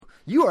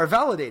You are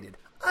validated.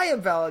 I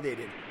am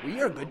validated.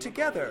 We are good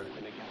together.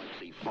 In a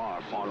galaxy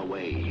far, far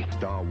away,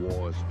 Star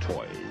Wars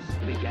toys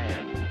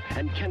began,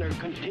 and Kenner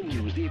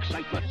continues the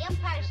excitement. The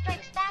Empire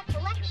Strikes Back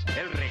collection.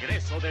 El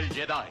regreso del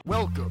Jedi.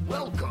 Welcome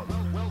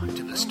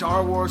to the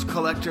Star Wars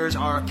Collectors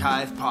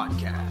Archive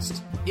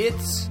Podcast.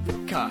 It's the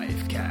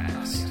Chive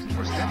Cast.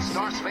 Was Death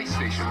Star Space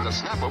Station with a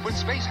snap-open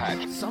space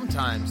hatch.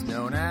 Sometimes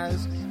known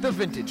as the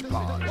Vintage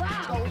Pod.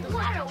 Wow,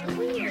 what a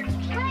weird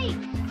place.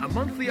 A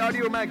monthly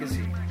audio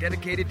magazine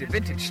dedicated to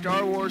vintage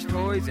Star Wars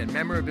toys and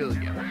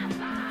memorabilia.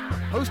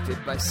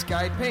 Hosted by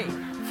Skye Payne,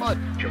 Fudd,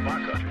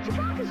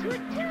 Chewbacca's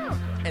good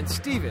too. and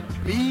Stephen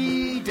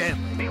B.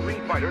 Denley.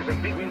 B-Wing fighters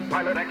and B-Wing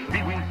pilot action.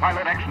 B-Wing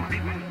pilot action.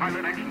 B-Wing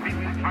pilot action.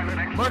 B-Wing pilot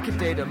action. Market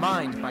data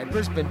mined by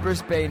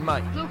Brisbane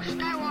Mike. Luke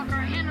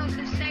Skywalker handles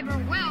his saber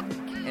well.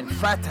 And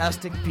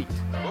Fratastic Pete.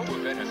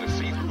 Boba Fett has a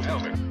see-through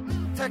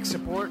helmet. Tech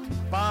support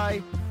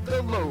by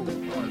the Low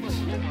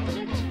Ones.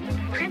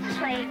 Princess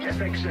Leia.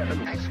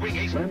 FX7. X-Wing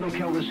Ace. Lando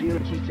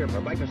Calrissian, teacher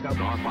for Microscope.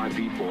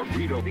 R5D4.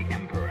 Greedo the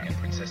Emperor. and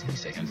Princess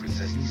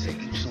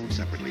Nise, each sold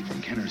separately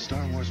from Kenner's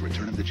Star Wars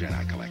Return of the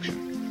Jedi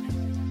collection.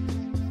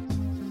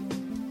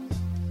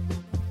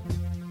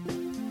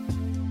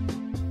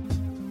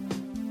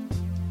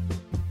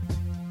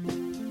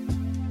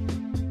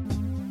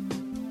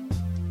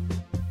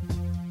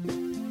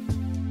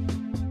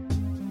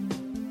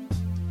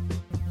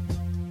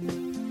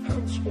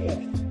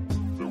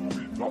 Henceforth, there will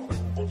be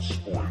nothing but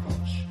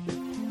spoilers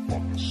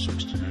on the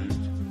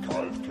 68th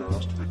Chive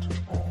Cast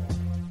Vintage Pod.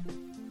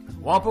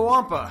 Wampa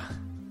Wampa.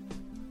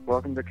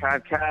 Welcome to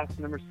Chive Cast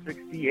number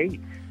 68.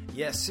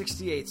 Yes,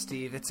 68,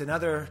 Steve. It's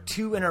another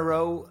 2 in a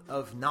row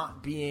of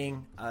not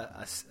being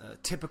a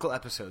typical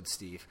episode,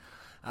 Steve.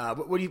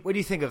 What do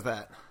you think of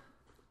that?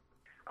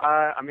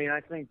 I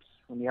think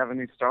when you have a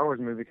new Star Wars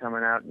movie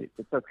coming out,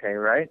 it's okay,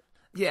 right?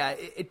 Yeah,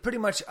 it pretty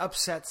much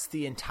upsets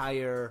the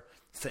entire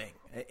thing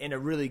in a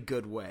really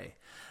good way.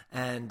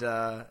 And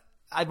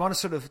I want to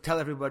sort of tell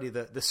everybody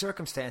the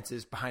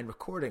circumstances behind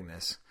recording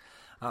this.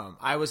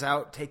 I was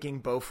out taking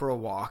Bo for a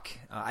walk.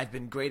 I've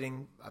been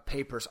grading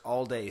papers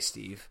all day,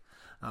 Steve.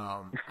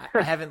 I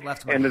haven't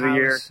left my end of the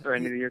year house. or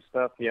end of the year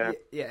stuff, yeah.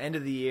 Yeah, end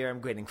of the year. I'm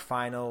grading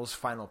finals,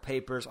 final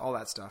papers, all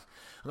that stuff.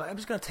 I'm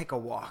just going to take a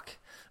walk.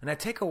 And I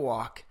take a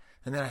walk,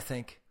 and then I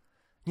think,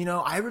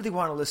 I really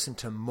want to listen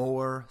to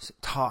more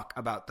talk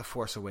about The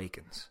Force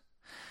Awakens.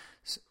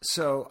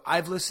 So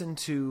I've listened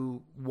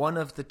to one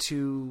of the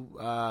two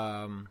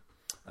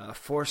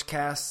Force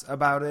casts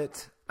about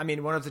it.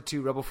 One of the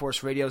two Rebel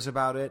Force radios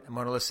about it. I'm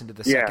going to listen to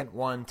the second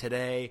one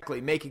today.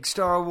 Making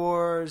Star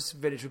Wars,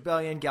 Vintage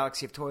Rebellion,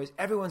 Galaxy of Toys.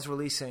 Everyone's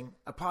releasing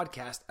a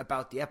podcast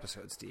about the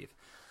episode, Steve.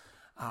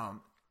 And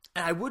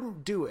I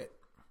wouldn't do it,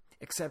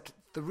 except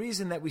the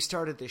reason that we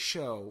started this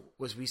show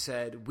was we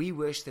said, we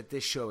wish that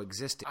this show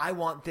existed. I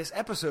want this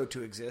episode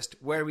to exist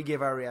where we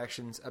give our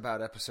reactions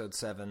about Episode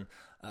 7,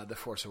 The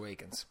Force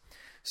Awakens.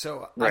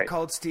 So Right. I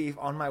called Steve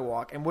on my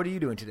walk. And what are you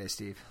doing today,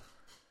 Steve?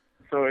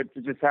 So it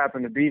just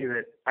happened to be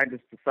that I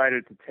just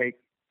decided to take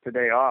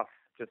today off,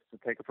 just to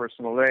take a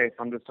personal day.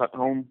 So I'm just at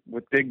home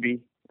with Digby.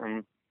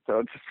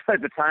 So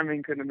the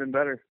timing couldn't have been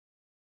better.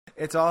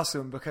 It's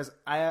awesome because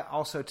I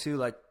also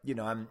too,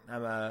 I'm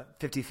a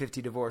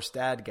 50-50 divorced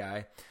dad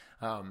guy.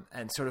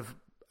 And sort of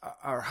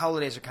our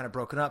holidays are kind of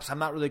broken up. So I'm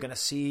not really going to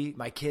see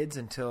my kids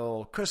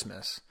until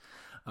Christmas.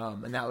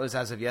 And that was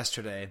as of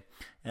yesterday.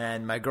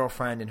 And my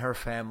girlfriend and her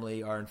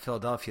family are in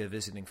Philadelphia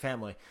visiting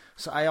family.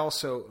 So I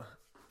also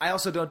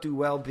don't do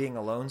well being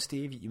alone,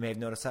 Steve. You may have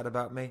noticed that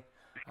about me.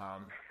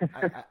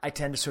 I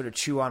tend to sort of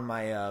chew on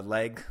my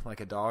leg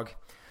like a dog.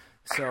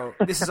 So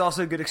this is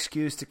also a good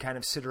excuse to kind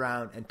of sit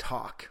around and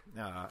talk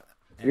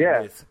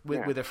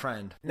with a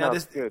friend. Now,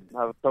 that's good.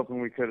 I was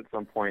hoping we could at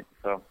some point.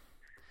 So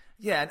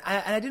yeah, and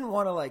I didn't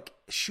want to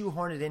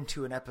shoehorn it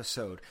into an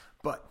episode,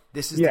 but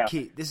this is the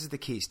key. This is the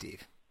key,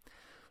 Steve.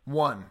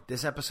 One,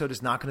 this episode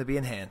is not going to be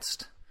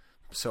enhanced,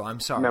 so I'm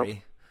sorry. Nope.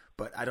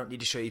 But I don't need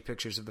to show you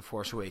pictures of The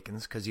Force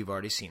Awakens because you've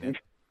already seen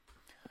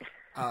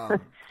it.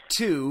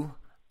 2,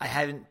 I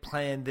haven't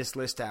planned this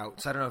list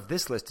out, so I don't know if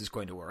this list is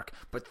going to work.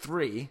 But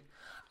 3,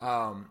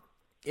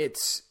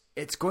 it's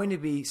going to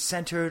be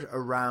centered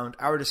around,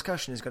 our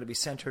discussion is going to be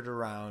centered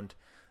around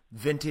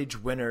vintage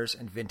winners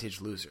and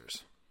vintage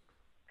losers.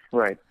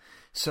 Right.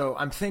 So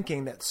I'm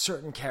thinking that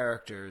certain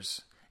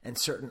characters and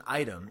certain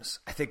items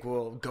I think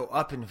will go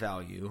up in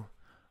value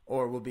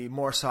or will be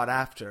more sought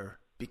after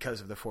because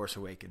of The Force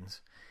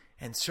Awakens.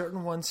 And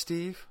certain ones,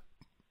 Steve,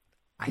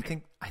 I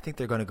think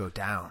they're going to go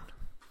down.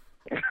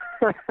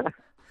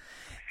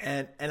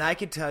 and I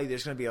can tell you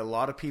there's going to be a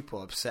lot of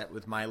people upset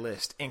with my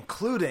list,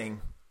 including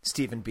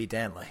Stephen B.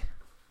 Danley.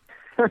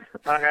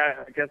 I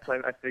guess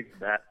I figured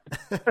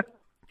that.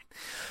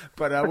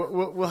 But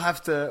we'll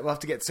have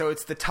to get. So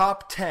it's the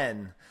top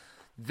 10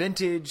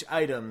 vintage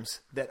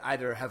items that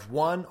either have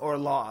won or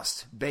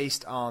lost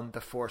based on The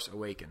Force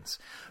Awakens.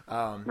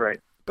 Right.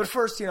 But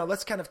first,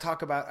 let's kind of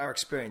talk about our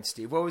experience,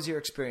 Steve. What was your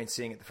experience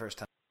seeing it the first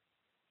time?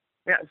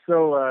 Yeah,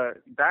 so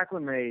back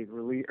when they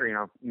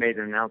made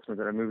an announcement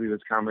that a movie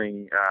was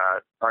coming,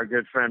 our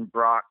good friend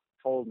Brock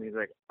told me, he's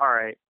like, all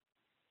right,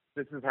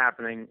 this is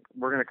happening.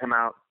 We're going to come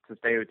out to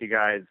stay with you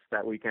guys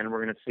that weekend.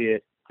 We're going to see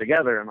it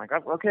together. I'm like,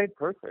 oh, okay,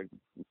 perfect.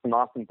 It's an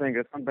awesome thing.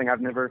 It's something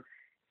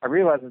I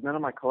realized that none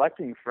of my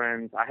collecting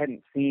friends, I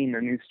hadn't seen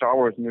a new Star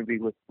Wars movie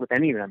with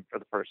any of them for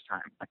the first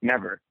time, like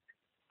never.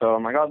 So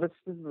I'm like, oh, this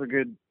is a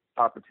good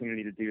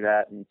opportunity to do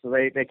that. And so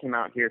they came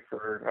out here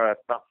for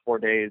about 4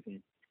 days,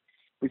 and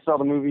we saw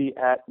the movie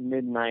at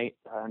midnight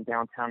in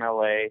downtown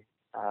LA.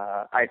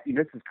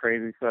 This is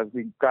crazy. So as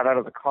we got out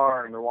of the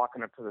car and we're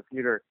walking up to the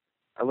theater,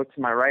 I looked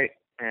to my right,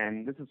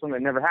 and this is something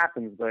that never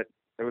happens, but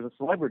there was a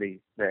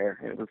celebrity there.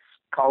 It was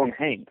Colin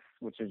Hanks,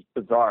 which is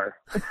bizarre.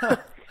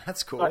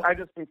 That's cool. So I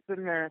just been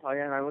sitting there,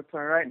 and I looked to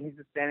my right, and he's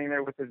just standing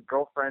there with his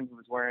girlfriend who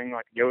was wearing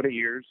like Yoda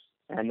ears,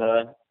 and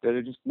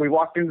we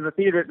walked into the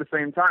theater at the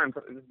same time.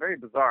 So it was very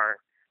bizarre.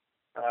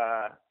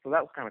 So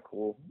that was kind of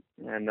cool.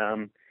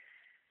 And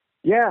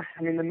yeah,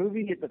 I mean, the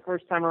movie the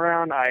first time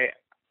around, I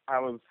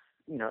was,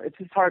 it's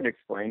just hard to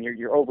explain.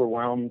 You're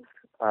overwhelmed.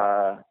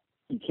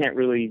 You can't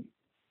really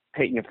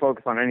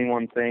focus on any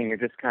one thing. You're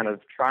just kind of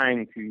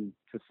trying to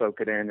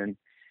soak it in. And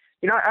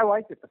I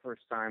liked it the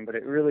first time, but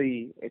it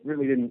really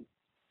didn't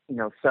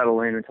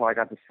settle in until I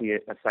got to see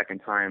it a second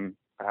time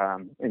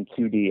in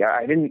 2D.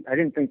 I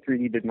didn't think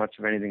 3D did much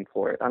of anything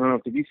for it. I don't know.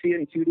 Did you see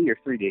it in 2D or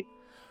 3D?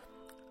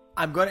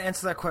 I'm going to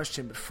answer that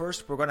question, but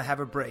first we're going to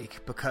have a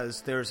break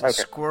because there's a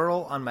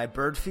squirrel on my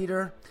bird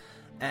feeder,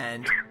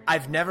 and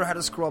I've never had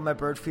a squirrel on my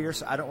bird feeder,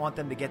 so I don't want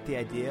them to get the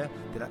idea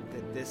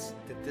that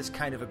this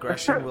kind of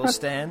aggression will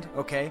stand.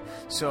 Okay,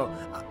 so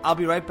I'll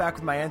be right back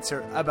with my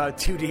answer about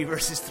 2D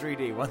versus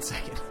 3D. 1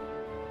 second.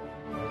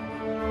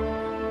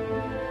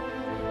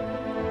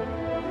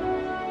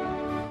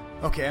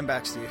 Okay, I'm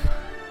back, Steve.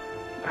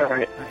 All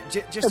right.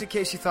 Just in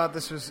case you thought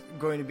this was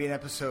going to be an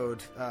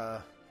episode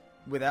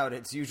without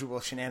its usual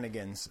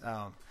shenanigans,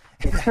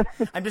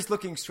 I'm just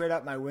looking straight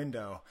out my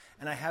window,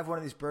 and I have one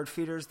of these bird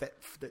feeders that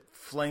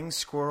flings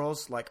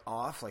squirrels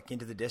off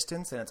into the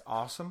distance, and it's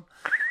awesome.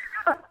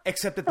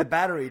 Except that the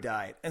battery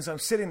died, and so I'm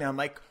sitting there. I'm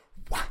like,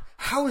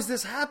 how is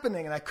this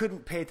happening? And I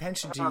couldn't pay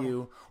attention to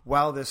you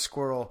while this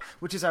squirrel,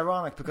 which is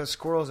ironic because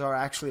squirrels are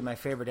actually my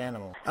favorite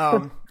animal.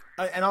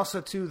 And also,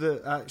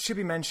 too, should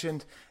be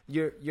mentioned,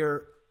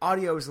 your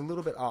audio is a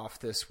little bit off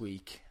this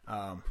week,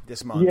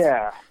 this month.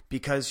 Yeah.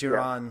 Because you're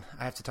on,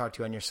 I have to talk to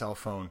you on your cell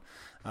phone.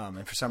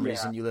 And for some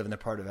reason, you live in a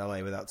part of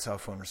LA without cell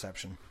phone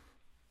reception.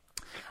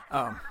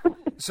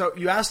 So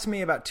you asked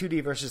me about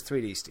 2D versus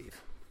 3D,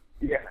 Steve.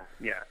 Yeah.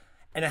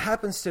 And it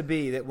happens to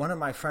be that one of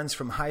my friends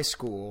from high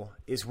school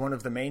is one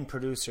of the main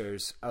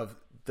producers of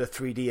the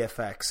 3D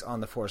effects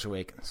on The Force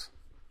Awakens.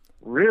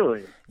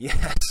 Really?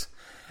 Yes.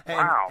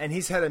 Wow. And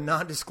he's had a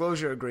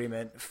non-disclosure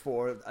agreement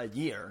for a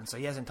year, and so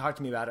he hasn't talked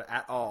to me about it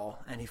at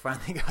all, and he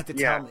finally got to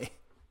tell me.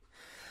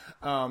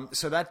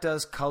 So that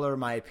does color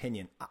my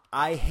opinion.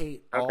 I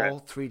hate all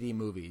 3D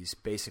movies,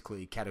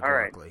 basically,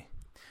 categorically. Right.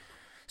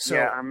 So,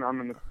 I'm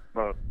in the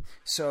boat.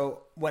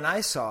 So when I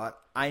saw it,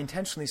 I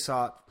intentionally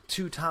saw it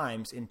 2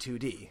 times in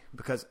 2D,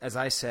 because as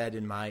I said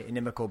in my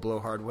inimical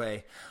blowhard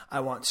way, I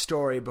want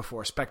story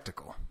before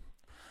spectacle.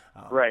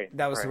 Right.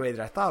 That was the way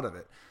that I thought of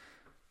it.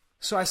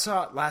 So I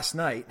saw it last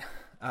night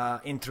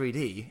in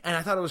 3D, and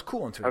I thought it was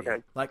cool in 3D.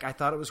 Okay. I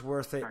thought it was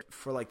worth it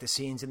for the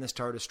scenes in the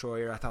Star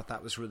Destroyer. I thought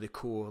that was really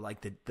cool,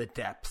 the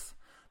depth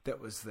that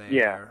was there.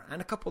 Yeah.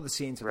 And a couple of the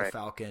scenes of the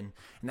Falcon,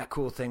 and that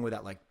cool thing where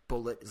that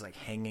bullet is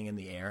hanging in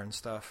the air and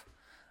stuff.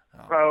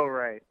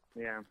 Right.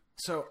 Yeah.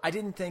 So I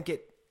didn't think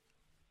it.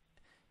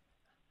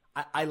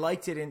 I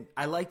liked it in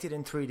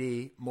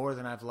 3D more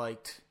than I've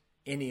liked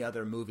any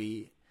other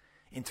movie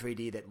in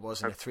 3D that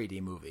wasn't a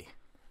 3D movie.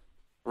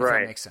 If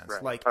that makes sense.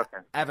 Right.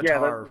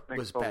 Avatar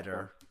was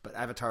better, but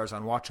Avatar is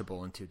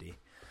unwatchable in 2D.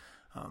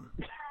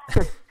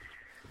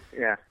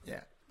 Yeah.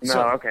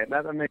 No, okay.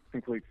 That makes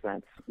complete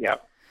sense. Yeah.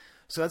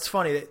 So that's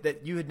funny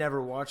that you had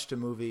never watched a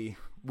movie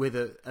with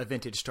a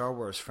vintage Star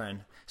Wars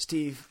friend.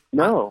 Steve,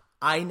 no.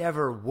 I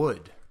never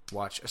would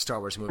watch a Star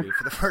Wars movie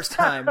for the first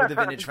time with a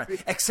vintage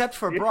friend, except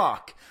for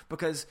Brock,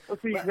 because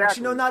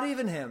actually, no, not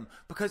even him,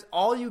 because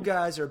all you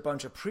guys are a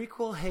bunch of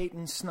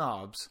prequel-hating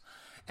snobs.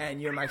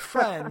 And you're my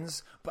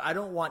friends, but I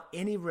don't want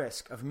any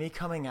risk of me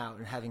coming out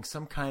and having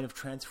some kind of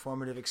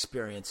transformative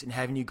experience and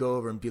having you go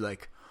over and be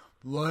like,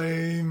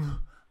 lame.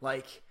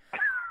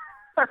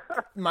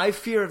 My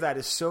fear of that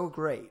is so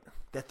great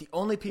that the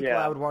only people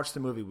I would watch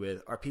the movie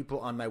with are people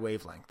on my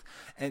wavelength.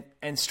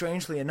 And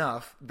strangely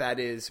enough, that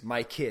is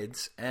my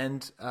kids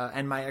and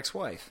my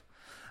ex-wife.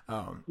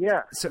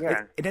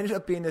 It ended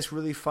up being this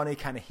really funny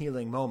kind of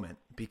healing moment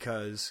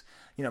because,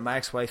 my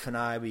ex-wife and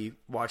I, we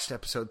watched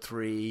episode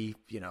 3,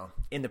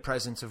 in the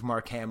presence of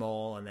Mark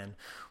Hamill, and then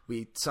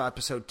we saw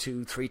episode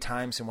 2 3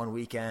 times in one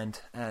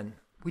weekend, and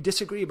we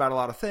disagree about a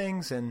lot of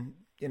things, and,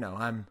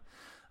 I'm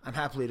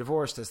happily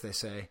divorced, as they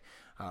say.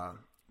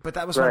 But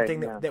that was one thing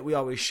that we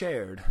always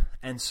shared.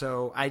 And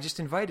so I just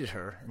invited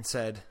her and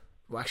said,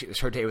 well, actually, it was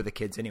her day with the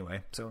kids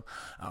anyway. So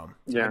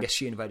I guess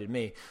she invited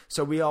me.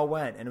 So we all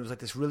went, and it was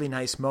this really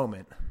nice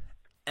moment.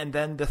 And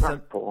then the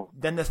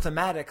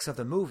thematics of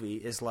the movie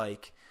is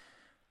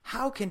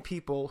how can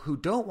people who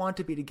don't want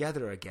to be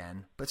together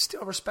again but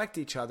still respect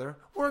each other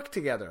work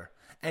together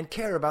and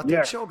care about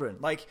their children?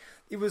 Like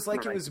it was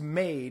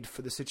made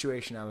for the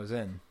situation I was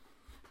in.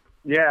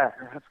 Yeah,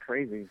 that's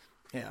crazy.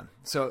 Yeah.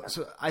 So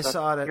I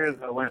saw it.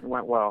 It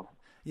went well.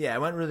 Yeah,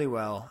 it went really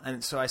well.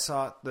 And so I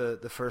saw it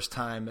the first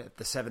time at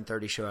the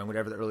 7:30 showing,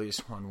 whatever the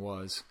earliest one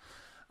was.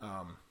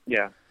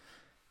 Yeah.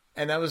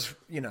 And that was,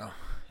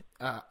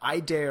 I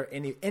dare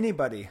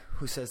anybody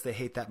who says they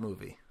hate that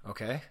movie,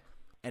 okay,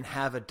 and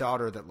have a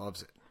daughter that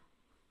loves it.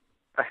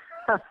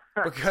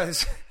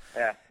 Because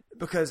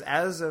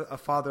as a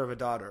father of a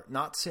daughter,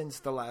 not since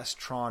the last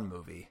Tron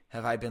movie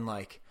have I been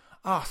like,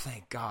 oh,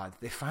 thank God,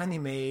 they finally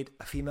made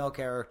a female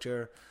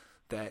character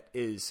that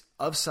is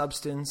of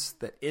substance,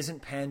 that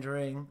isn't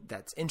pandering,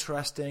 that's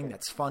interesting,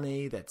 that's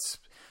funny, that's,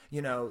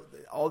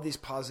 all these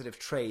positive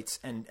traits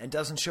and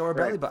doesn't show her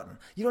belly button.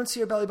 You don't see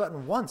her belly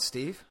button once,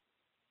 Steve.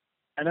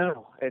 I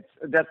know. It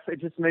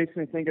just makes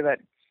me think of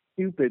that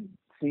stupid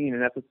scene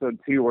in episode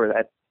 2 where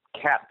that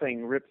cat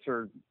thing rips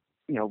her,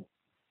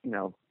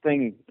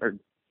 thing or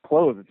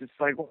clothes. It's just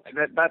like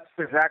that's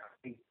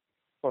exactly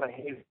what I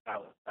hate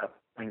about that.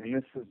 I mean,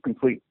 this is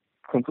completely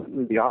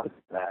the opposite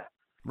of that.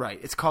 Right.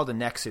 It's called a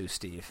Nexus,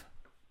 Steve.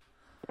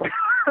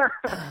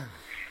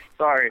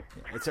 Sorry.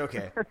 It's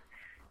okay.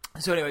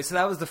 So anyway,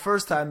 that was the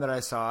first time that I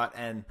saw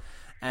it,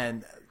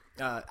 and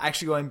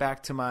actually going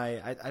back to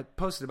I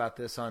posted about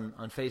this on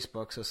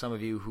Facebook, so some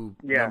of you who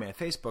know me on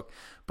Facebook.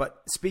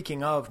 But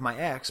speaking of my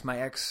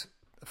ex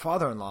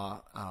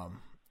father-in-law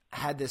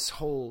had this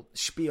whole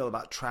spiel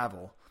about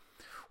travel,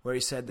 where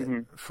he said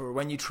that for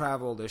when you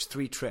travel, there's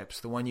 3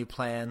 trips: the one you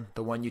plan,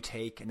 the one you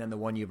take, and then the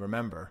one you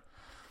remember.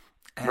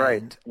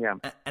 And,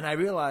 and I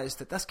realized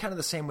that that's kind of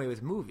the same way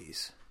with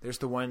movies. There's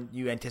the one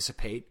you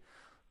anticipate,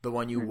 the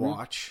one you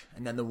watch,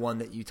 and then the one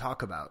that you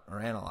talk about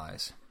or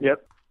analyze.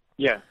 Yep.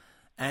 Yeah.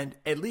 And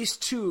at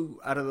least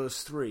 2 out of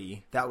those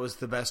 3, that was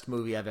the best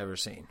movie I've ever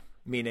seen.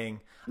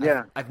 Meaning,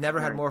 I've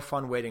never had more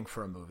fun waiting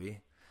for a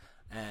movie.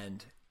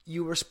 And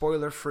you were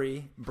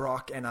spoiler-free.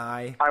 Brock and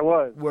I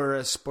were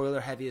as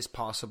spoiler-heavy as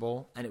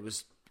possible, and it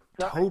was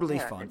totally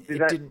fun.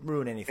 It didn't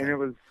ruin anything.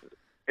 And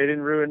it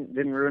didn't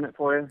ruin it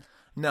for you?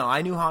 No,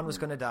 I knew Han was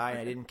going to die, and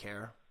I didn't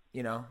care.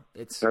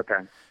 It's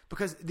okay.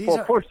 Because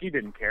of course you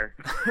didn't care.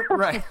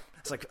 Right.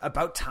 It's like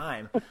about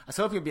time. I was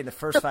hoping it'd be in the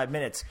first 5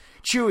 minutes.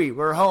 Chewie,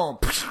 we're home.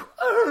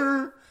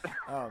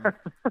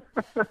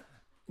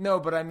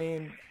 No, but I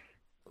mean,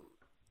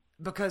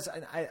 because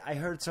I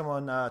heard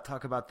someone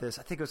talk about this.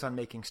 I think it was on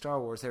Making Star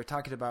Wars. They were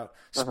talking about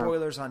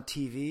spoilers on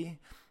TV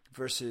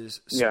versus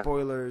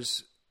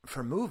spoilers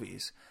for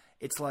movies.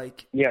 It's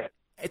like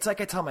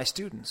I tell my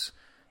students,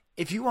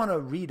 if you want to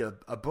read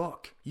a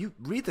book, you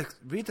read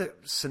the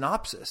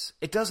synopsis.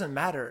 It doesn't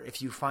matter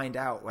if you find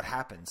out what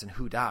happens and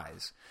who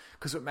dies,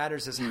 because what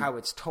matters is how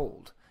it's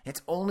told.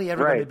 It's only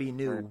ever going to be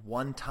new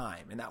one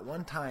time, and that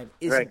one time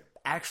isn't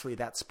actually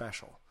that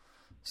special.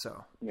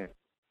 So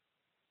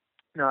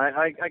no,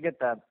 I get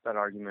that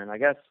argument. I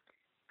guess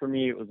for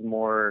me it was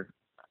more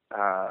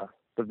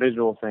the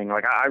visual thing.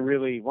 Like I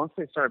really, once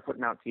they started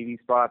putting out TV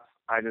spots,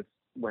 I just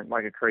went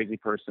like a crazy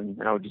person,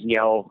 and I would just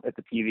yell at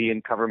the TV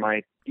and cover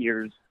my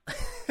ears.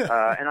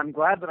 And I'm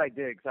glad that I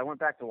did, because I went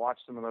back to watch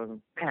some of those,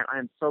 and man, I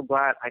am so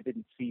glad I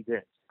didn't see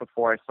this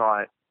before I saw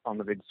it on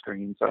the big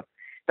screen. So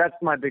that's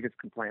my biggest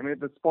complaint. I mean,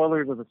 the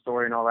spoilers of the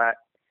story and all that,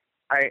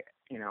 I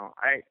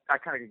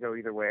kind of could go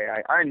either way.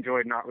 I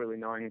enjoyed not really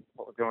knowing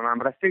what was going on,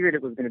 but I figured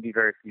it was going to be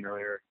very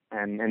familiar.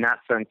 And in that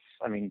sense,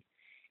 I mean,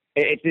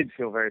 it did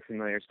feel very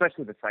familiar,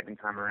 especially the second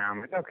time around.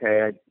 Like,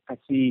 okay, I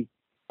see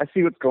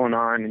what's going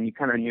on, and you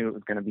kind of knew it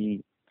was going to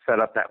be set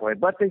up that way.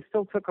 But they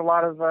still took a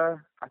lot of.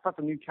 I thought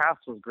the new cast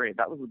was great.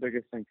 That was the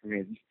biggest thing for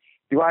me.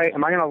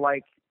 Am I going to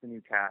like the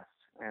new cast?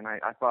 And I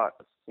thought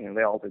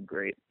they all did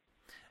great.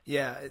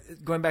 Yeah,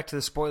 going back to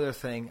the spoiler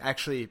thing,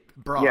 actually,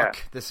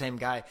 Brock, the same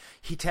guy,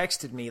 he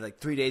texted me like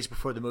 3 days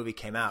before the movie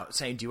came out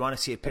saying, "Do you want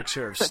to see a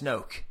picture of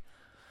Snoke?"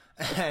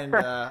 And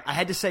I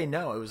had to say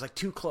no. It was like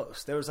too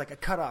close. There was like a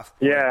cutoff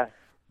point. Yeah,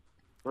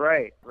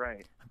 right.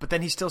 But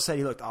then he still said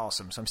he looked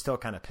awesome, so I'm still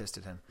kind of pissed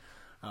at him.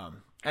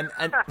 And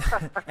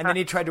then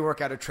he tried to work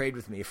out a trade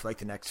with me for like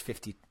the next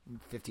 50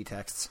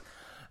 texts,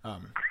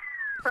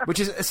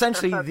 which is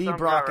essentially the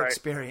Brock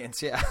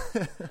experience. Yeah.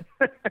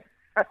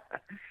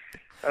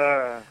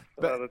 But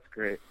that's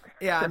great.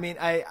 Yeah, I mean,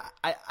 I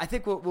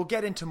think we'll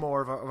get into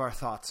more of our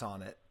thoughts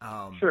on it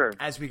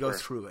as we go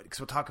through it, because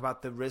we'll talk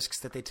about the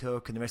risks that they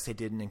took and the risks they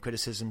didn't and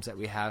criticisms that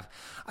we have.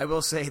 I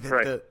will say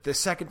that the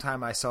second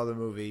time I saw the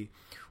movie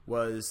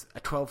was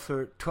a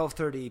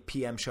 12:30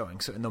 p.m.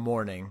 showing, so in the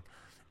morning,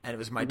 and it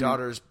was my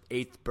daughter's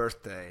 8th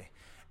birthday,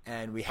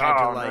 and we had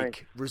to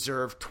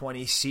reserve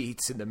 20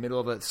 seats in the middle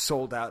of a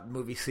sold-out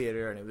movie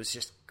theater, and it was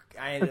just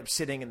I ended up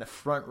sitting in the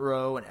front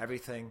row and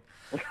everything.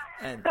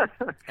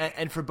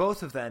 And for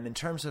both of them, in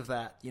terms of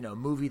that,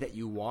 movie that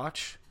you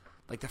watch,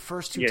 like the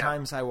first 2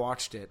 times I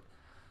watched it.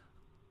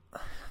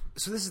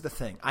 So this is the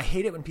thing. I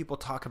hate it when people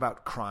talk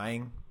about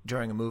crying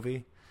during a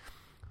movie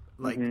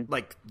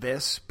like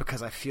this,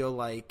 because I feel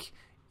like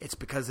it's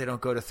because they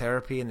don't go to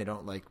therapy and they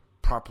don't like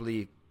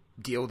properly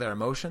deal with their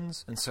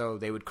emotions, and so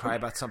they would cry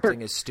about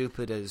something as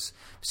stupid as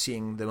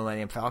seeing the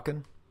Millennium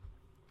Falcon.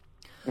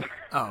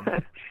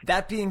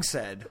 That being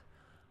said,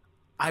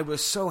 I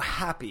was so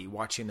happy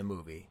watching the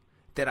movie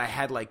that I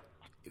had like,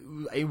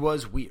 it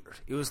was weird.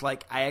 It was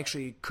like I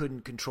actually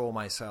couldn't control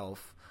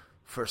myself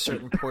for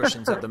certain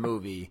portions of the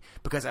movie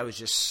because I was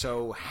just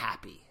so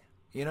happy,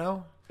 you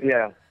know?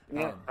 Yeah.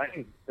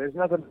 There's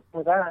nothing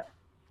with that.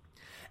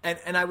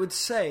 And I would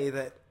say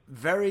that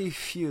very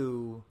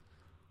few.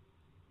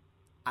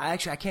 I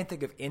can't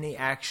think of any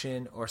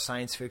action or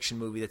science fiction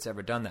movie that's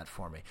ever done that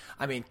for me.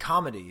 I mean,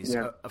 comedies,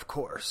 of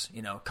course.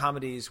 You know,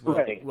 comedies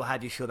will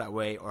have you feel that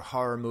way, or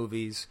horror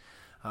movies.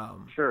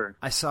 Sure.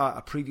 I saw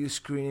a preview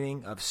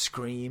screening of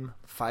Scream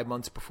 5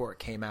 months before it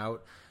came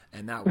out,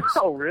 and that was...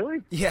 Oh,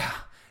 really? Yeah.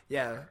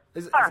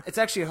 It's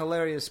actually a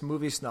hilarious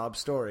movie snob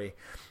story,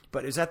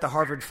 but it was at the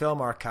Harvard Film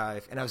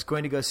Archive, and I was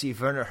going to go see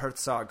Werner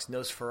Herzog's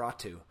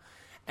Nosferatu.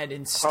 And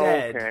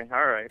instead,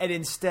 All right. And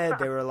instead,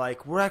 they were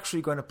like, "We're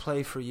actually going to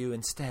play for you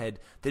instead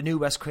the new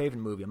Wes Craven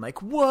movie." I'm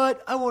like,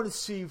 "What? I want to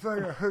see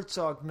Werner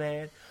Herzog,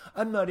 man.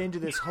 I'm not into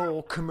this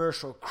whole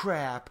commercial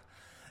crap."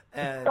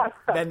 And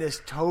then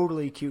this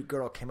totally cute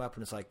girl came up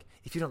and was like,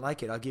 "If you don't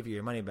like it, I'll give you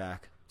your money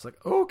back." It's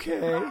like,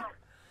 okay.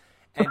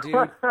 And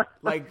dude,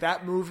 like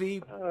that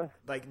movie,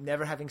 like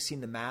never having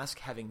seen The Mask,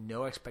 having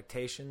no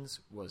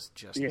expectations, was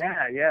just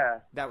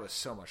that was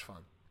so much fun.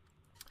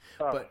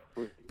 But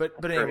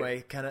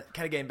anyway, kind of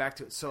getting back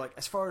to it. So like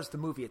as far as the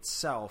movie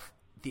itself,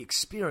 the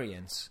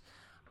experience,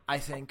 I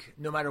think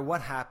no matter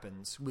what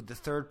happens with the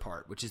third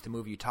part, which is the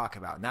movie you talk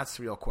about, and that's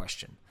the real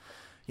question.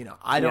 You know,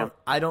 I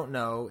don't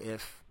know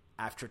if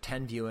after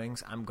 10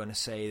 viewings I'm going to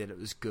say that it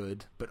was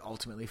good, but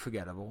ultimately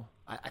forgettable.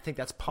 I think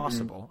that's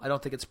possible. I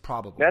don't think it's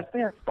probable. That's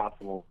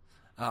possible.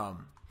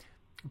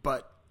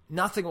 But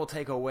nothing will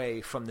take away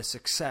from the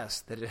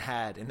success that it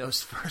had in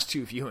those first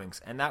 2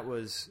 viewings, and that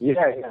was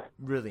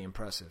really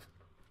impressive.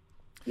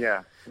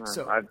 Yeah,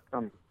 so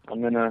I'm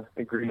in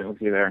agreement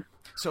with you there.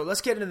 So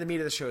let's get into the meat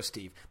of the show,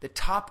 Steve. The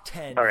top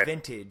 10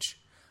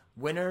 vintage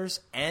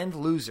winners and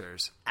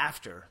losers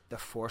after The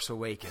Force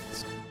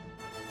Awakens.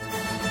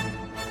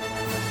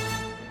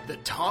 The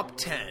top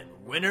 10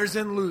 winners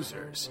and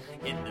losers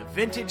in the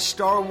vintage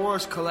Star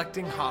Wars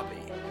collecting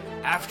hobby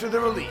after the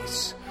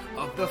release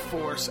of The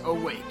Force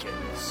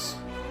Awakens.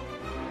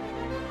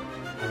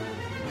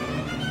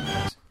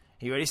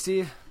 You ready,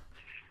 Steve?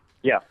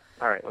 Yeah.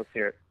 All right, let's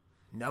hear it.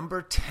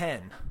 Number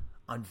 10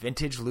 on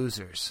Vintage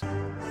Losers.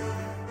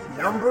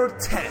 Number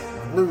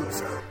 10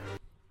 loser,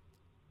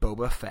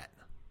 Boba Fett.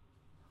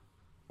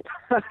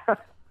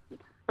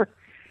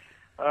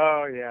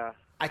 Oh, yeah.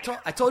 I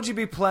told you to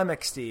be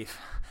polemic, Steve.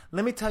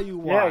 Let me tell you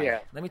why. Yeah.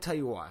 Let me tell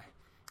you why.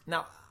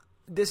 Now,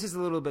 this is a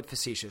little bit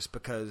facetious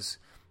because,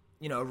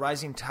 you know,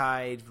 rising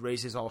tide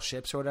raises all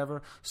ships or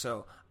whatever.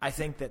 So I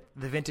think that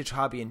the vintage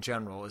hobby in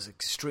general is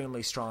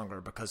extremely stronger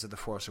because of The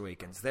Force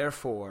Awakens.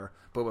 Therefore,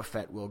 Boba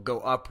Fett will go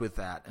up with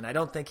that. And I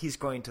don't think he's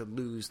going to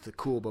lose the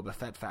cool Boba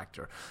Fett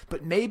factor.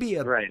 But maybe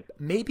a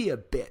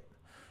bit.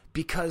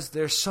 Because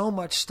there's so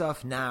much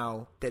stuff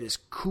now that is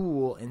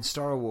cool in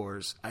Star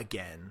Wars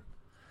again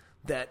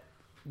that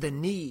the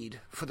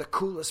need for the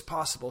coolest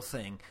possible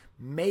thing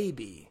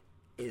maybe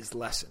is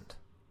lessened.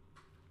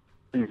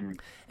 Mm-hmm.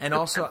 And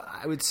also,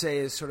 I would say,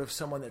 as sort of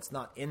someone that's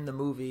not in the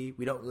movie,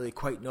 we don't really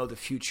quite know the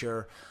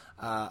future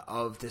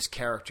of this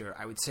character.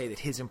 I would say that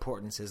his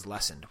importance is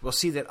lessened. We'll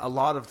see that a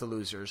lot of the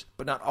losers,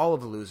 but not all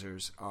of the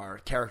losers, are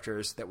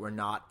characters that were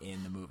not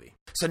in the movie.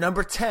 So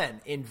number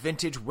 10 in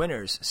vintage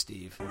winners,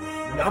 Steve.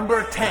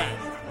 Number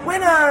 10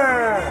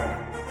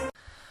 winner!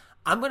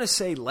 I'm going to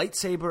say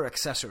lightsaber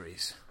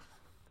accessories.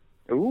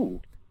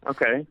 Ooh,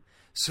 okay.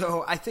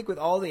 So I think with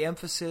all the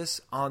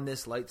emphasis on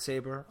this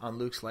lightsaber, on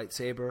Luke's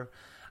lightsaber,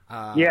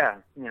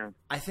 I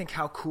think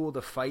how cool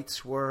the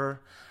fights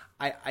were.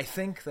 I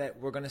think that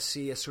we're going to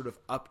see a sort of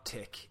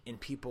uptick in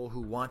people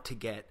who want to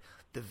get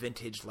the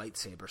vintage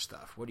lightsaber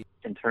stuff. What do you?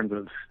 In terms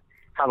of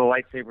how the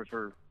lightsabers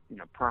were, you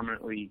know,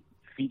 prominently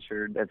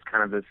featured, that's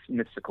kind of this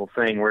mystical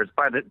thing. Whereas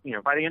by the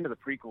end of the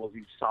prequels,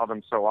 you saw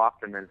them so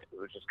often that it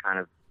was just kind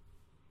of,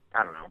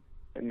 I don't know,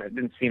 and it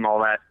didn't seem all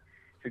that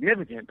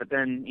significant. But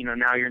then, you know,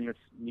 now you're in this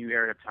new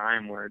era of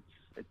time where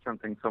it's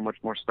something so much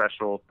more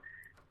special.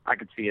 I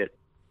could see it,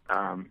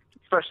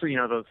 especially, you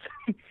know,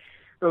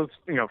 those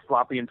you know,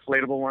 floppy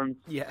inflatable ones.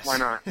 Yes. Why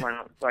not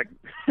like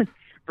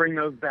bring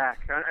those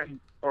back?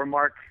 Or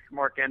Mark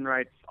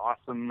Enright's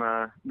awesome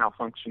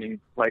malfunctioning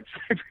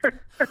lightsaber.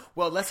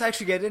 Well, let's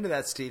actually get into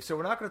that, Steve. So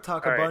we're not going to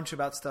talk a bunch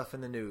about stuff in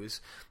the news,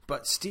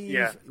 but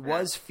Steve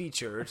was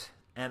featured,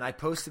 and I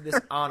posted this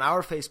on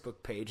our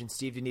Facebook page, and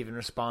Steve didn't even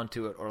respond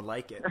to it or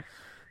like it.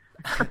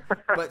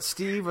 But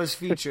Steve was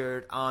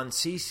featured on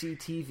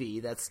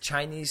CCTV, that's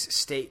Chinese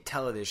state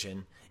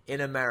television in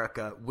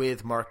America,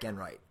 with Mark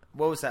Enright.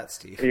 What was that,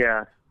 Steve?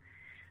 Yeah.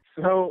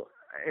 So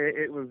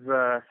it was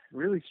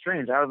really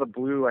strange. Out of the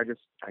blue, I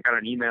got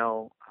an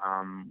email,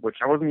 which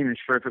I wasn't even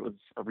sure if it was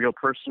a real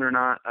person or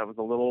not. I was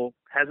a little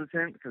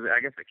hesitant because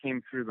I guess it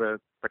came through the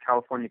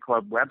California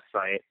Club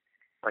website,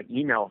 like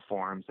email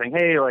form saying,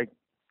 hey, like,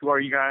 who are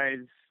you guys?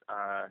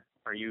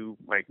 Are you,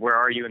 like, where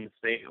are you in the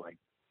state? Like,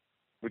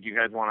 would you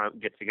guys want to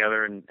get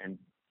together and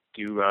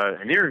do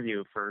an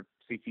interview for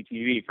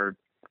CCTV for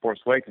Force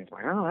Awakens? I'm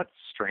like, oh, that's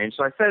strange.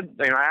 So I said,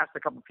 I asked a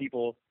couple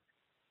people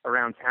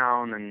around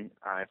town and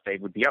if they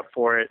would be up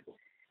for it.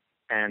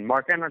 And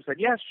Mark Enner said,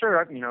 yeah, sure,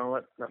 let me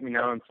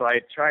know. And so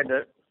I tried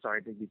to,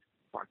 sorry, Diggy's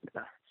barking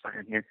at the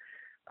sign here,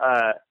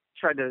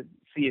 tried to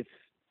see if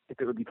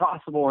it would be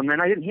possible. And then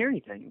I didn't hear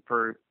anything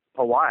for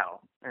a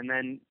while. And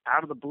then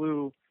out of the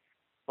blue,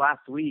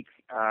 last week,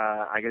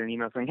 I get an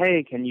email saying,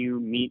 hey, can you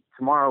meet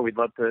tomorrow? We'd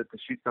love to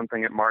shoot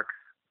something at Mark's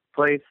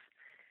place.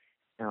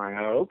 And I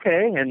go,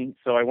 okay. And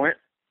so I went,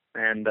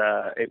 and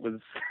it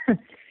was, it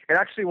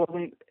actually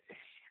wasn't,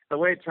 the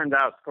way it turned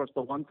out, of course,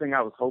 the one thing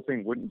I was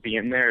hoping wouldn't be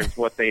in there is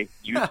what they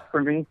used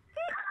for me,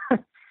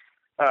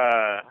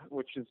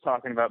 which is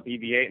talking about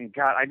BB-8. And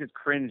God, I just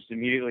cringed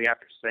immediately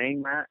after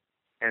saying that.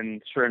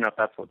 And sure enough,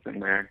 that's what's in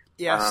there.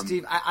 Yeah,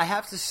 Steve, I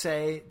have to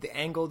say the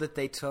angle that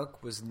they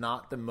took was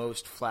not the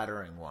most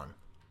flattering one.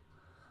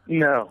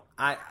 No.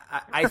 I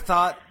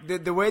thought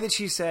the way that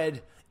she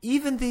said,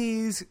 even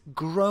these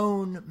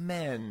grown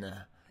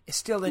men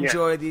still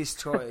enjoy these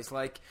toys.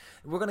 Like,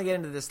 we're going to get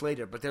into this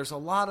later, but there's a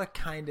lot of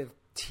kind of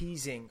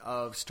teasing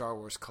of Star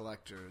Wars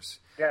collectors.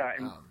 Yeah,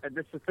 and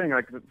that's the thing.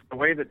 Like, the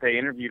way that they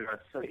interviewed us,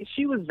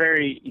 she was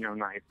very,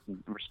 nice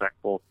and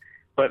respectful.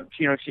 But,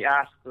 she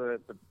asked the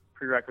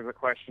prerequisite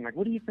question, like,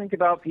 what do you think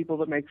about people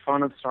that make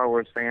fun of Star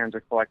Wars fans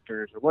or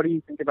collectors, or what do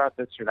you think about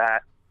this or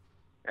that?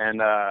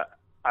 And I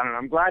don't know,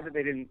 I'm glad that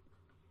they didn't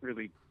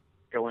really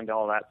go into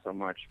all that so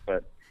much,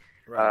 but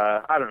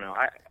right. I don't know.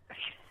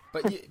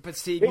 But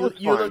Steve,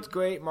 you looked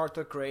great, Mark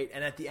looked great,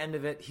 and at the end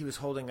of it, he was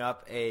holding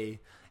up a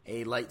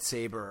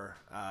lightsaber,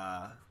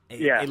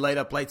 a light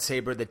up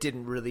lightsaber that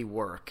didn't really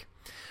work.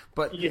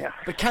 But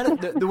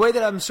kind of the way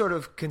that I'm sort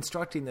of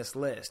constructing this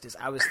list is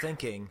I was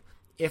thinking,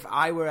 if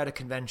I were at a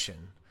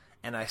convention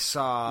and I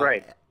saw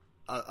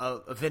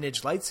a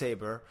vintage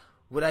lightsaber,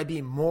 would I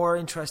be more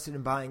interested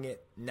in buying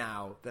it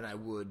now than I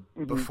would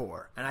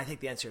before? And I think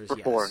the answer is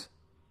yes.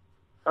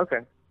 Okay.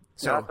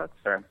 So that's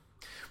fair.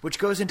 Which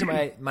goes into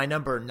my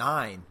number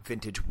 9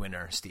 vintage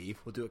winner, Steve.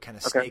 We'll do it kind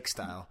of snake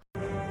style.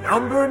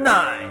 Number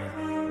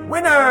 9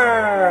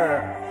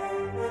 winner!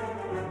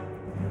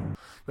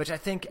 Which I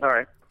think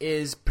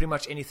is pretty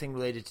much anything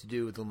related to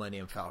do with the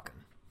Millennium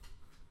Falcon.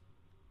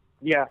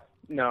 Yeah.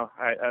 No,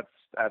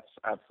 that's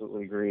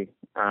absolutely agree.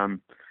 I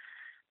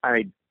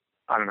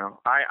don't know.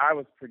 I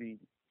was pretty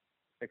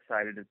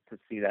excited to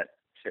see that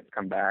ship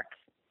come back,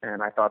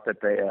 and I thought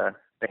that they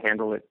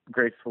handled it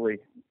gracefully.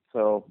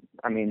 So,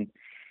 I mean,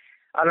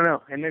 I don't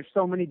know. And there's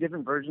so many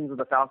different versions of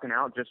the Falcon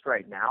out just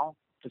right now,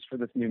 just for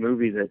this new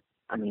movie that,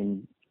 I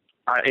mean,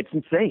 it's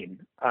insane.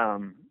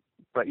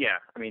 But yeah,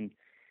 I mean,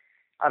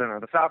 I don't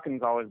know. The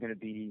Falcon's always going to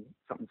be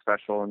something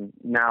special, and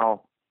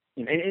now,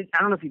 I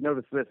don't know if you've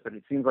noticed this, but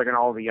it seems like in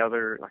all the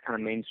other kind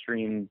of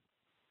mainstream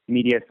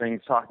media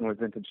things talking with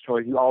vintage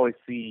toys, you always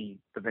see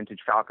the vintage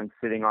Falcon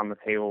sitting on the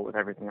table with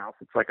everything else.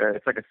 It's like a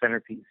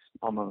centerpiece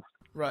almost.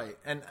 Right,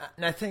 and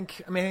I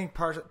think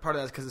part of that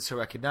is because it's so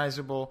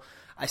recognizable.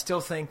 I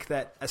still think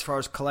that as far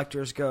as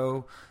collectors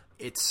go,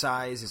 its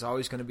size is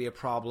always going to be a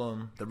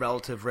problem. The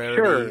relative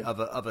rarity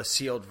of a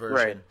sealed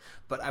version,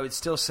 but I would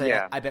still say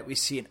I bet we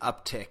see an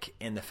uptick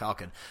in the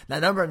Falcon. Now,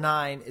 number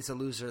 9 is a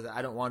loser that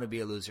I don't want to be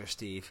a loser,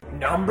 Steve.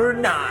 Number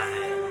 9,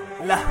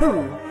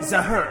 Lahu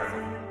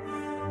Zahur.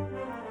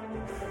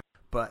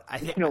 But I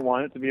think you don't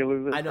want it to be a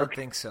loser. I don't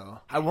think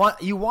so.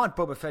 You want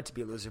Boba Fett to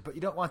be a loser, but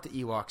you don't want the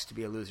Ewoks to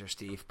be a loser,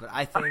 Steve. But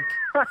I think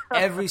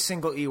every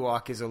single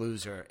Ewok is a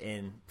loser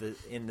in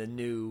the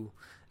new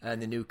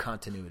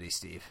continuity,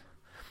 Steve.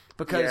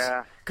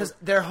 Because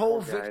their whole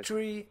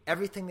victory,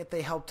 everything that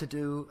they helped to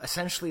do,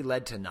 essentially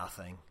led to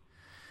nothing.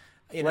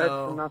 Led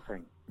to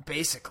nothing.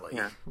 Basically,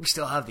 we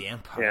still have the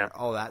Empire,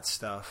 all that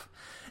stuff,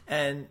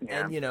 and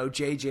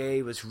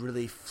JJ was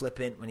really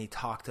flippant when he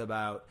talked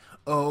about,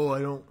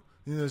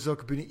 there's not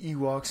going to be any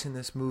Ewoks in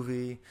this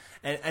movie.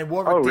 And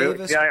Warwick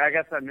Davis... Yeah, I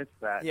guess I missed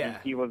that. Yeah.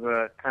 He was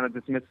kind of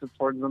dismissive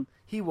towards them.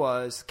 He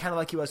was, kind of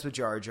like he was with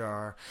Jar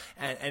Jar.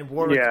 And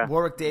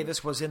Warwick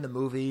Davis was in the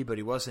movie, but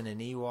he wasn't an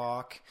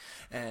Ewok.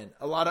 And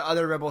a lot of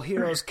other Rebel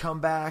heroes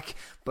come back,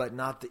 but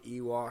not the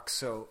Ewoks.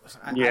 So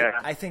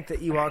I think the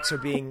Ewoks are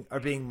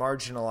being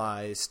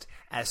marginalized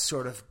as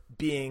sort of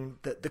being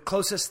the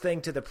closest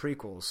thing to the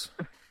prequels.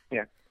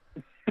 Yeah.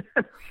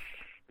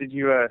 Did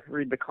you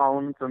read the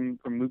column from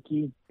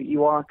Mookie, the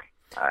Ewok?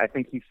 I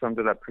think he summed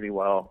it up pretty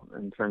well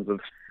in terms of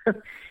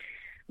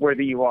where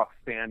the Ewoks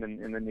stand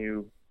in the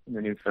new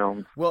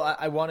films. Well,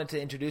 I wanted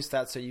to introduce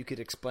that so you could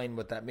explain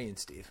what that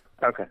means, Steve.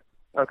 Okay.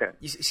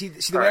 You see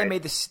the way I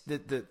made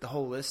the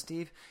whole list,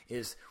 Steve,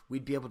 is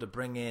we'd be able to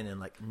bring in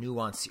and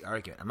nuance the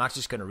argument. I'm not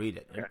just going to read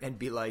it and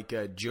be like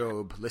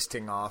Job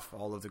listing off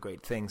all of the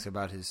great things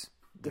about his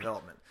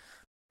development.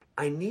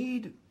 I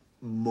need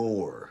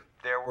more.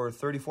 There were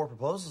 34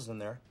 proposals in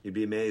there. You'd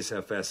be amazed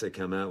how fast they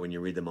come out when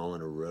you read them all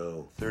in a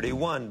row.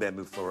 31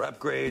 bamboo floor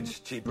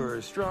upgrades, cheaper,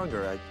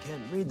 stronger. I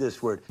can't read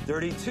this word.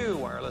 32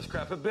 wireless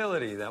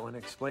crappability. That one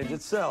explains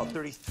itself.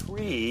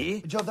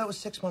 33. Joe, that was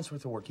 6 months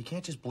worth of work. You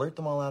can't just blurt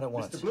them all out at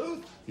once. Mr.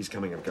 Bluth? He's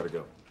coming. I've got to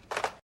go.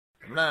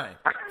 9.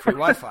 Free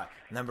Wi-Fi.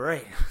 Number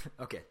 8.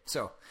 Okay,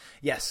 so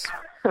yes.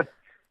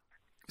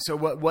 So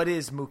what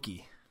is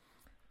Mookie?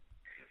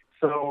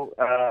 So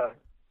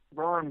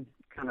Ron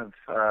kind of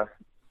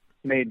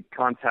made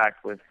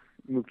contact with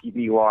Mookie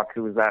the Ewok,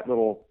 who was that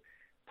little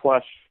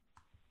plush.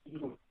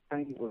 I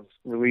think it was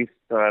released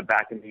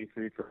back in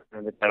 '83 for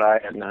the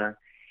Jedi, and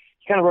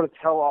he kind of wrote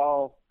a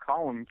tell-all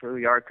column for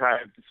the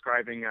archive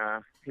describing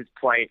his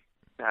plight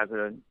as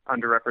an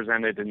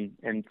underrepresented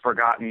and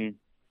forgotten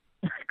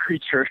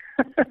creature.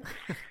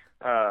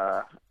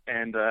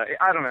 And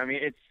I don't know. I mean,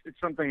 it's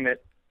something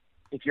that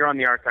if you're on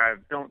the archive,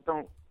 don't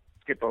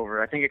skip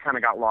over. I think it kind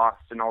of got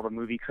lost in all the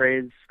movie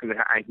craze because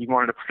he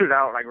wanted to put it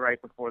out like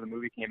right before the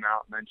movie came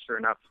out, and then sure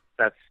enough,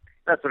 that's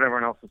what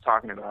everyone else was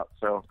talking about.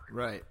 So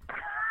right,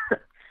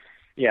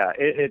 yeah,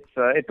 it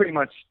pretty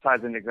much ties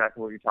in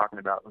exactly what you're talking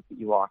about with the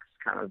Ewoks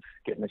kind of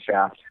getting the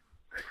shaft.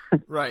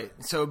 Right.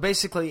 So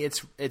basically,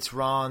 it's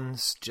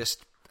Ron's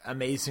just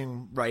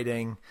amazing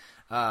writing.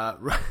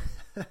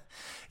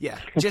 Yeah,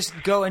 just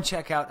go and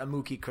check out A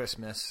Mookie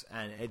Christmas,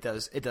 and it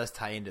does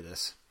tie into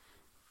this.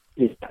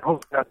 Yeah, I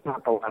hope that's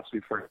not the last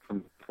we've heard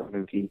from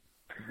Mookie.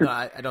 No,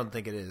 I don't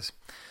think it is.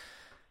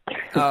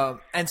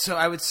 And so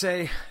I would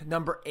say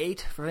number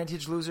 8 for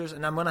Vintage Losers,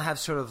 and I'm going to have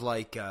sort of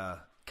like kind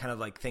of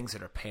like things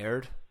that are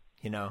paired,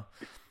 you know?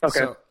 Okay.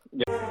 So,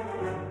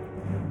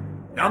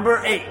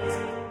 number 8,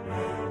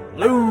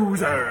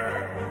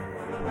 Loser.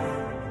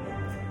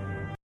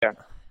 Yeah.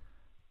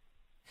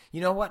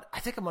 You know what?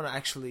 I think I'm going to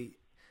actually,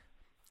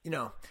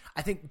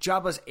 I think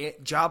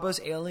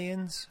Jabba's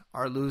aliens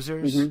are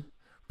losers. Mm-hmm.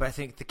 But I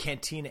think the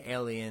Cantina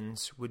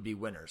aliens would be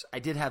winners. I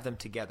did have them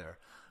together.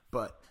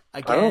 But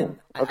again,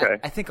 okay.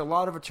 I think a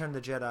lot of Return of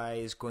the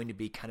Jedi is going to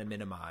be kind of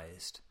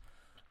minimized.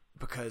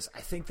 Because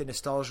I think the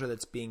nostalgia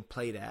that's being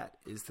played at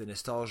is the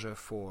nostalgia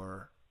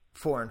for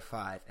 4 and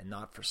 5 and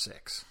not for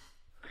 6.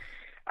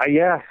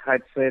 Yeah,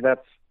 I'd say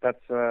that's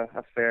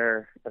a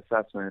fair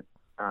assessment.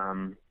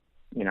 I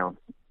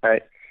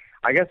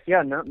guess,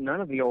 yeah, none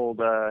of the old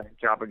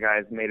Jabba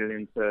guys made it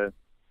into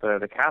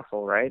the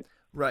castle, right?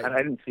 Right. I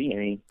didn't see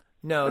any.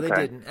 No, okay.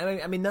 They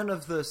didn't. I mean, none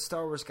of the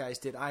Star Wars guys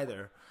did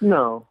either.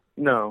 No.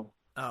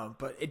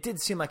 But it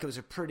did seem like it was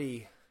a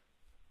pretty...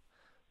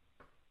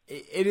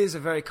 It is a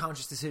very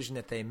conscious decision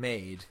that they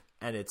made,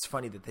 and it's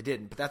funny that they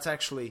didn't. But that's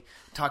actually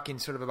talking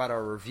sort of about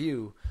our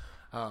review.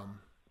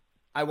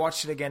 I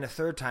watched it again a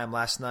third time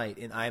last night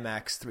in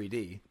IMAX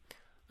 3D.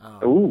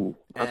 Ooh,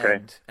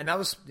 okay. And that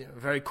was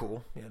very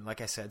cool.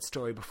 Like I said,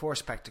 story before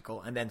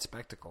spectacle and then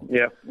spectacle.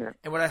 Yeah.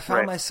 And what I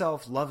found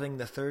myself loving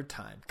the third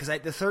time, because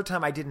the third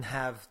time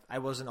I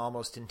wasn't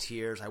almost in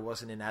tears. I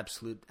wasn't in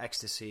absolute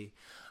ecstasy.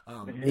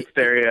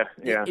 Hysteria,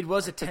 yeah. It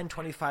was a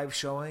 10:25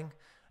 showing,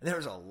 and there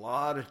was a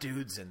lot of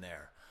dudes in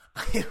there.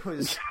 It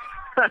was...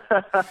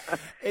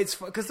 It's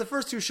because the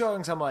first 2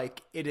 showings, I'm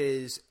like, it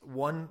is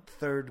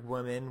 1/3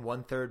 women,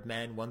 1/3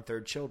 men,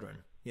 1/3 children,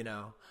 And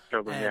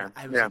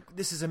I was like,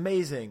 this is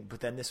amazing.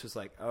 But then this was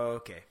like, oh,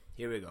 okay,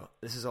 here we go.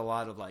 This is a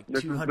lot of like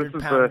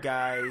 200-pound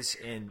guys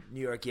in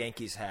New York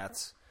Yankees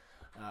hats.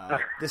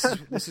 This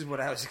is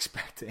what I was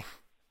expecting.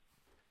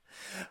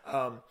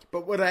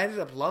 But what I ended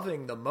up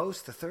loving the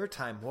most the third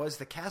time was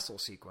the castle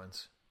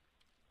sequence.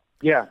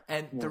 Yeah.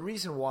 And the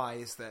reason why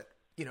is that,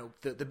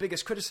 the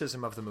biggest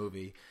criticism of the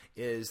movie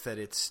is that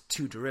it's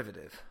too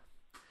derivative.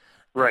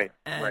 Right.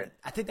 And right.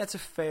 I think that's a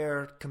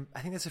fair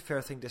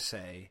thing to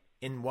say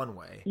in one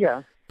way.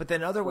 Yeah. But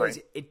then other ways,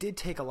 it did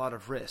take a lot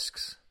of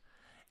risks.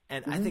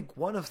 And I think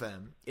one of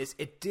them is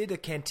it did a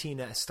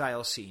Cantina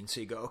style scene. So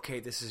you go, okay,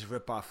 this is a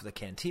rip-off of the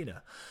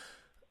Cantina.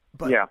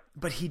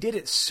 But he did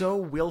it so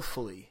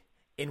willfully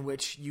in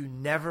which you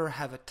never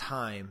have a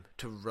time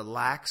to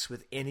relax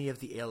with any of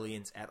the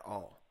aliens at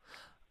all.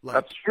 Like,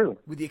 that's true.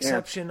 With the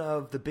exception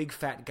of the big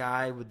fat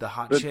guy with the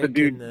hot chick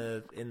in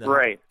the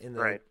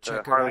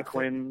the Harley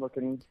Quinn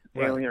looking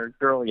alien or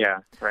girl,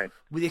 right.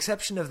 With the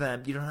exception of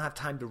them, you don't have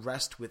time to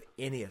rest with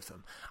any of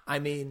them. I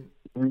mean,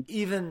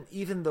 even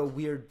the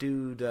weird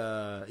dude,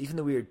 even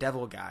the weird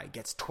devil guy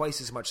gets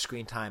twice as much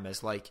screen time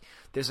as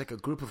there's a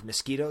group of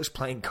mosquitoes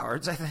playing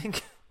cards, I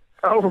think.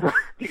 Oh,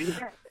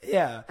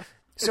 yeah.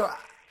 So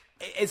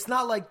it's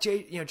not like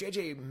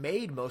JJ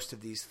made most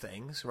of these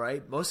things,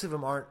 right? Most of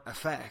them aren't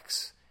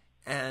effects.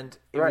 And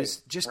it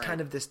was just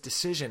kind of this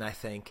decision, I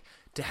think,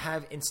 to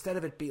have, instead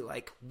of it be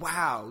like,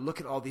 wow,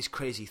 look at all these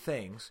crazy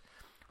things,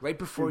 right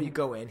before you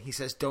go in, he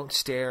says, don't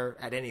stare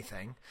at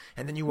anything.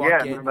 And then you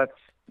walk in,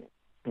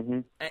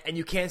 and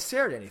you can't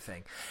stare at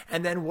anything.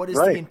 And then what is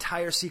the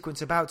entire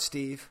sequence about,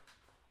 Steve?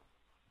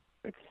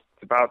 It's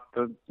about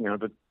the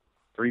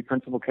 3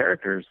 principal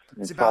characters.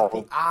 It's about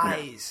the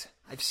eyes.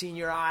 I've seen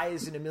your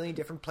eyes in a million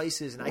different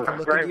places, and I can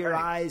look into your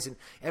eyes, and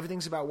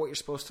everything's about what you're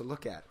supposed to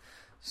look at.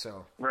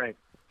 So right.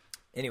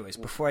 Anyways,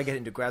 before I get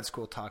into grad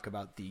school talk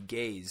about the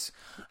gays,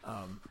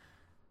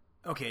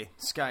 okay,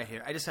 Skye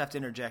here. I just have to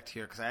interject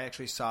here because I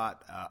actually saw it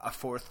a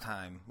fourth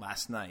time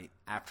last night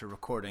after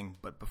recording,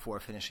 but before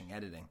finishing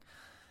editing.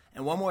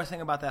 And one more thing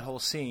about that whole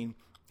scene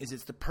is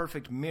it's the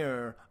perfect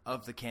mirror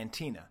of the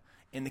cantina.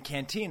 In the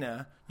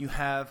cantina, you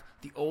have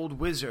the old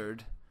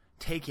wizard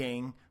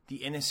taking the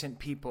innocent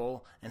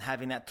people and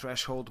having that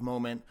threshold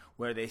moment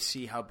where they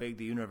see how big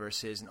the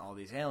universe is and all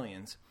these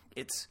aliens.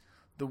 It's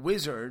the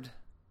wizard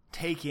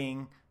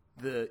taking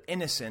the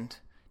innocent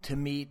to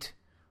meet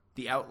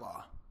the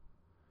outlaw.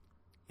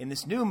 In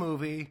this new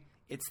movie,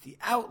 it's the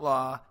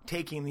outlaw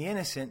taking the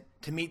innocent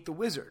to meet the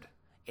wizard.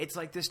 It's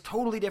like this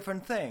totally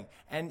different thing.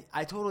 And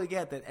I totally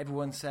get that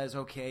everyone says,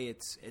 okay,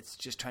 it's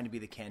just trying to be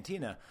the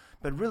cantina.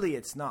 But really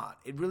it's not.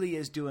 It really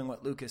is doing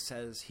what Lucas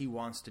says he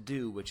wants to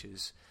do, which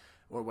is,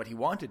 or what he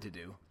wanted to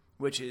do,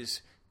 which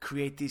is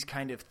create these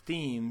kind of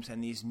themes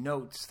and these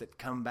notes that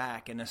come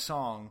back in a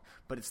song,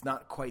 but it's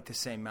not quite the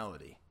same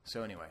melody.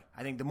 So anyway,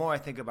 I think the more I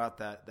think about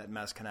that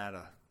Maz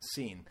Kanata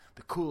scene,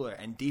 the cooler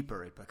and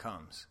deeper it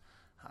becomes.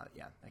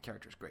 Yeah, that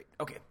character is great.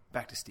 Okay,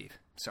 back to Steve.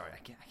 Sorry, I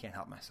can't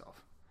help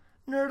myself.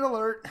 Nerd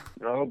alert.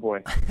 Oh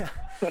boy.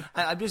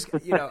 I'm just,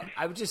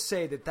 I would just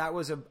say that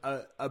was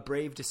a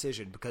brave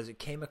decision because it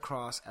came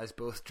across as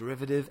both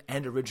derivative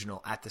and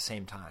original at the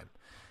same time.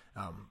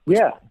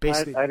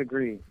 Basically, I'd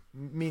agree.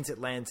 Means it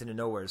lands in a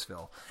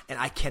Nowheresville, and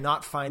I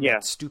cannot find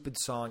that stupid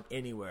song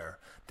anywhere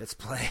that's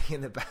playing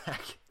in the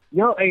back.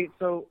 Hey,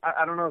 so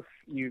I don't know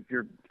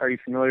if are you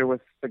familiar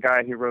with the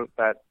guy who wrote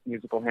that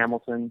musical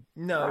Hamilton?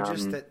 No,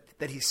 just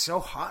that he's so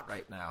hot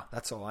right now.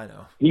 That's all I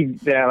know.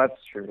 That's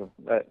true.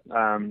 But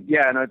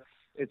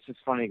it's just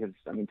funny because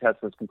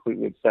Tessa's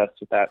completely obsessed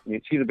with that.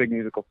 She's a big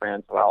musical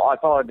fan, so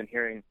that's all I've been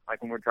hearing.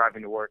 Like when we're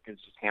driving to work, is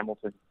just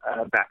Hamilton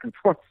back and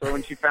forth. So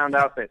when she found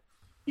out that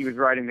he was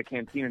writing the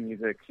Cantina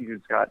music, she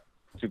just got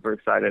super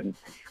excited. And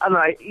I don't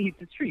know.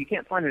 It's true. You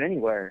can't find it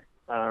anywhere.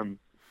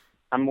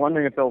 I'm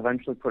wondering if they'll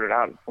eventually put it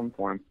out in some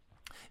form.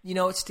 You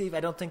know what, Steve? I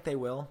don't think they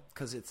will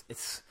because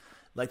it's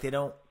like they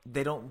don't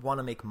want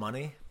to make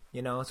money.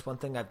 It's one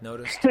thing I've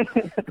noticed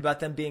about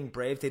them being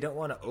brave. They don't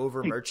want to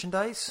over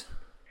merchandise.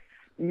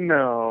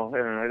 No,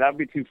 that'd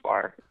be too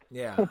far.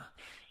 Yeah,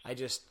 have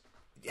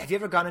you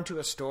ever gone into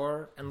a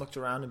store and looked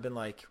around and been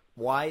like,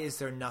 why is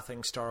there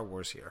nothing Star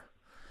Wars here?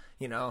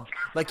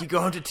 Like you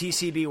go into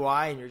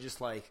TCBY and you're just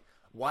like,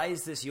 why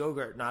is this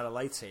yogurt not a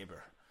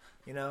lightsaber?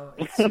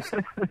 It's just,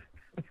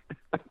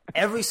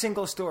 every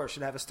single store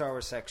should have a Star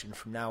Wars section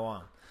from now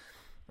on.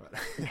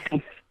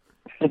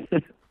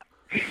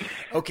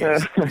 Okay,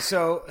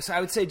 so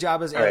I would say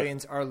Jabba's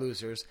aliens are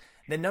losers.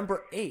 Then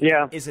number 8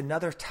 is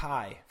another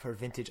tie for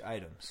vintage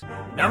items.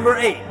 Number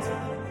 8,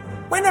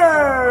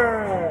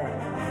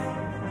 winner!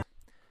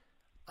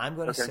 I'm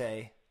going to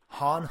say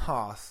Han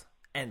Hoth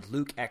and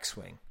Luke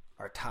X-Wing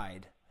are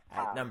tied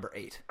at number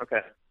 8.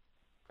 Okay.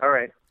 All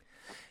right.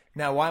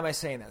 Now, why am I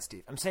saying that,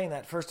 Steve? I'm saying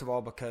that, first of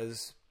all,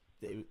 because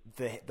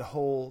there's a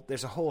whole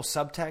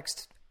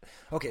subtext.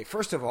 Okay,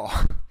 first of all,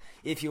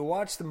 if you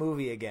watch the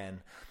movie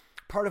again,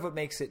 part of what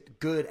makes it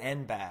good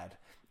and bad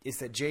is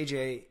that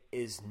JJ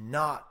is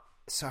not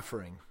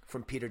suffering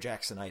from Peter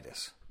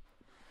Jacksonitis.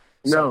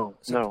 No,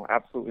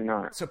 absolutely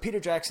not. So Peter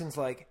Jackson's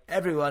like,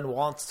 everyone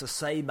wants to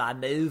see my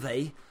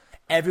movie.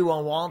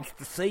 Everyone wants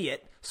to see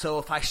it. So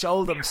if I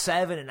show them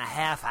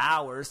 7.5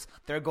 hours,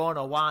 they're going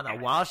to want to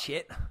watch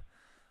it.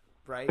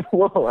 Right?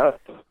 Whoa,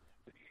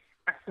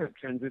 that's a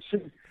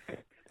transition.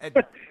 And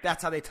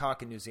that's how they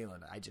talk in New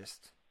Zealand. In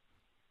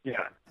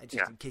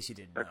case you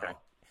didn't know. Okay.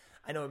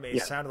 I know it may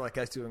have sounded like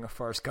I was doing a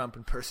Forrest Gump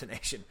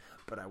impersonation,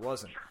 but I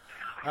wasn't.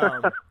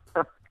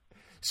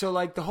 So,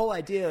 like, the whole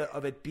idea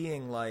of it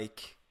being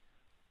like,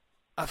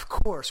 of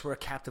course, we're a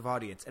captive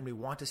audience, and we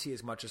want to see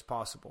as much as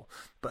possible,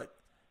 but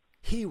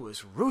he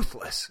was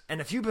ruthless. And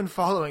if you've been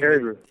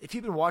if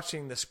you've been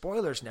watching the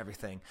spoilers and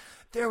everything,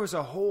 there was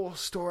a whole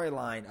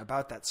storyline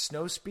about that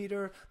snow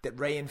speeder that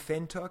Rey and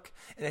Finn took.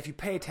 And if you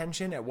pay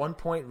attention, at one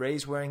point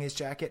Rey's wearing his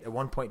jacket, at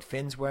one point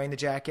Finn's wearing the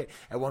jacket,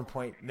 at one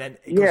point then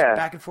it goes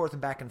back and forth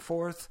and back and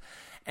forth.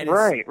 And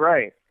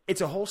right.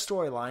 It's a whole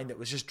storyline that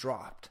was just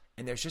dropped,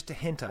 and there's just a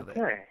hint of it.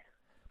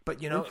 But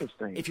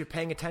if you're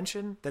paying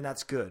attention, then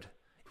that's good.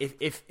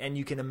 And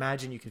you can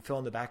imagine, you can fill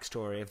in the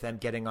backstory of them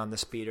getting on the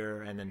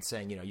speeder and then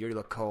saying, you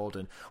look cold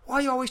and why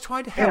are you always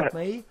trying to help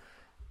me?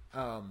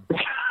 Well,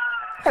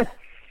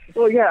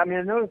 I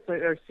noticed that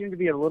there seemed to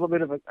be a little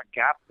bit of a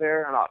gap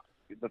there.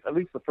 At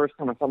least the first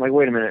time I thought, like,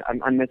 wait a minute,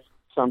 I missed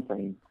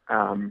something.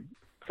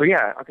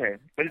 Okay.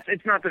 But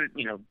it's not that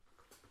it,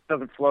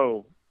 doesn't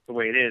flow the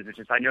way it is. It's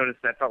just I noticed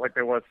that felt like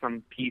there was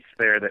some piece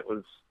there that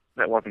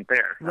wasn't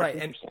there.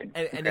 Right.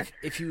 And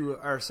if you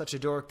are such a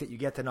dork that you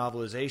get the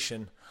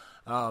novelization,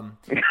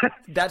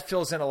 that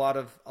fills in a lot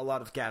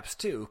of gaps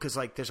too, because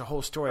like there's a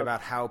whole story about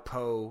how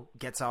Poe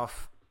gets out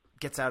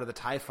of the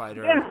TIE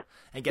fighter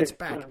and gets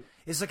back.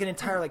 It's like an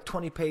entire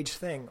 20-page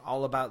thing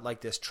all about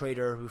like this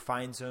traitor who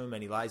finds him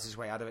and he lies his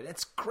way out of it.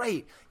 It's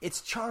great,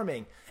 it's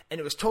charming, and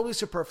it was totally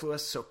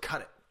superfluous. So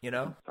cut it. you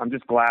know? I'm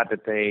just glad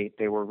that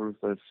they were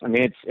ruthless. I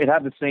mean, it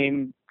had the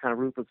same kind of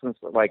ruthlessness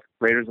that like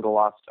Raiders of the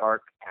Lost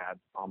Ark had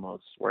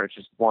almost, where it's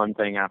just one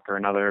thing after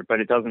another, but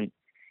it doesn't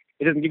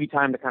give you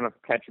time to kind of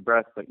catch your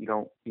breath, but you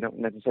don't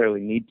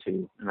necessarily need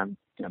to. And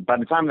by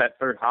the time that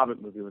third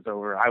Hobbit movie was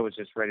over, I was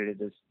just ready to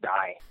just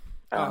die.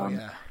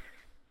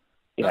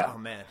 Yeah. Oh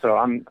man. So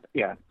I'm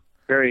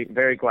very,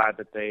 very glad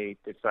that they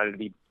decided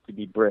to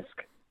be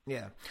brisk.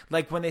 Yeah.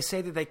 Like when they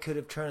say that they could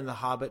have turned the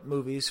Hobbit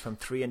movies from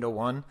 3 into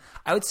 1,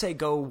 I would say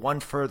go one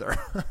further.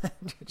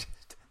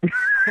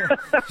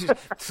 just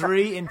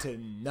 3 into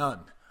none.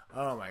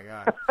 Oh my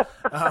God.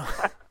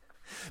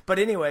 But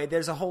anyway,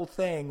 there's a whole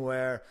thing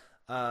where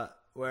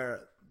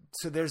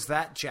so there's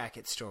that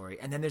jacket story,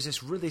 and then there's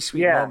this really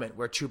sweet moment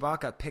where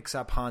Chewbacca picks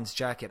up Han's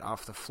jacket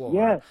off the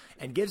floor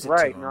and gives it to him.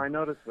 Right, no, I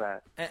noticed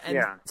that.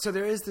 And so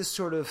there is this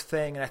sort of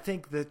thing, and I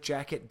think the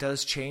jacket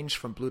does change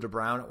from blue to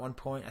brown at one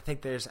point. I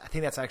think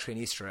that's actually an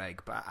Easter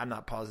egg, but I'm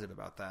not positive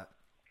about that.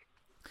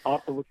 I'll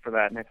have to look for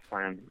that next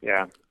time,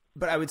 yeah.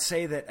 But I would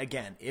say that,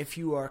 again, if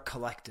you are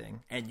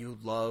collecting and you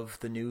love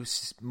the new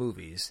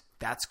movies,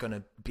 that's going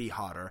to be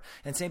hotter.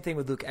 And same thing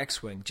with Luke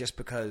X-Wing, just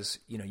because,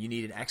 you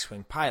need an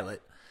X-Wing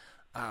pilot.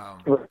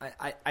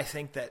 I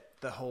think that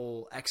the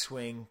whole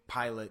X-Wing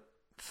pilot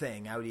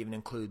thing, I would even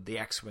include the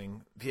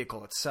X-Wing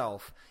vehicle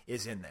itself,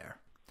 is in there.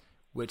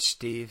 Which,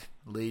 Steve,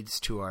 leads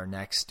to our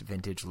next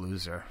vintage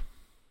loser.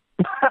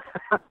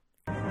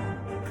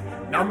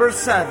 Number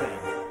 7.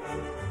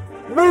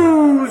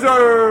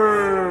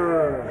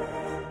 Loser!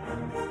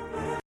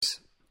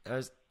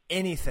 There's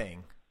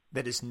anything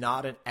that is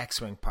not an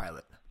X-Wing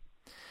pilot,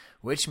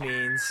 which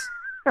means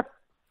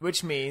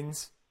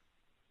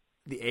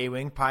the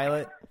A-Wing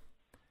pilot,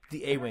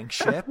 the A-Wing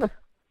ship,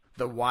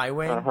 the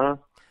Y-Wing,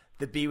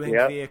 the B-Wing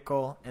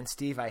vehicle, and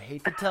Steve, I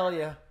hate to tell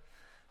you,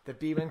 the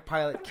B-Wing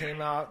pilot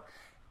came out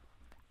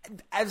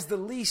as the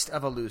least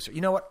of a loser. You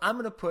know what? I'm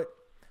going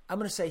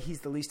to say he's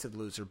the least of the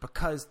loser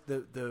because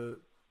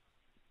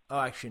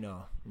actually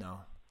no.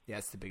 Yeah,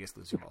 it's the biggest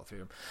loser of all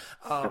three of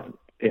them.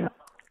 Yeah.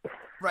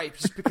 Right,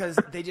 just because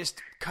they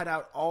just cut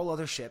out all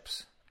other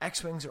ships.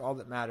 X-Wings are all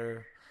that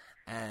matter,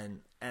 and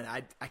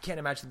I can't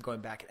imagine them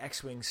going back.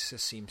 X-Wings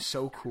just seem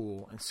so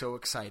cool and so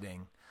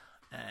exciting,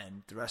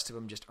 and the rest of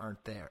them just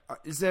aren't there.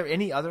 Is there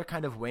any other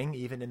kind of wing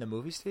even in the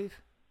movie,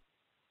 Steve?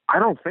 I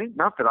don't think,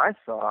 not that I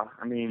saw.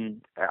 I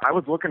mean, I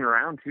was looking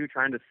around too,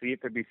 trying to see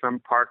if there'd be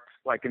some parked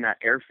like in that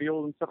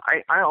airfield and stuff.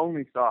 I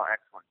only saw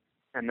X-Wing,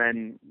 and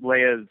then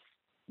Leia's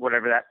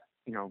whatever that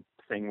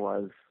thing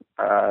was.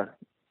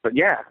 But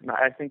yeah,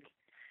 I think.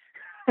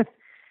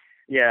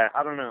 Yeah,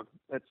 I don't know.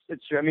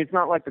 It's true. I mean, it's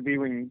not like the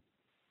B-Wing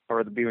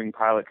or the B-Wing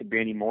pilot could be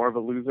any more of a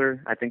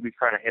loser. I think we've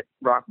kind of hit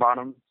rock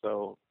bottom,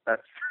 so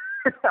that's.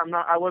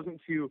 I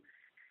wasn't too,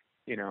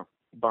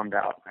 bummed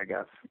out. I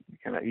guess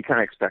you kind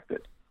of expect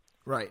it.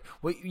 Right.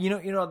 Well, you know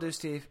what I'll do,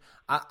 Steve.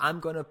 I'm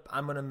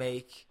gonna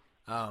make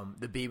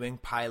the B-Wing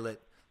pilot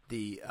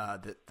the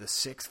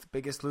 6th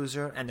biggest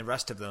loser, and the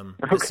rest of them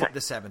the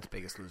 7th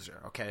biggest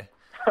loser. Okay.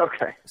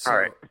 Okay. So, all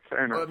right.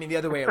 Fair enough. Well, I mean, the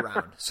other way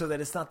around, so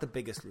that it's not the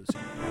biggest loser.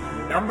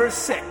 Number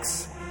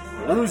 6,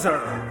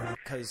 loser.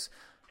 Because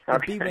the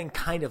B-Wing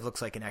kind of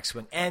looks like an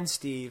X-Wing. And,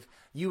 Steve,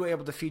 you were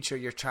able to feature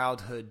your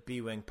childhood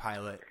B-Wing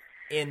pilot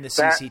in the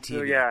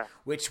CCTV,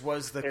 which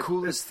was the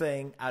coolest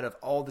thing out of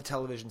all the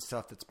television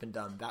stuff that's been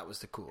done. That was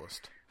the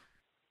coolest.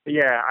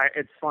 Yeah,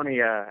 it's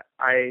funny.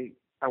 I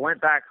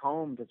went back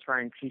home to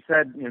try and she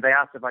said, they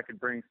asked if I could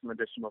bring some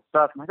additional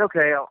stuff. I'm like,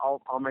 okay,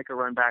 I'll make a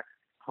run back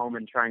home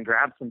and try and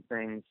grab some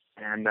things.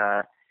 And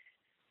I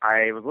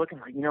was looking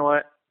like, you know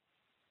what?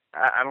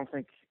 I don't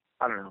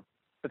know.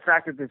 The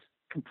fact that this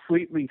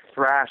completely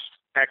thrashed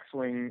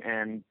X-Wing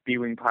and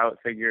B-Wing pilot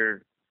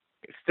figure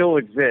still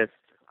exists,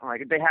 I'm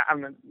like,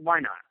 why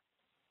not?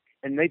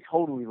 And they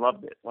totally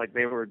loved it. Like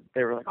they were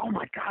like, oh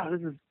my God,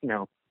 this is,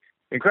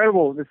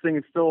 incredible. This thing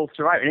is still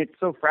surviving. And it's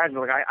so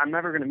fragile. Like I'm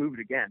never going to move it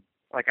again.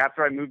 Like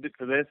after I moved it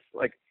to this,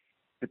 like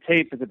the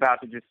tape is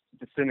about to just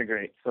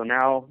disintegrate. So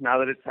now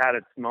that it's had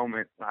its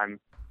moment, I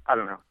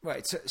don't know.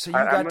 Right. So you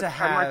got to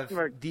have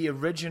the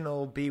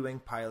original B-Wing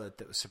pilot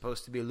that was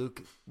supposed to be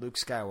Luke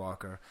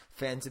Skywalker.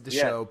 Fans of the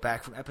show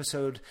back from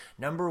episode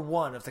number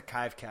 1 of the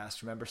Chive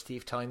Cast. Remember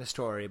Steve telling the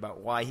story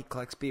about why he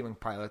collects B-Wing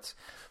pilots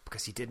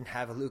because he didn't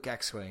have a Luke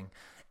X-Wing,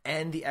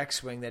 and the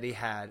X-Wing that he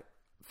had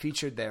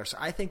featured there. So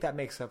I think that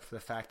makes up for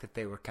the fact that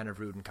they were kind of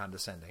rude and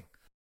condescending.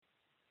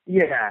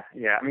 Yeah.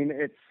 I mean,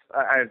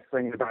 I was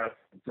thinking about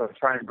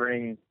trying to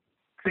bring.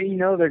 So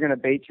they're going to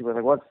bait you with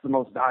like, what's the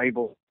most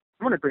valuable?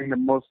 I'm going to bring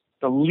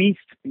the least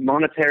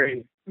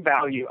monetary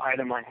value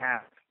item I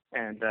have,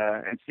 and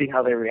see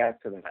how they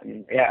react to that. I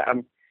mean,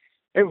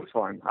 it was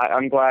fun.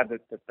 I'm glad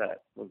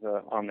that was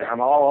on there.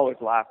 I'll always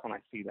laugh when I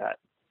see that.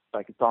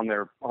 Like it's on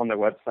their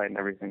website and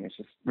everything. It's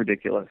just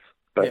ridiculous.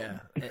 But yeah,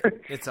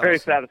 it's very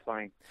awesome.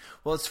 satisfying.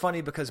 Well, it's funny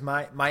because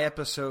my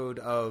episode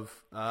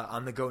of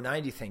on the Go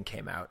 90 thing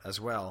came out as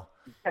well.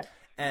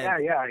 And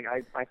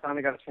I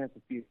finally got a chance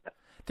to see that.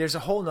 There's a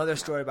whole nother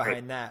story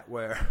behind that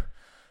where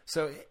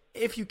So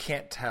if you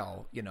can't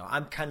tell,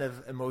 I'm kind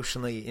of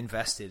emotionally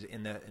invested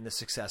in the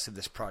success of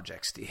this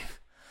project, Steve.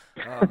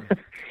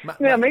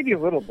 Maybe a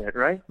little bit,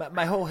 right?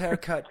 My whole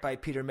haircut by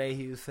Peter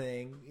Mayhew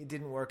thing, it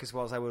didn't work as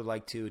well as I would have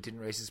liked to. It didn't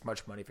raise as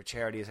much money for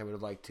charity as I would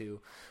have liked to.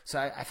 So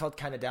I felt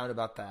kind of down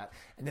about that.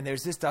 And then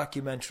there's this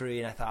documentary,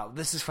 and I thought, well,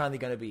 this is finally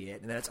going to be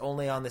it. And then it's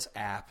only on this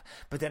app.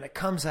 But then it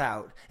comes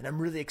out, and I'm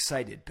really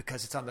excited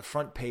because it's on the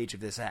front page of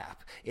this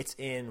app. It's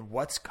in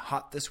What's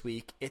Hot This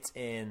Week. It's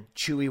in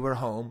Chewie We're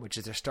Home, which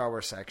is their Star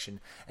Wars section.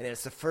 And then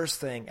it's the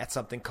first thing at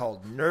something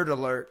called Nerd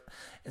Alert.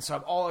 And so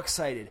I'm all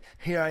excited.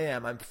 Here I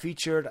am. I'm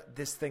featured.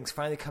 This thing's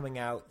finally coming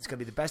out. It's going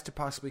to be the best it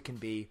possibly can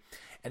be.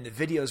 And the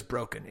video's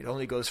broken. It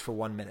only goes for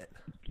 1 minute.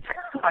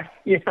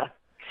 Yeah.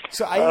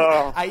 So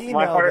I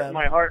email them.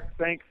 My heart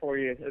sank for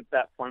you at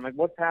that point. I'm like,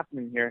 what's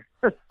happening here?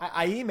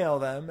 I email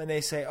them, and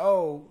they say,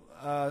 we'll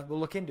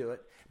look into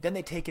it. Then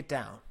they take it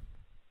down.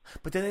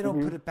 But then they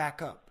don't put it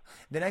back up.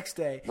 The next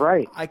day,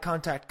 I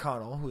contact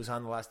Connell, who was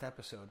on the last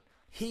episode.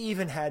 He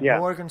even had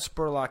Morgan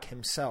Spurlock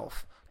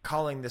himself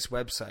calling this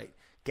website,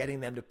 getting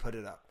them to put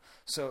it up.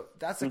 So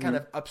that's the kind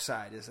of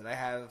upside, is that I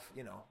have,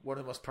 one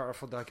of the most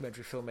powerful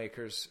documentary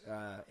filmmakers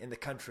in the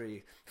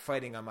country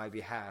fighting on my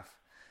behalf.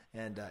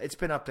 And it's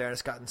been up there, and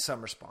it's gotten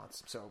some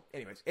response. So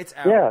anyways, it's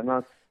out. Yeah,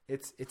 no,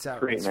 it's out.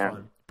 Great, it's man.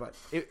 fun. But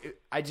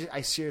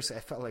I seriously, I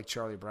felt like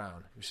Charlie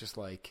Brown. It was just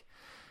like,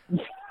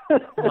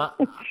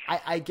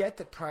 I get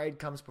that pride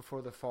comes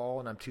before the fall,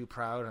 and I'm too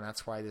proud, and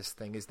that's why this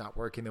thing is not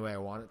working the way I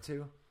want it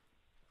to.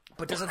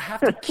 But does it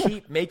have to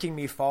keep making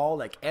me fall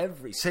like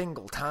every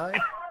single time?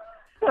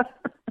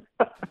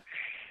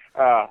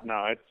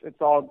 No,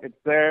 it's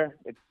there.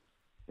 It's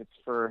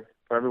for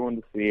everyone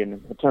to see,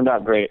 and it turned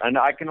out great. And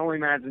I can only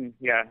imagine,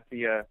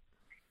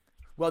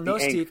 Well, no,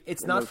 Steve,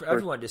 it's not for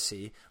everyone to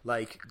see.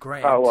 Like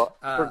Grant. Oh well,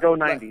 for Go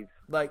 90s.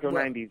 Go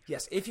 90s.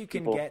 Yes, if you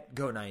can get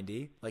Go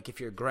 90, like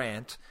if you're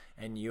Grant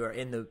and you are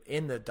in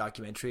the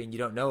documentary and you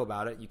don't know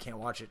about it, you can't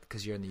watch it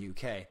because you're in the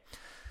UK.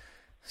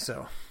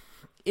 So,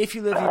 if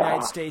you live in the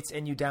United States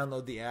and you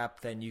download the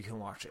app, then you can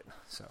watch it.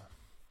 So.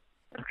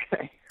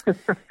 Okay.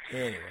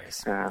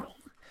 Anyways.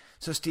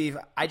 So Steve,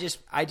 I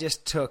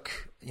just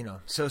took,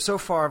 so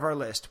far of our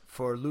list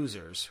for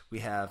losers, we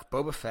have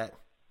Boba Fett,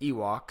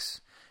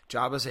 Ewoks,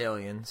 Jabba's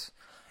aliens,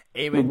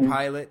 A-Wing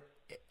pilot,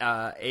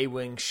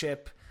 A-Wing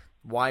ship,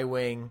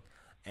 Y-Wing,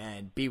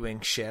 and B-Wing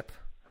ship.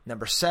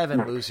 Number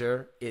 7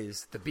 loser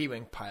is the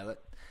B-Wing pilot.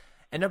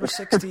 And number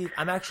 6, Steve,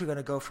 I'm actually going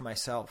to go for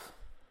myself.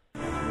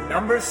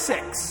 Number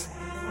 6,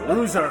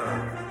 loser.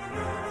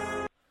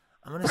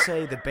 I'm going to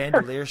say the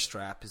bandolier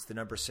strap is the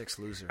number 6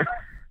 loser.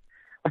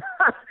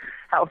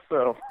 How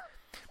so?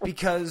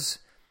 Because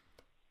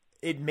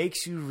it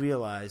makes you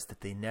realize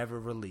that they never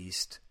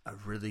released a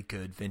really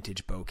good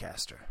vintage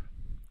bowcaster.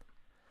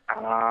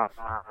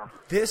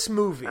 This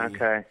movie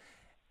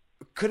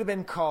could have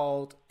been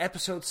called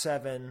Episode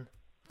 7,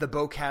 The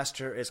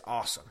Bowcaster is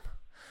Awesome.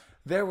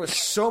 There was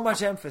so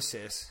much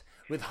emphasis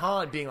with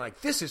Han being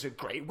like, this is a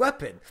great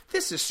weapon.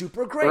 This is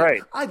super great.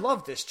 Right. I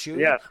love this,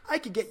 Chewie. Yeah. I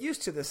could get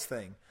used to this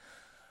thing.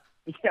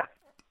 Yeah.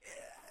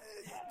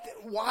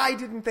 Why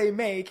didn't they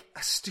make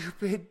a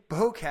stupid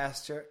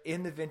bowcaster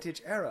in the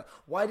vintage era?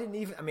 Why didn't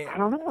even? I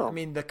don't know. I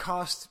mean, the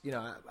cost.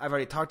 I've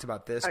already talked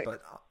about this,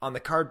 but on the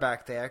card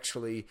back, they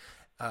actually,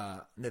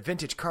 the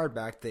vintage card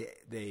back,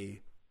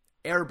 they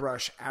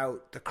airbrush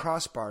out the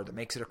crossbar that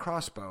makes it a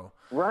crossbow,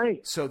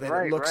 right? So that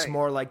it looks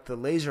more like the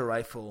laser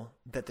rifle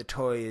that the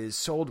toy is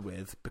sold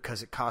with,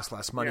 because it costs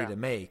less money to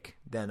make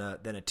than a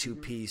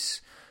 2-piece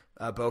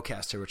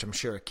bowcaster, which I'm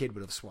sure a kid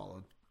would have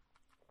swallowed.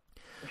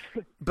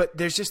 But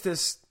there's just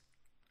this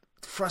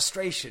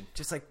frustration,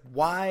 just like,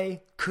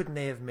 why couldn't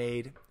they have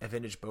made a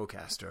vintage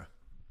bowcaster?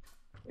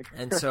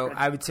 And so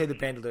I would say the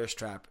bandolier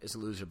strap is a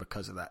loser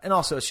because of that, and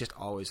also it's just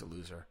always a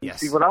loser. Yes.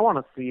 See, what I want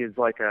to see is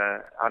like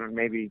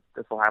maybe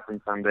this will happen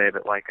someday,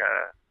 but like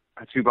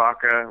a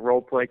Chewbacca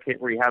role play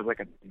kit where he has like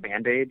a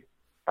Band-Aid,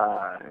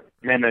 and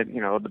then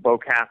the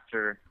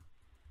bowcaster,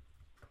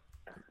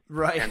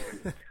 right?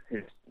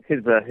 And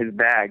his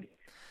bag.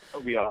 That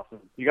would be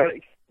awesome.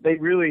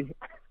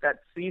 That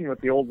scene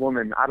with the old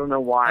woman, I don't know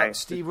why.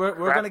 Steve, we're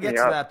going to get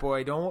to that,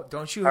 boy.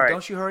 Don't you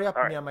hurry up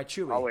on me on my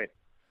Chewie. I'll wait.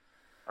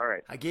 All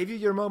right. I gave you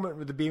your moment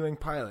with the B-Wing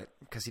pilot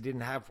because he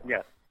didn't have one.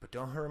 Yes. But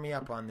don't hurry me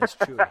up on this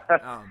Chewie.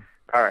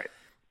 All right.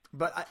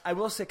 But I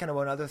will say kind of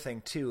one other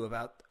thing too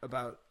about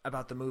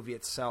the movie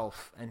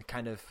itself and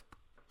kind of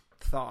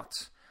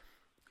thoughts.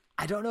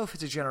 I don't know if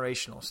it's a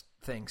generational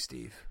thing,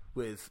 Steve,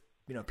 with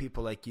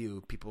people like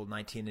you, people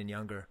 19 and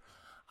younger.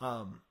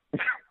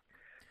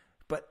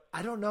 But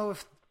I don't know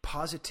if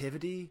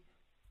positivity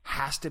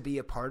has to be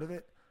a part of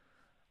it.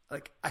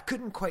 Like, I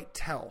couldn't quite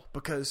tell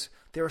because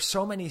there are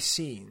so many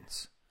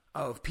scenes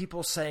of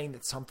people saying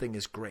that something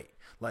is great.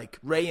 Like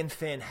Rey and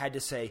Finn had to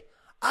say,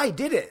 I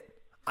did it.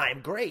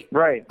 I'm great.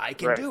 Right. I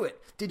can do it.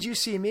 Did you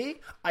see me?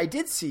 I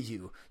did see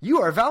you.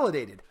 You are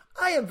validated.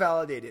 I am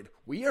validated.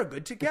 We are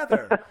good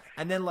together.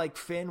 And then like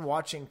Finn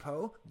watching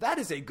Poe, that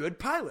is a good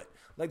pilot.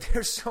 Like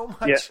there's so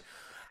much.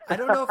 I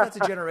don't know if that's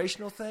a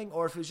generational thing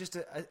or if it was just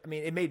I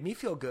mean, it made me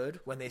feel good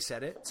when they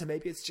said it. So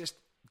maybe it's just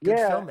good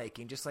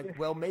filmmaking. Just like,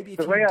 well, maybe if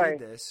you did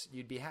this,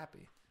 you'd be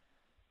happy.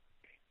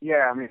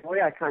 Yeah, I mean, the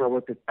way I kind of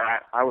looked at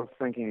that, I was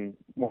thinking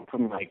more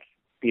from like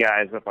the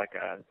eyes of like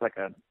a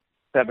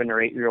 7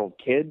 or 8 year old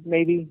kid,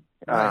 maybe.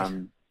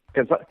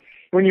 Because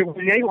when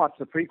they watch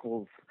the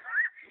prequels,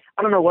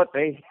 I don't know what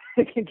they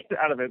can get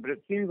out of it, but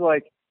it seems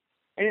like,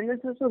 and this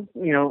is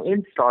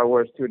in Star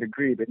Wars to a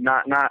degree, but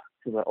not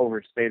to the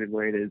overstated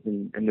way it is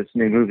in this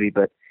new movie,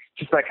 but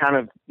just that kind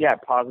of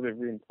positive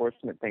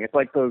reinforcement thing. It's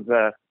like those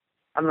I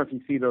don't know if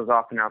you see those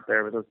often out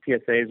there, but those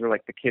PSAs where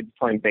like the kid's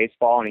playing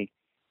baseball and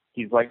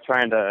he's like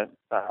trying to,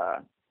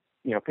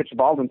 pitch the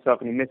ball to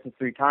himself and he misses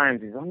 3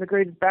 times. He's, I'm the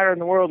greatest batter in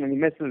the world, and he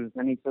misses,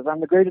 and he says, I'm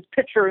the greatest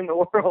pitcher in the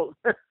world.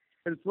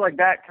 It's like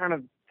that kind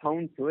of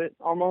tone to it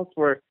almost,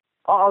 where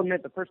I'll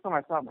admit the first time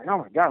I saw it, I'm like, oh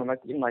my God, I'm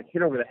like getting like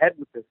hit over the head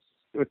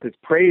with this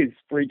praise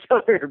for each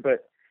other.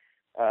 But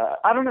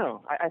I don't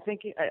know. I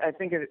think it,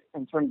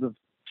 in terms of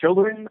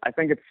children, I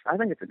think it's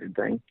a good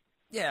thing.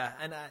 Yeah,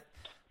 and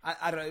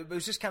I don't know. It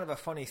was just kind of a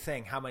funny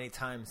thing how many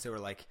times they were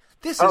like,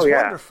 "This is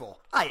wonderful.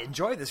 I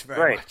enjoy this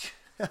very much."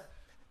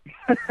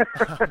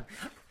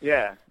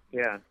 Yeah.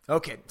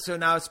 Okay, so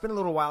now it's been a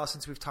little while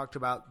since we've talked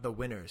about the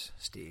winners,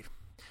 Steve.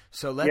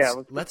 So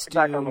let's get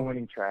back on the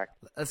winning track.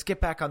 Let's get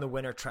back on the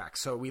winner track.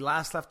 So we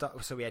last left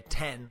off. So we had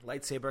 10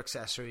 lightsaber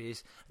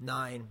accessories,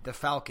 9 the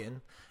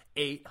Falcon,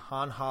 8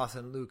 Han, Hoth,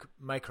 and Luke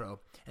micro,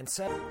 and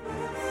 7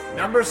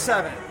 number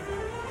 7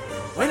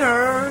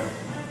 winner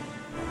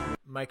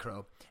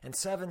micro. And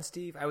 7,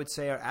 Steve, I would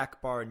say are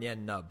Akbar and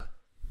Yen Nub.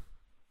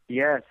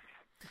 Yes.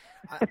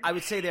 I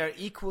would say they're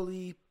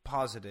equally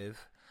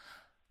positive.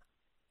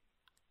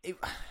 It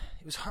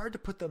was hard to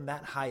put them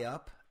that high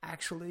up,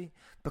 actually,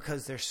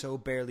 because they're so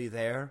barely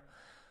there.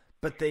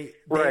 But they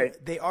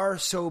are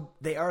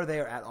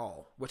there at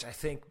all, which I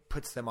think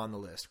puts them on the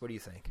list. What do you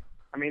think?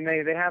 I mean,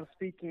 they have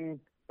speaking.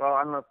 Well,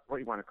 I don't know what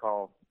you want to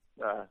call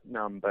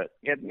Numb, but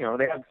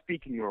they have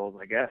speaking roles,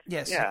 I guess.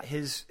 Yes. Yeah.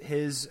 His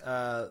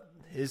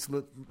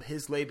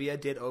labia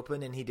did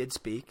open and he did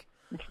speak.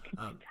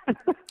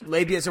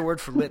 Labia is a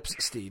word for lips,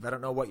 Steve. I don't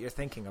know what you're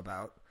thinking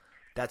about.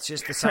 That's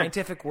just the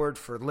scientific word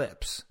for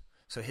lips.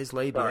 So his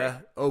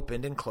labia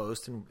opened and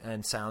closed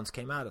and sounds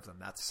came out of them.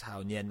 That's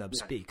how Nien Nub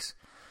speaks.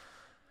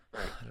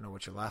 Right. I don't know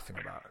what you're laughing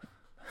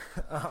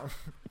about.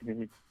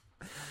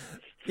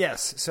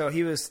 Yes, so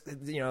he was,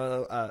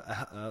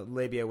 a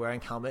labia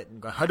wearing helmet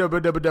and going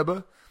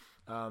ha-dubba-dubba-dubba.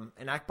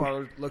 And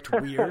Akbar looked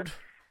weird.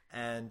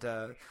 And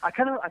I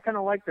kind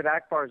of like that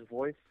Akbar's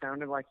voice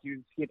sounded like he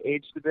had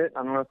aged a bit.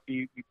 I don't know if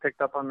you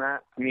picked up on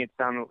that. To me,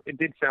 it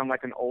did sound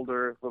like an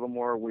older, little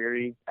more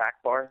weary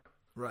Akbar.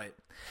 Right.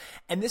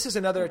 And this is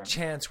another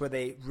chance where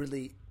they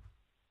really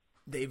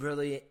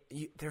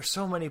there's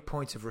so many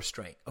points of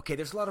restraint. Okay,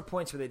 there's a lot of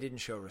points where they didn't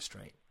show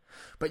restraint.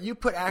 But you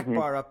put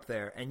Akbar up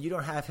there and you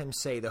don't have him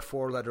say the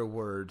 4-letter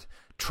word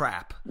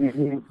trap.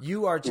 Mm-hmm.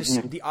 You are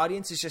just the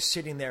audience is just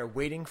sitting there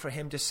waiting for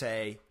him to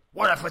say,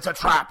 what if it's a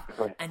trap?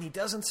 And he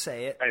doesn't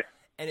say it,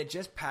 and it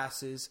just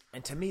passes.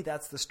 And to me,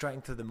 that's the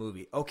strength of the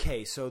movie.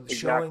 Okay, so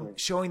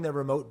showing the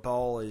remote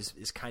ball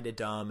is kind of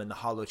dumb, and the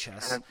hollow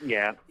chest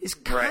is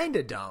kind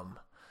of dumb.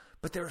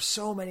 But there are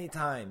so many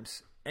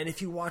times, and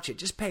if you watch it,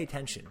 just pay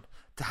attention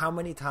to how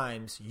many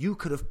times you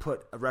could have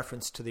put a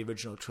reference to the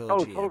original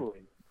trilogy. Oh,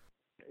 totally.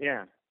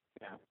 Yeah.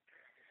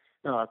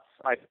 No,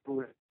 I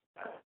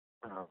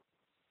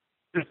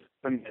just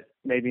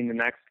maybe in the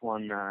next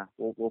one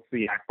we'll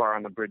see Akbar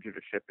on the bridge of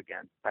the ship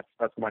again.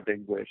 That's my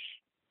big wish.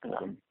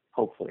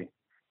 Hopefully.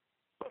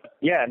 But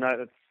yeah,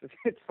 no,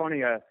 it's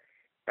funny.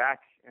 Back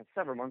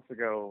several months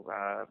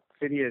ago,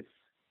 Phineas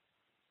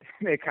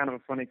made kind of a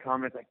funny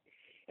comment like,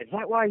 "Is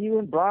that why you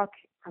and Brock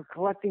are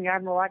collecting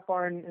Admiral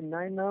Akbar and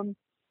Nine Num?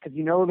 Because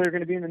you know they're going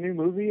to be in the new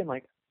movie?" I'm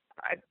like,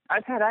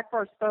 I've had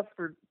Akbar stuff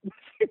for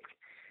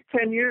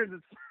 10 years.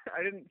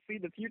 I didn't see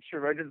the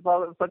future. I just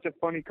thought it was such a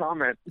funny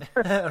comment.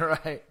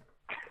 Right.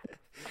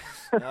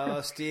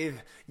 Oh,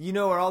 Steve, you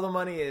know where all the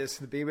money is,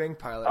 the B-Wing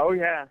pilot. Oh,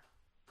 yeah.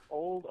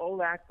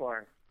 Old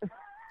Akbar.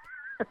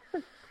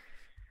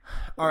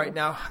 All right,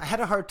 now, I had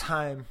a hard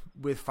time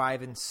with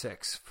 5 and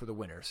 6 for the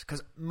winners,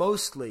 because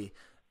mostly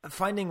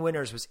finding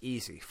winners was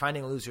easy.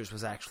 Finding losers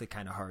was actually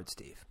kind of hard,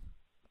 Steve.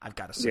 I've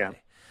got to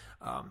say.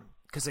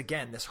 Because,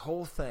 again, this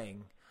whole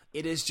thing,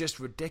 it is just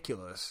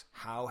ridiculous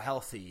how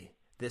healthy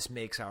this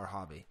makes our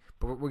hobby.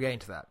 But we're getting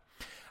to that.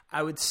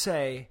 I would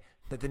say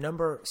that the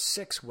number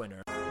 6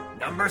 winner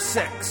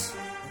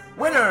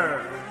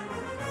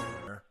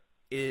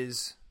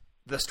is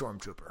the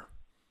Stormtrooper.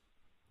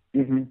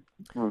 Mm-hmm.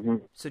 Mm-hmm.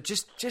 So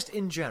just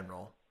in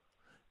general,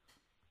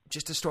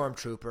 just a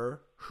Stormtrooper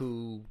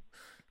who,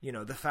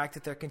 the fact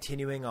that they're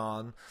continuing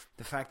on,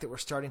 the fact that we're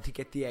starting to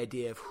get the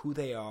idea of who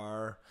they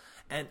are.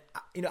 And,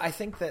 I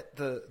think that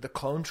the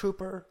Clone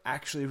Trooper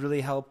actually really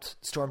helped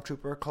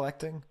Stormtrooper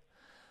collecting.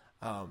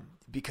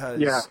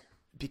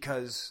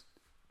 Because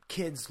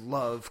kids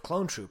love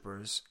clone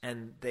troopers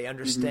and they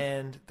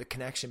understand the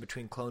connection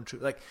between clone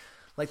troopers.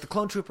 Like like the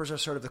clone troopers are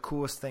sort of the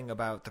coolest thing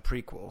about the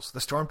prequels. The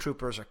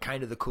stormtroopers are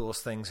kind of the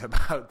coolest things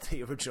about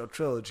the original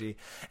trilogy,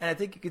 and I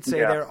think you could say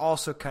they're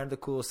also kind of the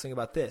coolest thing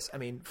about this. I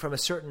mean, from a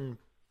certain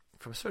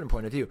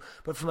point of view,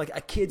 but from like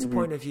a kid's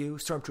point of view,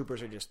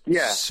 stormtroopers are just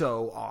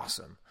so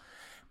awesome.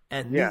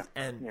 And you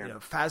know,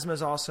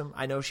 Phasma's awesome.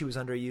 I know she was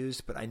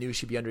underused, but I knew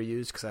she'd be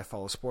underused because I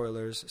follow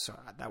spoilers, so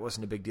that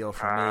wasn't a big deal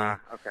for me.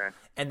 Okay.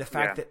 And the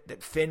fact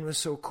that Finn was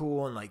so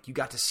cool, and like you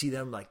got to see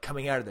them like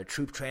coming out of their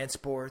troop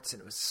transports,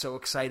 and it was so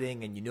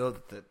exciting, and you know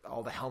that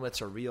all the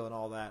helmets are real and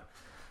all that.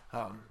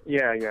 So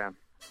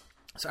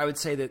I would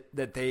say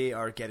that they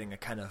are getting a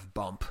kind of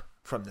bump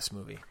from this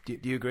movie. Do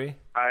you agree?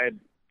 I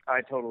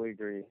totally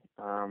agree.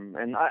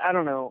 And I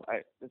don't know.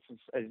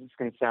 It's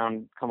going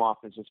to come off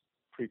as just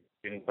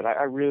but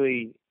I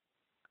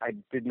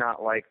did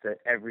not like that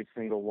every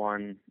single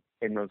one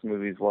in those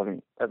movies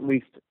wasn't, at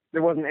least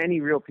there wasn't any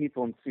real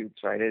people in suits,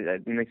 right?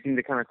 And they seem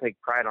to kind of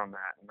take pride on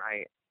that. And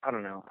I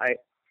don't know.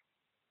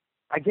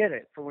 I get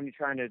it for when you're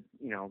trying to,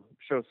 you know,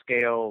 show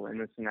scale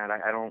and this and that.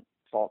 I don't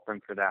fault them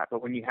for that.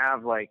 But when you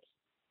have like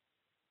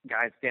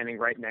guys standing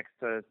right next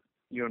to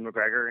Ewan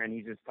McGregor and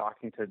he's just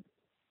talking to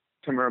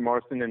Tamara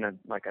Morrison in a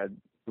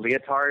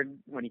leotard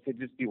when he could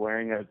just be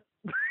wearing a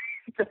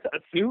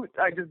suit.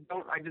 I just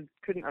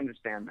couldn't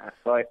understand that.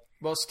 So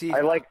Steve,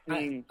 I like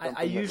seeing.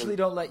 I usually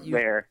don't let you.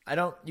 There. I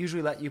don't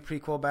usually let you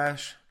prequel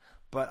bash,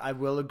 but I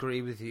will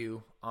agree with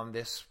you on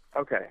this.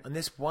 Okay. On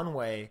this one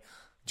way,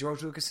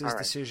 George Lucas's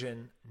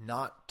decision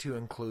not to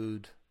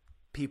include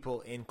people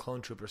in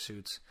clone trooper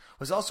suits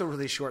was also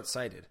really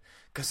short-sighted,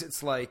 because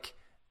it's like,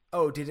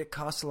 oh, did it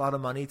cost a lot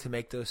of money to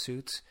make those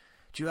suits?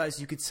 Do you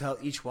realize you could sell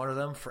each one of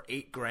them for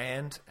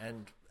 $8,000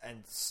 and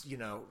you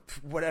know,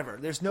 whatever.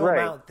 There's no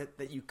amount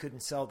that you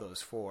couldn't sell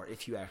those for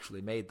if you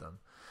actually made them.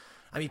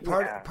 I mean,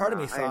 part of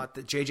me thought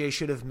that JJ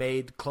should have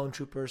made clone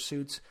trooper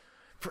suits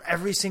for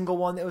every single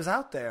one that was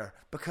out there,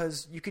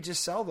 because you could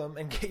just sell them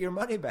and get your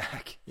money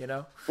back, you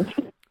know?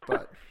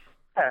 But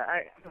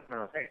I don't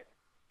know.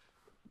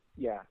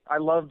 I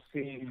love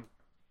seeing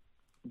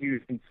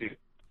dudes in suits,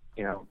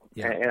 you know,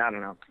 and I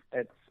don't know.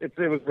 It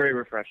was very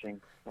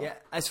refreshing. Yeah,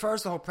 as far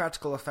as the whole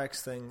practical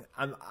effects thing,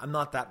 I'm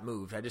not that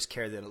moved. I just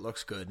care that it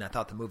looks good, and I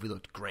thought the movie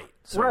looked great.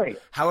 So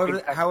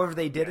however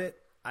they did it,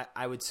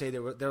 I would say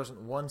there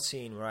wasn't one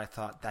scene where I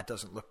thought that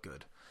doesn't look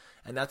good,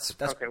 and that's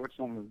okay. Which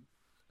one?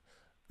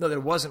 No,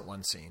 there wasn't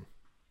one scene.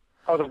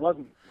 Oh, there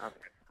wasn't. Okay.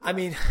 I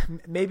mean,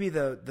 maybe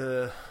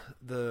the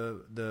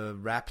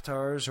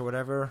Raptors or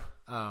whatever.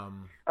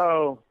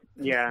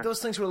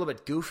 Those things were a little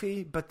bit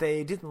goofy, but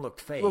they didn't look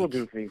fake. A little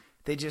goofy.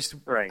 They just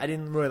I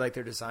didn't really like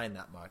their design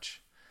that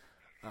much.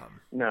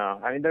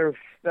 No, I mean there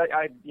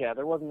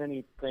wasn't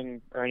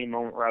anything or any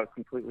moment where I was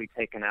completely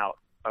taken out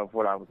of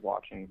what I was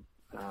watching.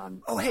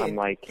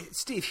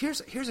 Steve,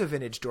 here's a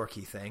vintage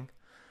dorky thing.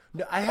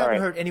 No, I haven't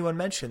heard anyone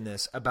mention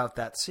this about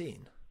that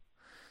scene.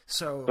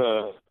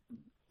 So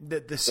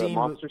the scene,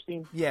 monster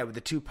scene, with the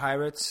two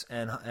pirates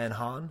and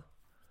Han.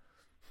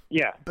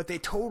 Yeah, but they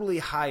totally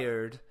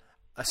hired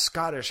a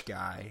Scottish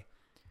guy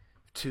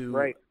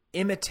to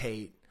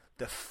imitate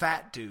the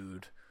fat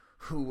dude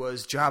who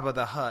was Jabba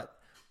the Hutt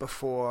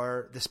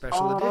before the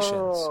special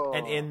editions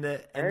and in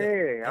the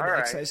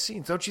excise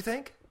scenes. Don't you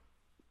think?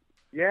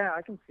 Yeah,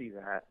 I can see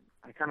that.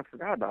 I kind of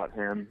forgot about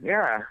him.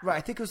 Yeah. Right,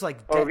 I think it was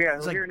like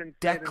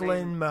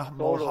Declan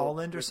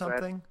Mulholland or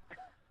something.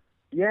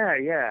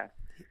 Yeah.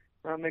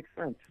 That makes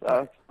sense.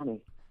 That's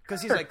funny.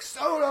 Because he's like,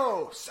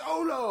 Solo!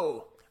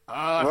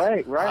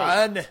 Right.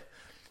 Got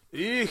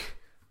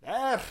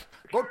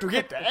to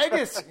get the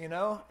eggs, you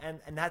know?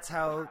 And that's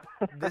how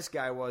this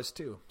guy was,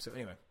 too. So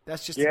anyway,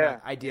 that's just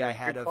an idea I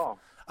had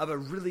of a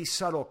really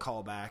subtle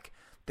callback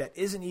that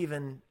isn't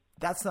even –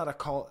 that's not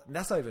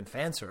even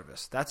fan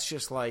service. That's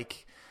just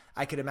like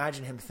I could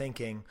imagine him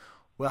thinking,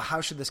 well,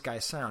 how should this guy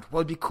sound? Well,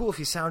 it'd be cool if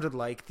he sounded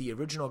like the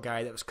original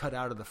guy that was cut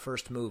out of the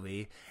first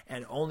movie,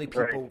 and only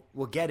people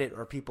will get it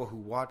or people who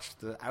watched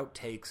the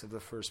outtakes of the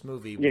first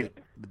movie with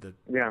the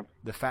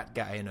fat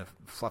guy in a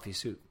fluffy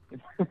suit.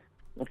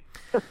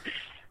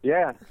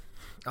 Yeah.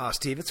 Oh,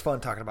 Steve, it's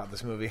fun talking about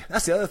this movie.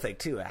 That's the other thing,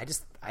 too.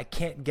 I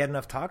can't get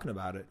enough talking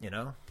about it, you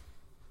know?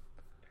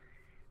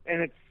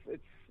 And it's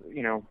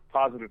you know,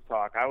 positive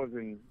talk. I was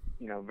in,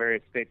 you know,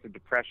 various states of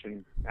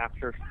depression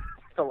after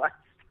the last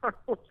Star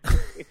Wars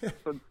movie.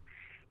 So it's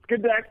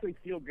good to actually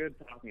feel good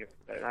talking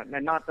about it.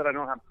 And not that I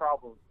don't have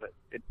problems, but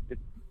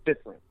it's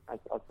different.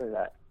 I'll say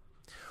that.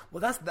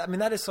 Well,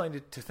 that is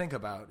something to think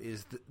about,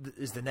 is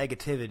the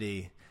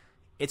negativity.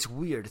 It's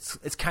weird.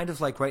 It's kind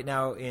of like right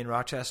now in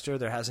Rochester,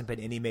 there hasn't been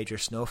any major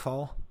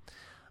snowfall.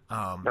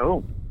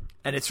 And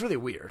it's really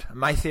weird.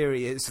 My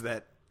theory is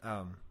that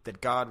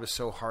God was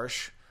so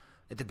harsh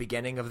at the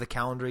beginning of the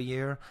calendar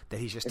year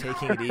that he's just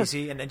taking it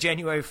easy. And then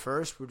January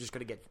 1st, we're just going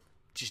to get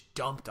just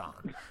dumped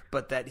on.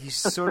 But that he's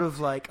sort of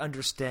like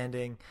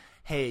understanding,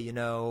 hey, you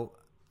know,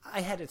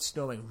 I had it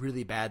snowing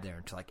really bad there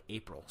until like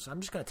April. So I'm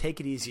just going to take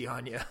it easy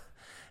on you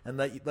and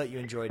let you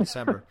enjoy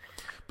December.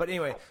 But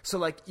anyway, so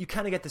like you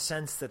kind of get the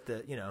sense that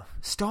the, you know,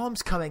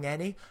 storm's coming,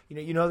 Annie.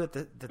 You know that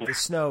the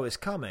snow is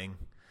coming.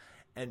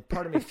 And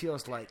part of me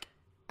feels like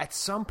at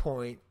some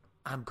point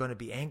I'm going to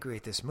be angry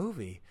at this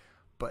movie,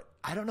 but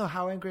I don't know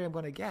how angry I'm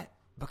going to get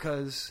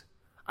because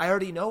I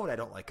already know what I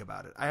don't like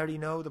about it. I already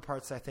know the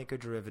parts I think are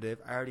derivative.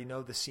 I already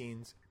know the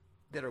scenes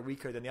that are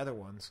weaker than the other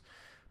ones,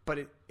 but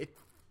it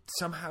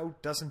somehow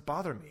doesn't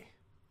bother me.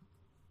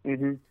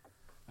 Mm-hmm.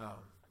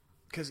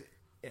 Because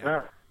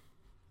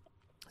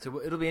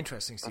so it'll be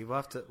interesting, Steve. We'll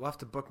have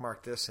to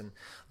bookmark this and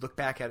look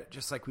back at it,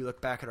 just like we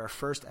look back at our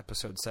first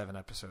episode 7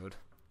 episode.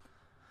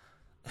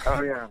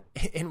 Oh yeah.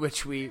 In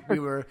which we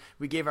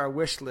gave our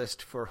wish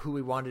list for who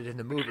we wanted in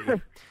the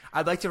movie.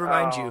 I'd like to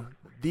remind you,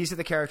 these are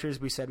the characters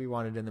we said we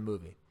wanted in the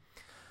movie.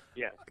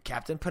 Yeah.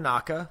 Captain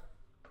Panaka,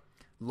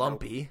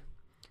 Lumpy,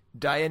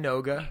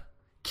 Dianoga,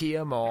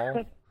 Kia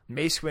Mall,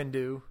 Mace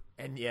Windu,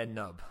 and Yen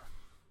Nub.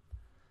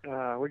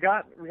 We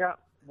got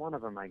one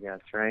of them, I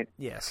guess, right?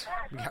 Yes,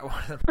 we got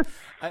one of them.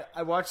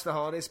 I watched the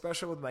holiday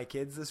special with my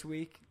kids this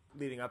week,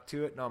 leading up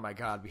to it, and oh my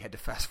God, we had to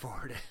fast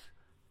forward it.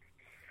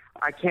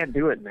 I can't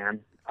do it,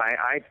 man.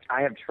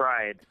 I have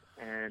tried,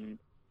 and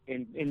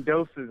in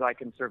doses I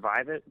can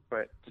survive it,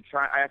 but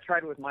I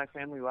tried it with my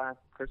family last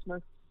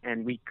Christmas,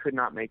 and we could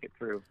not make it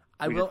through.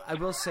 I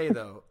will say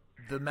though,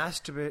 the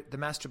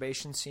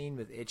masturbation scene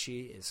with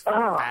Itchy is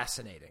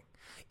fascinating.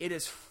 It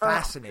is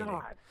fascinating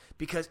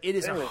because it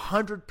is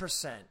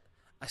 100%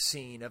 a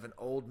scene of an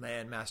old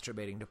man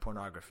masturbating to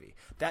pornography.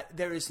 That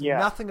there is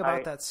nothing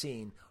about that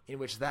scene in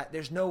which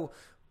there's no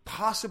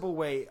possible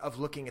way of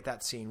looking at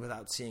that scene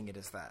without seeing it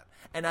as that.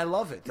 And I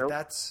love it. Nope.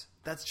 That's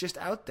just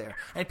out there.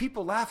 And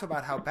people laugh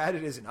about how bad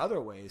it is in other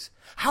ways.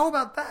 How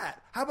about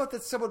that? How about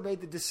that someone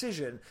made the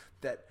decision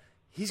that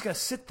he's going to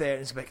sit there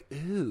and he's like,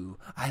 ooh,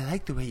 I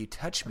like the way you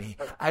touch me.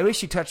 I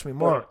wish you touched me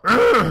more.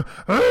 And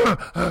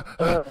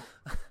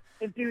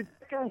dude,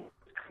 this guy's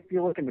creepy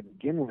looking to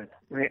begin with.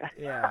 I mean,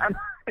 yeah.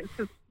 It's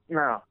just,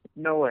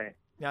 no way.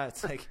 Yeah,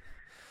 it's like,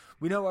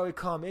 we know why we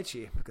call him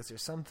Itchy, because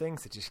there's some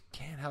things that just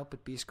can't help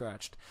but be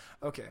scratched.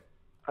 Okay.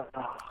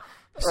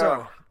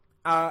 So,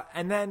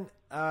 and then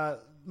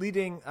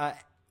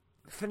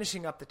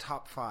finishing up the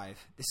top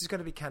 5. This is going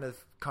to be kind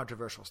of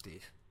controversial,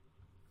 Steve.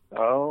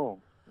 Oh,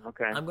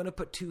 okay. I'm going to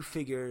put two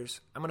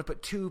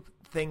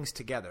things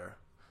together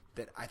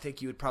that I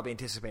think you would probably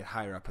anticipate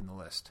higher up in the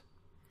list.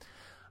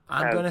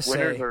 I'm going to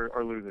say winners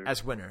or losers?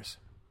 As winners.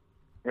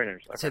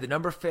 Winners. Okay. I'd say the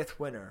number 5th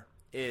winner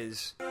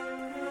is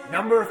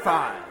number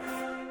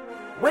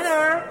 5.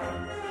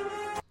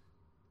 Winner!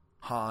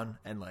 Han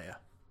and Leia.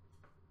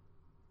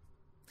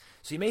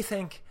 So you may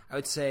think I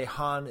would say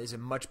Han is a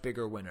much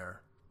bigger winner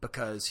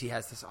because he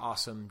has this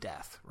awesome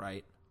death,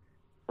 right?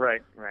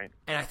 Right.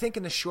 And I think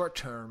in the short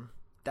term,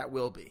 that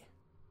will be.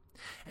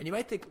 And you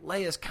might think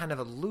Leia's kind of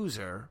a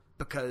loser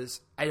because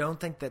I don't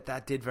think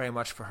that did very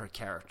much for her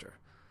character.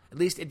 At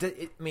least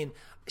I mean,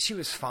 she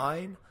was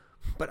fine,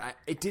 but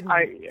it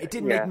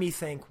didn't make me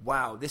think,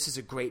 wow, this is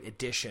a great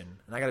addition.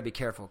 And I got to be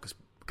careful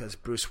because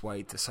Bruce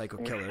White, the psycho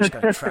killer, is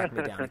going to track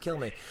me down and kill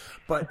me.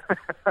 But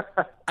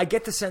I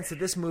get the sense that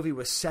this movie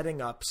was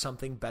setting up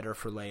something better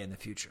for Leia in the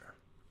future.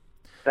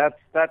 That's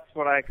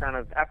what I kind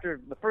of, after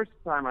the first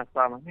time I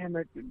saw, I'm like,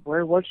 man,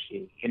 where was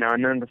she?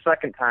 And then the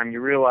second time you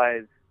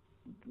realize,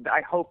 I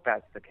hope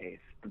that's the case.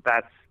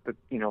 That's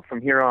from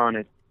here on,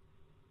 it's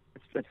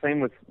the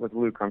same with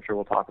Luke. I'm sure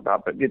we'll talk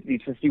about, but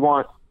it's just you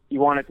want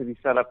it to be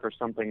set up for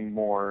something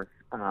more,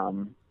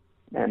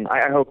 and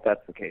I hope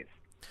that's the case.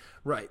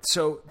 Right.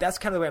 So that's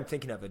kind of the way I'm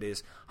thinking of it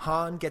is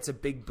Han gets a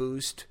big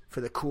boost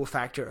for the cool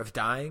factor of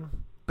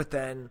dying, but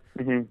then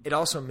it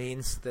also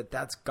means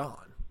that's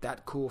gone.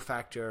 That cool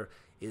factor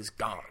is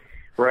gone.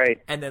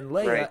 Right. And then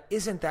Leia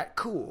isn't that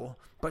cool,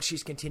 but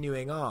she's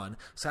continuing on.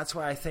 So that's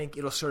why I think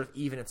it'll sort of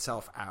even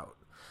itself out.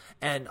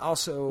 And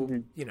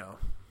also,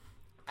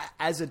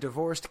 as a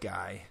divorced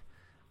guy,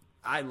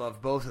 I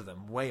love both of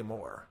them way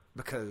more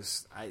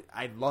because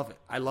I love it.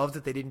 I love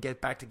that they didn't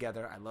get back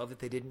together. I love that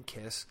they didn't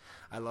kiss.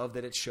 I love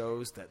that it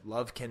shows that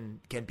love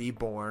can be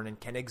born and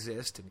can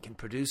exist and can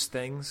produce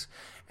things.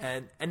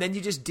 And then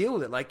you just deal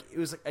with it like it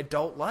was like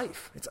adult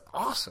life. It's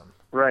awesome.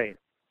 Right.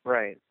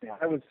 Yeah.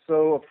 I was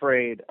so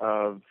afraid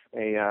of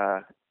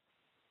a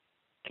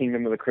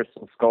Kingdom of the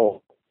Crystal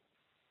Skull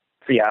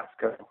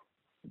fiasco.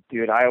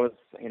 Dude, I was,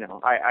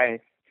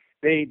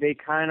 they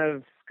kind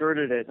of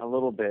skirted it a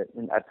little bit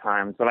at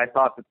times, but I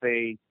thought that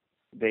they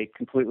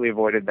completely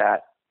avoided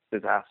that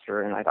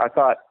disaster. And I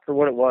thought for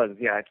what it was,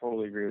 I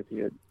totally agree with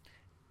you.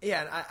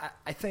 Yeah, and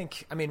I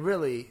think,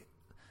 really,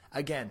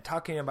 again,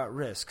 talking about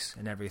risks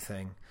and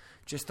everything,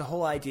 just the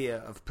whole idea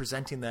of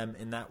presenting them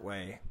in that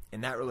way,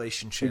 in that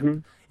relationship,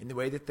 in the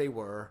way that they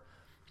were,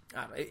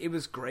 it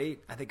was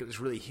great. I think it was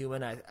really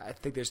human. I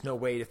think there's no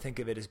way to think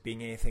of it as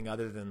being anything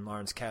other than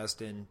Lawrence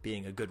Kasdan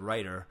being a good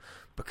writer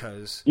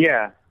because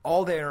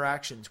all their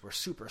interactions were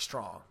super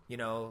strong.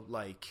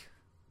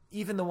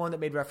 even the one that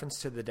made reference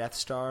to the Death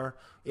Star,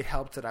 it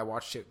helped that I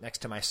watched it next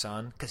to my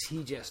son because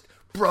he just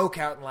broke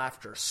out in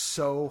laughter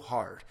so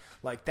hard.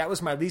 Like, that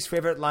was my least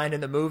favorite line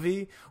in the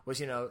movie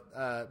was,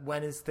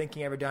 when is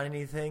thinking ever done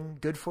anything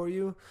good for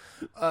you?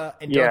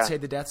 And don't say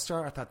the Death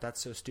Star. I thought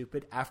that's so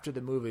stupid. After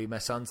the movie, my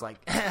son's like,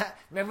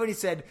 remember when he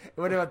said,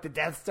 what about the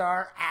Death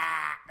Star?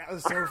 That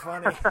was so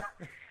funny.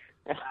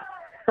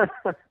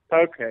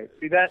 Okay.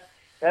 See,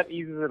 that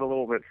eases it a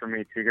little bit for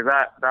me, too, because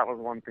that was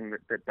one thing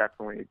that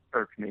definitely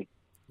irked me.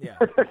 Yeah.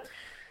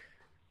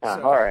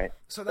 All right.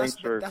 So thanks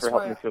for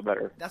helping me feel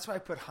better. That's why I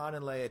put Han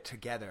and Leia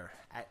together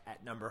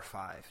at number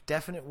 5.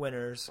 Definite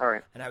winners. All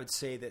right. And I would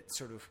say that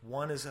sort of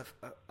one is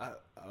a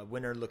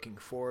winner looking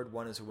forward,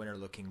 one is a winner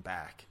looking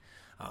back.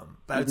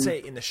 But I would say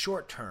in the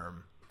short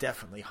term,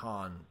 definitely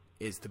Han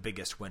is the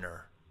biggest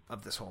winner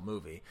of this whole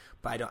movie.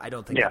 But I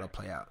don't think that'll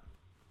play out.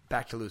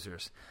 Back to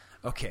losers.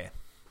 Okay.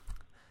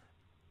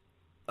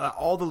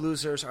 All the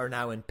losers are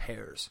now in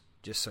pairs,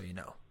 just so you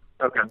know.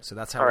 Okay. So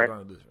that's how we're going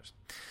with losers.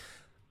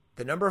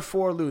 The number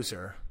 4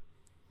 loser.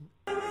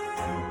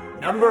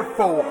 Number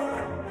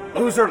 4.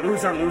 Loser.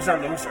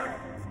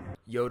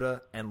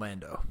 Yoda and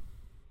Lando.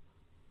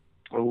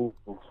 Oh.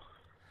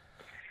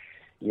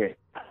 Yeah.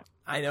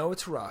 I know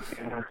it's rough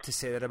to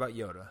say that about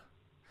Yoda,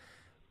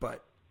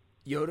 but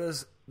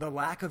the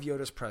lack of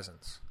Yoda's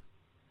presence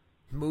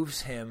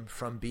moves him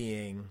from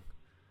being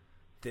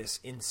this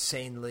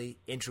insanely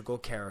integral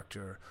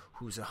character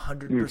who's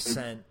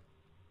 100%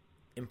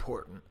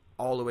 important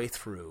all the way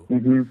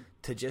through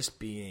to just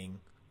being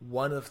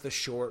one of the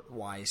short,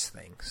 wise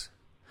things.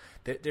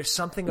 There's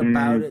something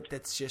about it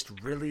that's just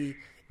really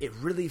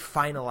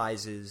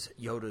finalizes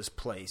Yoda's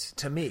place.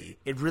 To me,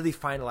 it really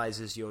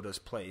finalizes Yoda's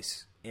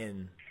place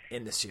in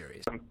the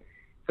series.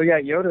 So yeah,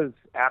 Yoda's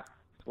absence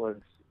was,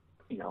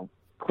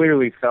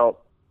 clearly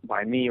felt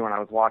by me when I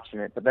was watching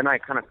it. But then I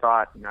kind of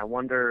thought, I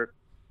wonder,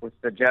 with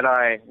the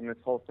Jedi and this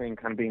whole thing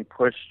kind of being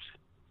pushed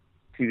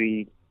to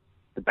the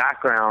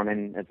background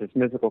and as this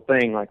mythical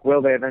thing, like,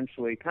 will they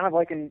eventually, kind of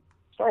like in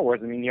Star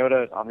Wars,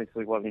 Yoda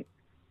obviously wasn't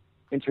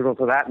integral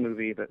to that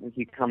movie, but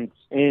he comes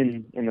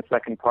in the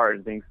second part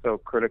as being so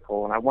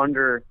critical. And I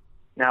wonder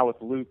now with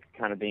Luke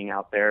kind of being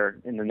out there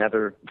in the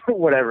nether,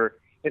 whatever,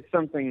 it's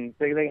something,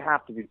 they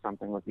have to do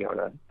something with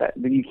Yoda that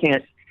you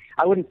can't,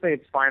 I wouldn't say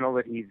it's final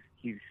that he's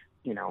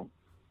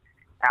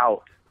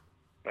out,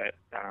 but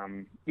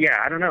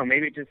I don't know,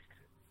 maybe just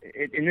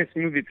in this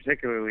movie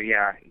particularly,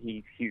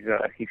 he's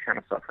kind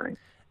of suffering.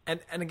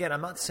 And again,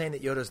 I'm not saying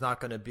that Yoda's not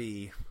going to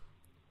be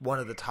one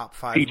of the top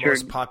 5 featured,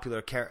 most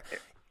popular characters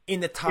in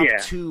the top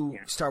 2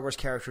 Star Wars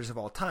characters of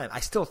all time.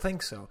 I still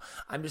think so.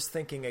 I'm just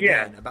thinking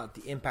again about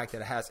the impact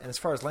that it has. And as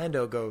far as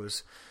Lando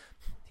goes,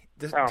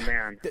 the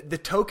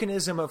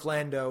tokenism of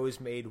Lando is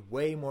made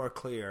way more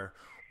clear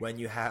when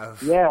you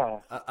have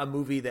a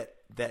movie that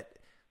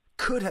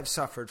could have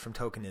suffered from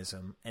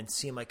tokenism and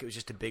seemed like it was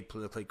just a big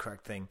politically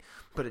correct thing,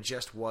 but it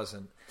just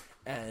wasn't.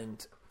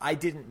 And I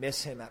didn't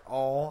miss him at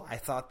all. I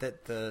thought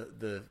that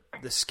the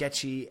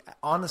sketchy,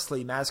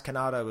 honestly, Maz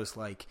Kanata was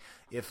like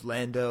if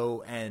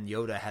Lando and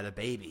Yoda had a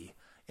baby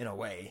in a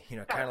way,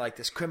 kind of like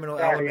this criminal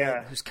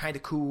element who's kind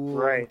of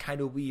cool and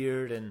kind of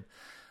weird. And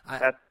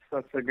that's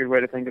a good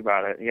way to think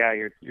about it. Yeah,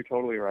 you're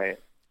totally right.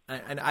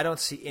 And I don't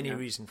see any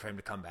reason for him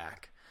to come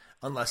back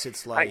unless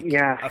it's like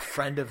a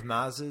friend of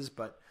Maz's,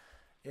 but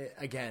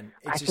again,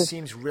 it just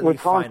seems really with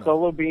Han final.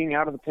 Solo being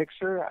out of the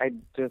picture, I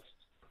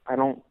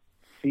don't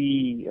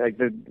see I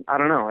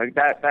don't know,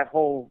 that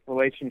whole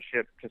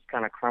relationship just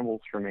kind of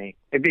crumbles for me.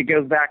 It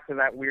goes back to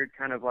that weird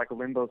kind of like a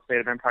limbo state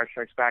of Empire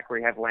Strikes Back where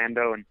you have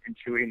Lando and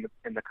Chewie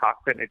in the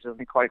cockpit, and it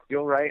doesn't quite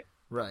feel right.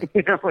 Right.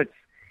 It's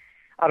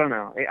I don't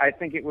know. I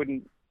think it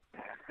wouldn't.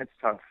 It's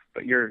tough,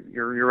 but you're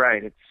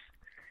right. It's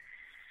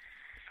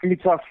gonna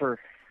be tough for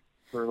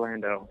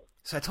Lando.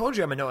 So I told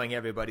you I'm annoying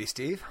everybody,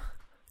 Steve.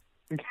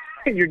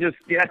 You're just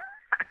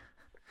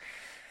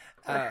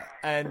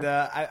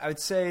I would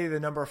say the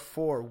number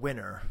 4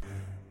 winner.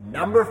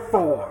 Number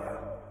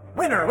 4.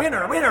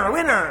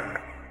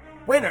 Winner.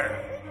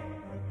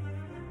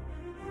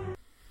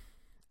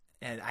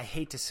 And I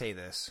hate to say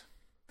this,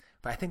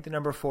 but I think the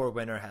number 4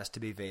 winner has to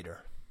be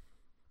Vader.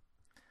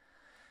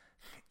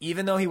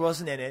 Even though he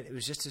wasn't in it, it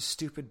was just a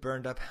stupid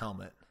burned up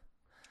helmet.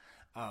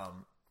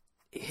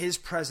 His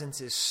presence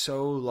is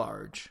so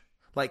large.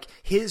 Like,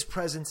 his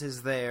presence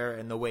is there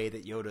in the way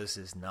that Yoda's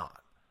is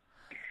not.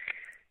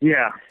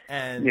 Yeah.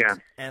 And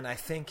I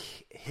think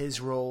his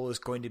role is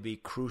going to be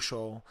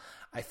crucial.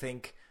 I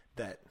think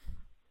that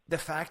the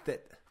fact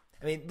that,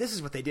 this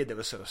is what they did that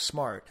was so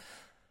smart.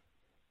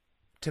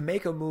 To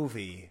make a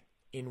movie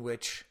in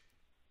which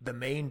the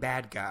main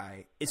bad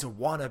guy is a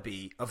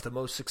wannabe of the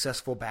most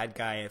successful bad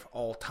guy of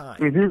all time.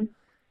 Mm-hmm.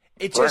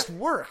 It just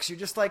works. You're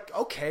just like,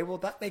 okay, well,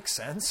 that makes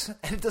sense.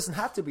 And it doesn't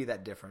have to be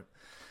that different.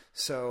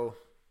 So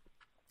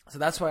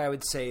that's why I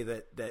would say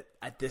that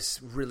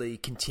this really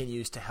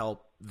continues to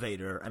help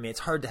Vader.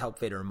 It's hard to help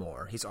Vader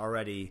more. He's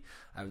already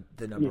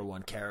the number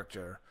 1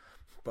 character.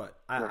 But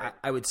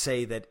I would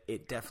say that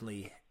it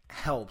definitely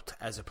helped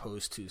as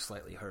opposed to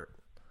slightly hurt.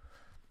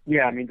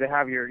 Yeah, I mean, to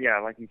have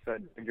like you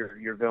said,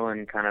 your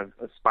villain kind of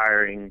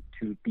aspiring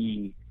to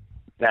be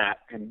that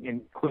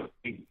and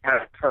quickly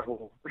have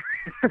trouble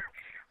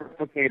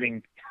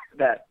replicating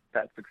that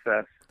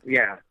success.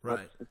 Yeah,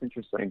 right. That's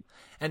interesting.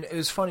 And it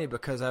was funny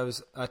because I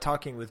was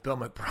talking with Bill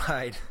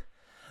McBride,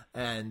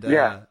 and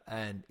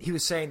he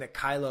was saying that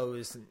Kylo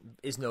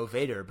is no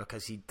Vader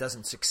because he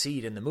doesn't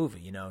succeed in the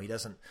movie. You know, he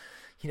doesn't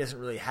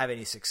really have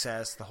any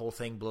success. The whole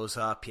thing blows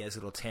up. He has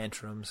little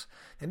tantrums.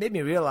 It made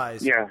me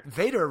realize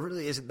Vader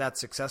really isn't that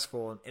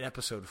successful in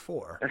Episode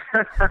 4.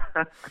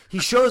 He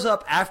shows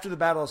up after the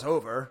battle's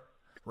over,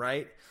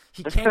 right?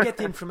 He can't get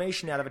the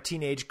information out of a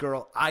teenage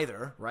girl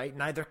either, right?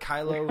 Neither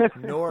Kylo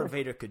nor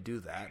Vader could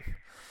do that.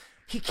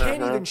 He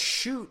can't even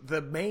shoot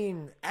the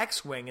main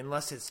X-Wing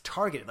unless it's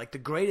targeted. Like the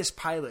greatest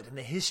pilot in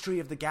the history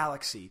of the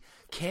galaxy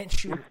can't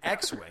shoot an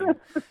X-Wing.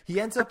 He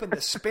ends up in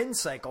the spin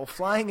cycle,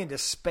 flying into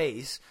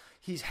space.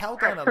 He's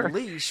held on a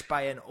leash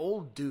by an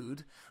old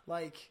dude.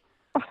 Like,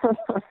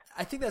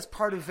 I think that's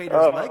part of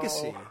Vader's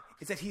legacy,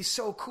 is that he's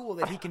so cool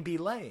that he can be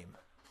lame.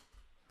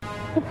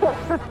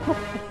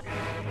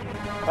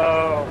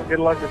 Oh, good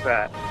luck with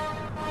that.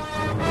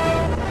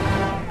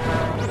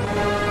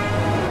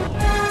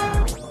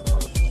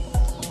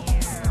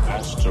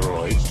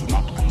 Asteroids do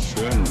not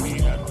concern me,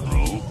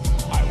 Admiral.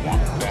 I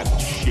want that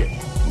ship,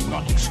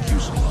 not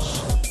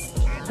excuses.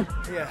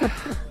 Yeah,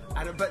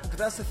 but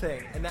that's the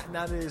thing, and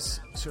that is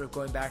sort of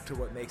going back to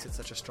what makes it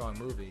such a strong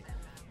movie.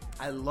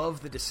 I love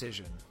the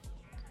decision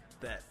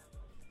that,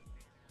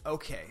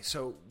 okay,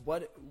 so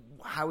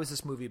how is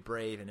this movie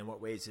brave, and in what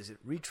ways is it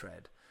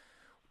retread?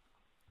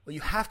 Well,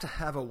 you have to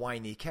have a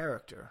whiny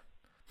character.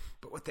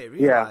 But what they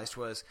realized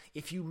was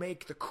if you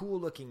make the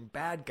cool-looking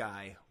bad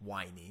guy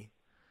whiny,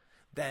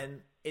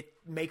 then it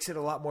makes it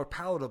a lot more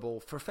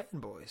palatable for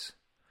fanboys.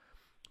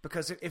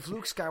 Because if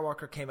Luke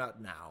Skywalker came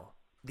out now,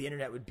 the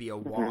internet would be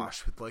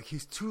awash with like,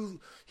 he's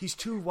too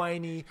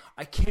whiny,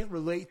 I can't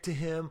relate to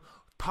him,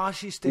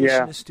 Tosche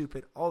Station is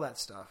stupid, all that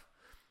stuff.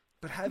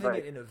 But having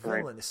it in a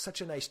villain is such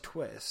a nice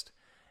twist.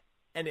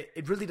 And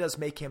it really does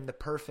make him the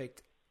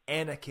perfect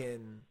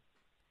Anakin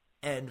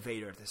and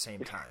Vader at the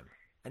same time.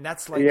 And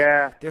that's like,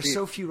 there's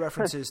so few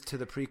references to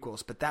the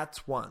prequels, but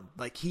that's one.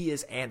 Like, he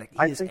is Anakin.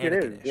 I think it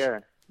is, yeah.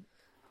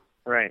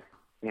 Right,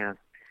 yeah.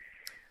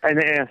 And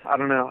I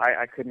don't know,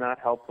 I could not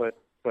help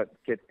but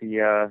get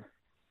the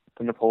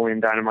Napoleon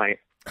Dynamite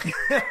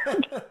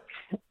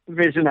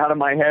vision out of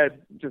my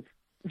head. Just,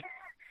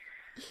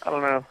 I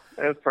don't know.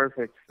 It was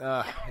perfect.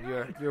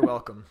 You're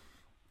welcome.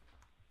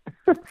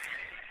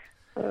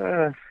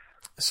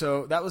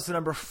 So that was the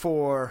number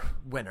 4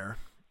 winner.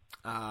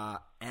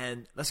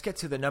 And let's get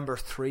to the number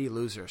 3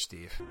 loser,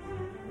 Steve.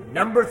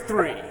 Number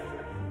 3.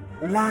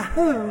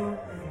 Lahu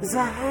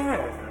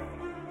Zahar.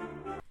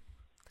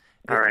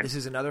 All right. This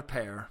is another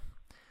pair.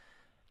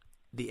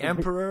 The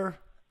Emperor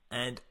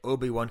and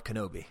Obi-Wan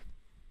Kenobi.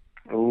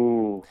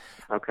 Ooh,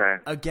 okay.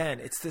 Again,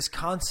 it's this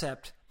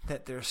concept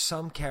that there's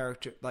some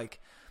character, like,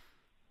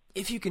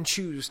 if you can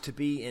choose to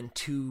be in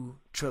 2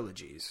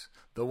 trilogies,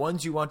 the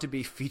ones you want to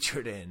be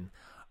featured in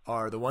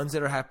are the ones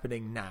that are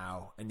happening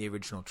now in the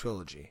original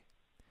trilogy.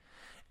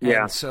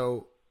 Yeah. And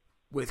so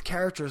with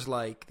characters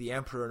like the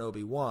Emperor and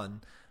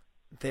Obi-Wan,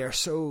 they're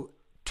so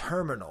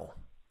terminal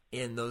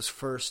in those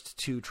first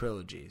 2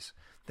 trilogies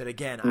that,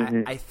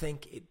 again, I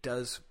think it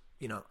does,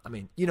 I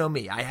mean, you know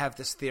me, I have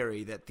this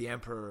theory that the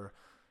Emperor,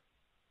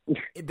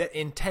 that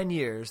in 10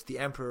 years, the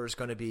Emperor is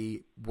going to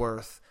be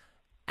worth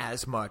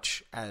as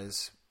much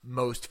as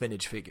most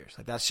vintage figures.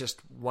 Like, that's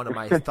just one of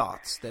my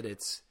thoughts, that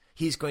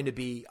he's going to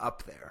be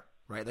up there,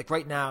 right? Like,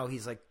 right now,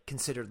 he's like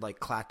considered like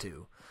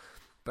Klaatu,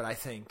 but I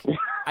think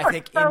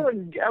I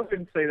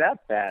wouldn't say that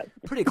bad.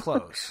 Pretty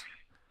close.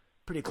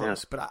 Yeah.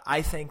 But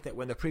I think that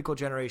when the prequel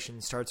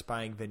generation starts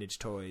buying vintage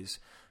toys,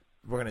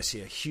 we're going to see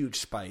a huge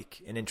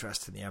spike in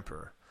interest in the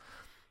Emperor.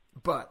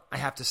 But I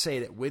have to say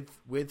that with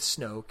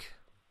Snoke,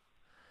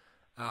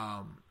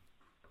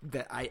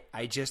 that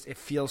I just, it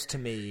feels to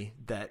me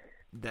that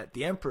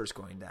the Emperor's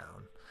going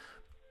down.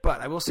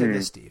 But I will say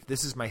this, Steve.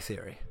 This is my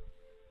theory.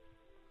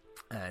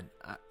 And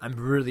I'm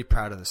really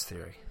proud of this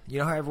theory. You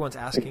know how everyone's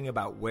asking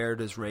about where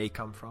does Rey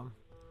come from?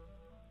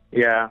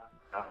 Yeah.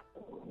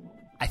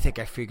 I think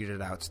I figured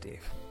it out,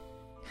 Steve.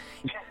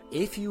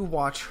 If you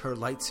watch her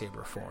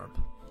lightsaber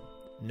form,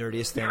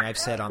 nerdiest thing I've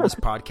said on this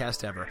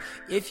podcast ever.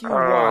 If you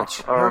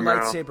watch her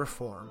lightsaber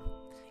form,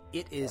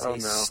 it is a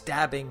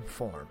stabbing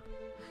form.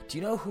 Do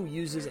you know who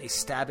uses a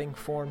stabbing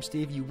form,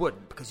 Steve? You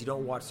wouldn't, because you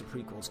don't watch the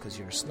prequels because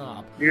you're a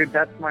snob. Dude,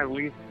 that's my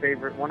least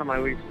favorite. One of my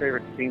least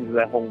favorite scenes of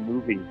that whole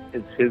movie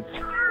is his.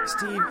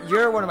 Steve,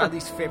 you're one of my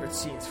least favorite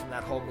scenes from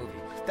that whole movie.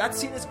 That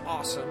scene is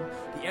awesome.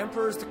 The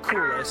Emperor is the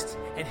coolest,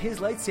 and his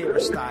lightsaber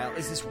style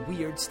is this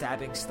weird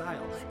stabbing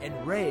style.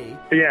 And Rey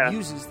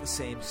uses the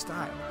same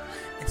style.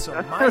 And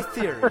so my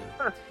theory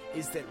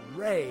is that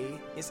Rey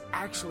is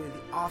actually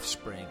the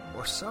offspring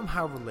or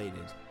somehow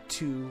related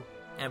to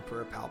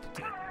Emperor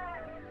Palpatine.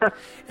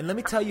 And let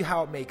me tell you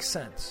how it makes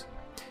sense.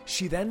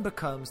 She then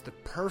becomes the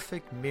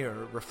perfect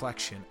mirror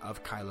reflection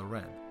of Kylo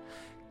Ren.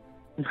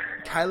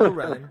 Kylo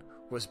Ren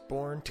was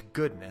born to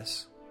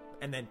goodness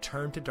and then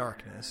turned to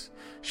darkness.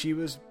 She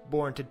was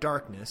born to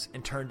darkness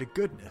and turned to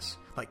goodness.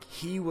 Like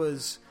he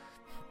was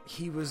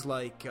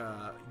like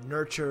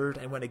nurtured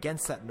and went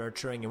against that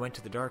nurturing and went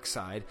to the dark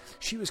side.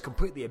 She was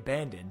completely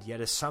abandoned, yet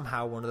is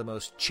somehow one of the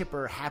most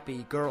chipper,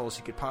 happy girls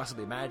you could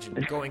possibly imagine,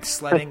 going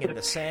sledding in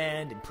the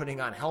sand and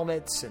putting on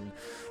helmets and,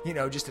 you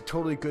know, just a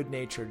totally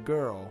good-natured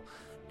girl.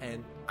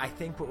 And I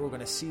think what we're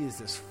going to see is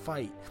this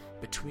fight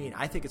between,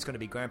 I think it's going to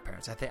be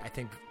grandparents. I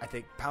think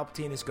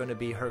Palpatine is going to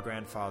be her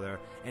grandfather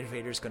and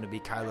Vader's going to be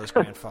Kylo's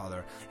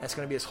grandfather. And it's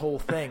going to be this whole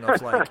thing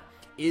of like,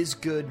 is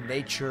good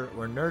nature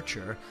or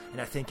nurture? And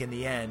I think in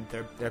the end,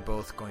 they're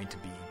both going to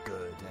be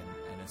good,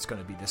 and it's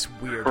going to be this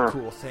weird,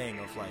 cool thing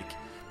of like.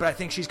 But I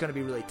think she's going to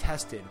be really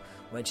tested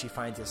when she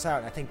finds this out.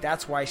 And I think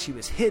that's why she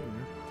was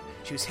hidden.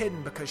 She was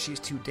hidden because she's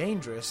too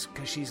dangerous.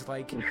 Because she's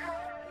like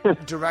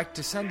direct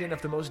descendant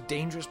of the most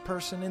dangerous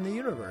person in the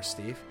universe.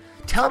 Steve,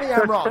 tell me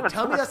I'm wrong.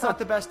 Tell me that's not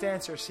the best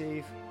answer,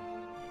 Steve.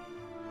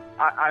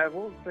 I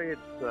won't say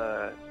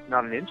it's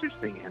not an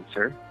interesting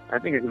answer. I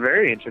think it's a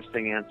very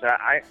interesting answer.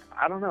 I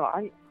don't know.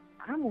 I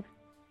almost,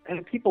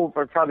 and people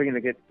are probably going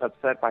to get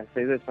upset if I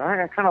say this, but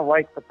I kind of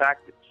like the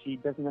fact that she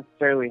doesn't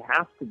necessarily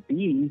have to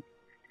be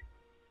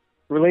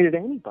related to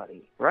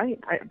anybody, right?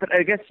 But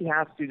I guess she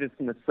has to, just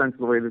in the sense of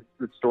the way the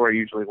story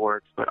usually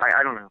works. But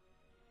I don't know.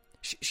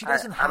 She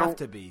doesn't have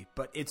to be,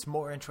 but it's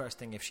more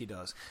interesting if she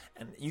does.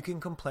 And you can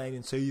complain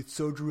and say it's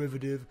so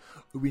derivative.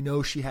 We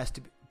know she has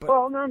to be. But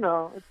well,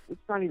 no, it's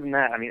not even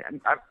that. I mean,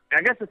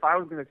 I guess if I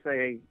was going to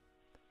say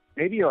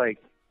maybe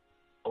like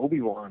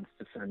Obi-Wan's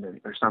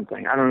descendant or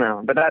something, I don't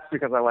know. But that's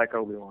because I like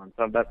Obi-Wan,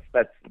 so that's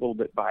a little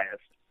bit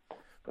biased.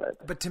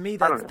 But to me,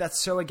 that's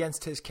so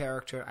against his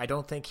character. I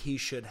don't think he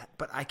should.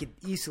 But I could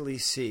easily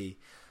see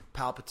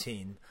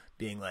Palpatine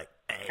being like,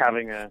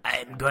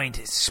 I'm going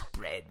to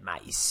spread my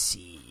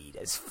seed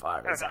as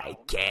far as I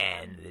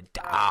can, the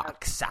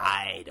dark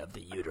side of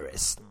the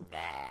uterus.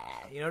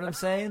 Nah. You know what I'm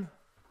saying?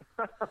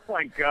 Oh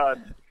my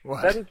God,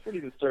 what? That is pretty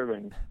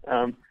disturbing.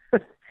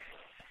 But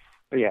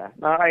yeah,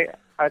 no,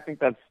 I think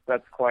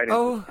that's quite.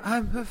 Oh,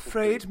 I'm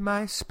afraid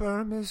my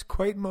sperm is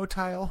quite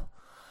motile.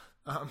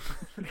 All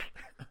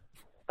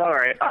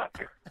right.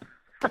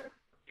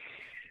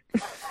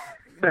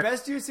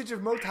 Best usage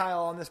of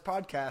motile on this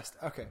podcast.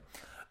 Okay.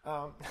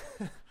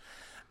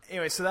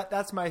 Anyway, so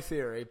that's my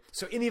theory.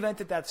 So in the event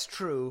that that's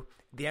true,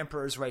 the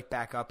Emperor's right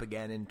back up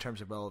again in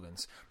terms of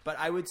relevance. But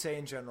I would say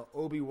in general,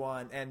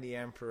 Obi-Wan and the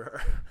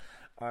Emperor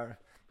are...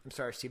 I'm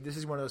sorry, Steve. This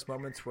is one of those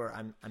moments where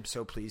I'm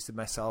so pleased with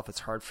myself.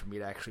 It's hard for me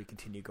to actually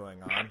continue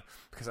going on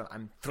because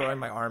I'm throwing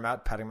my arm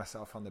out, patting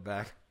myself on the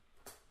back.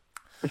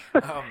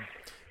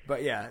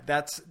 But yeah,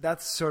 that's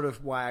sort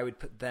of why I would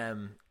put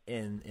them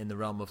in the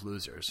realm of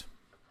losers.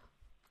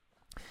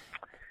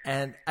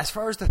 And as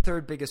far as the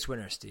third biggest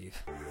winner,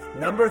 Steve.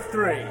 Number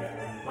 3,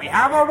 we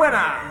have a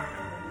winner.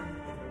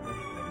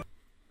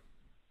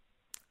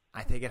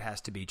 I think it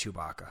has to be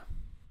Chewbacca.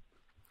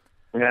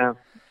 Yeah,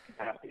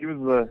 he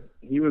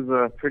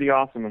was pretty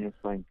awesome in this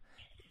thing.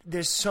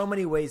 There's so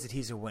many ways that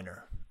he's a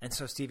winner. And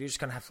so, Steve, you're just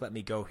gonna have to let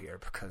me go here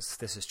because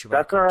this is Chewbacca.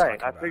 That's all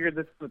right. I figured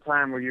this is the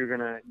time where you're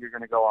gonna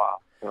go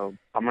off. So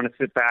I'm gonna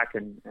sit back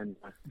and...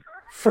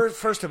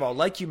 First of all,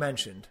 like you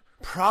mentioned,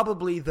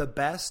 probably the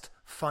best,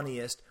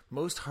 funniest,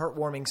 most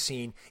heartwarming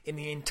scene in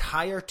the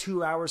entire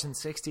 2 hours and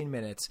 16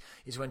 minutes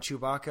is when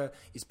Chewbacca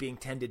is being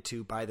tended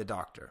to by the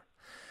doctor.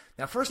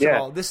 Now, first of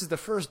all, this is the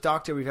first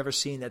doctor we've ever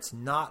seen that's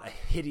not a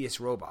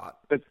hideous robot.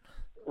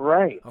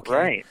 Right.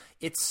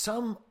 It's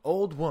some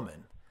old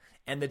woman,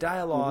 and the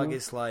dialogue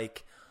is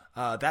like,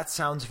 that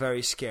sounds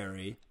very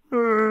scary.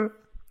 You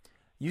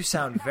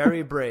sound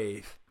very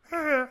brave.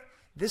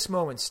 This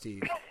moment,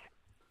 Steve,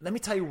 let me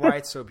tell you why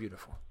it's so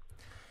beautiful.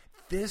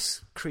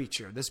 This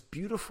creature, this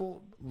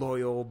beautiful,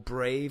 loyal,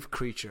 brave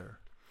creature,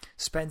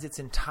 spends its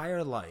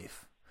entire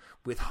life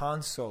with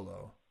Han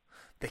Solo,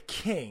 the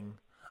king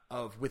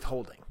of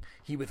withholding.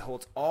 He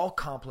withholds all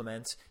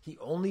compliments. He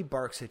only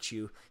barks at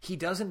you. He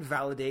doesn't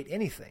validate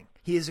anything.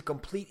 He is a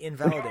complete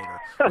invalidator,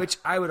 which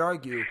I would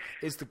argue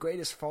is the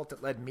greatest fault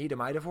that led me to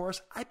my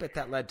divorce. I bet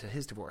that led to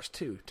his divorce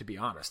too, to be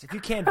honest. If you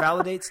can't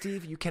validate,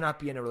 Steve, you cannot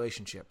be in a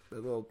relationship. A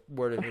little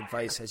word of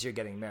advice as you're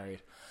getting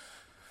married.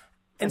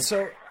 And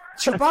so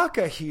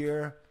Chewbacca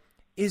here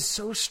is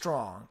so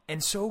strong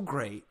and so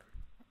great,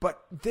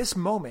 but this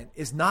moment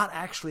is not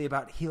actually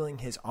about healing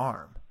his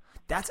arm.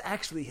 That's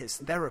actually his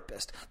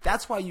therapist.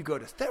 That's why you go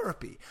to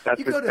therapy.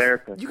 You go to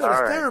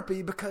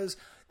therapy because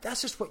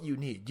that's just what you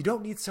need. You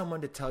don't need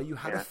someone to tell you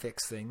how to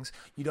fix things.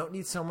 You don't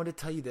need someone to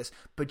tell you this,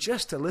 but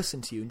just to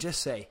listen to you and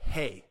just say,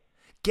 hey,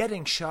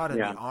 getting shot in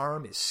the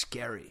arm is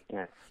scary.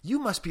 Yeah. You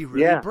must be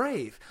really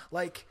brave.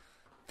 Like,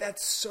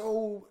 that's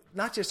so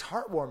not just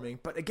heartwarming,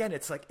 but again,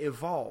 it's like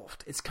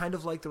evolved. It's kind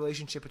of like the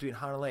relationship between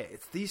Han and Leia.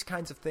 It's these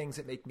kinds of things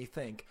that make me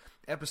think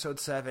Episode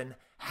 7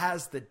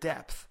 has the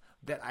depth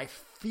that I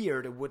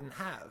feared it wouldn't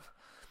have.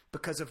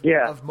 because of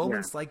Yeah,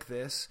 moments like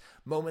this,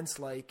 moments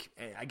like,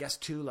 I guess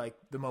too, like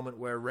the moment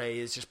where Rey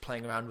is just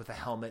playing around with a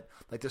helmet,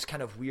 like those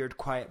kind of weird,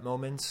 quiet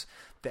moments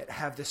that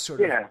have this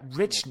sort of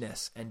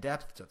richness and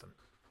depth to them.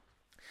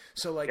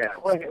 So like, I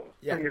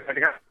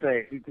gotta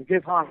say, to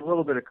give Han a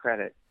little bit of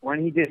credit,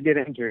 when he did get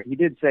injured, he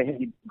did say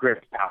he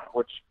gripped out,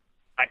 which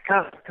I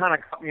kind of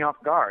caught me off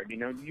guard. You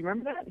know, do you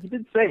remember that? He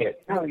did say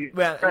it.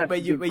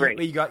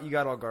 You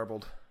got all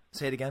garbled.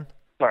 Say it again.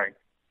 Sorry.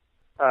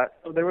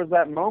 So there was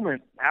that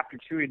moment after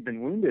Chewie had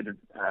been wounded.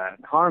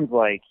 Han's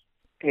like,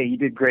 "Hey, you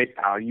did great,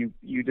 pal. You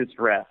just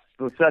rest."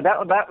 So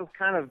that was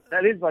kind of,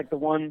 that is like the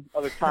one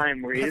other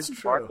time where he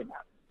isn't barking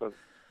at him.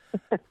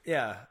 So.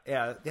 Yeah,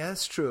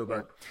 that's true.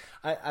 But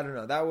I don't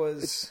know. That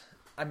was,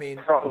 I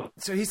mean,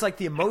 so he's like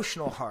the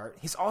emotional heart.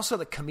 He's also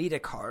the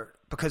comedic heart,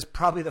 because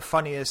probably the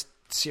funniest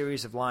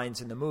series of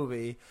lines in the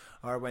movie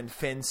are when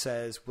Finn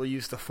says, "We'll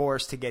use the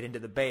Force to get into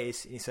the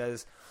base." And he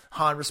says,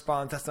 Han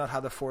responds, "That's not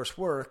how the Force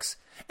works."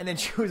 And then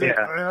Chewie's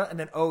like, and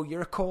then, "Oh,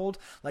 you're cold."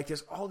 Like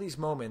there's all these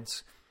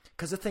moments.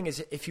 Because the thing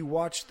is, if you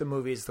watch the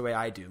movies the way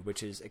I do,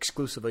 which is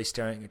exclusively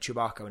staring at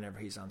Chewbacca whenever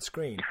he's on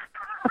screen,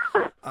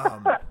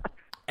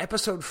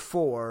 Episode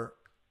 4,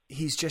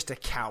 he's just a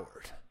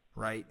coward,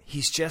 right?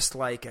 He's just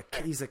like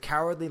he's a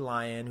cowardly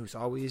lion who's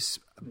always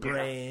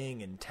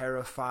braying and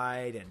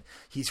terrified, and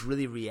he's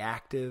really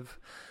reactive.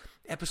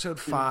 Episode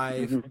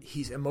 5,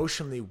 he's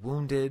emotionally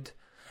wounded.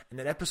 And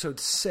then Episode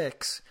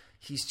 6,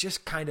 he's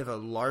just kind of a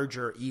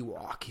larger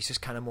Ewok. He's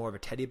just kind of more of a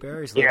teddy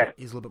bear. He's a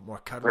little bit more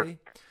cuddly.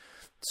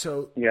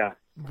 So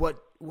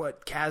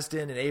what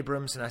Kasdan and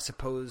Abrams and I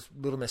suppose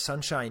Little Miss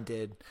Sunshine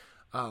did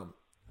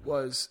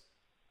was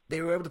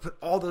they were able to put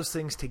all those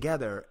things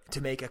together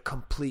to make a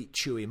complete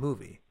Chewie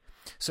movie.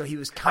 So he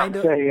was kind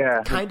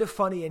of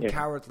funny and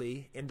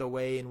cowardly in the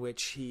way in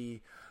which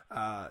he,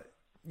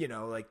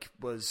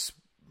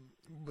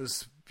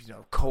 was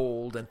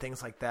cold and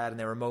things like that. And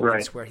there were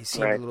moments where he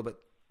seemed a little bit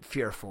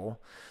fearful,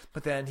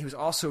 but then he was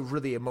also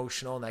really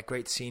emotional in that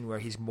great scene where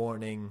he's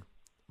mourning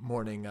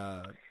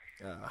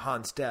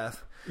Han's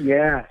death.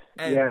 And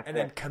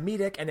then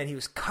comedic, and then he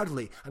was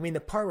cuddly. I mean, the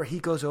part where he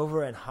goes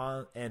over and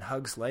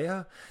hugs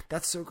Leia,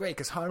 that's so great,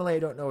 because Han and Leia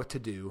don't know what to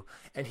do,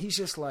 and he's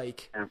just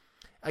like,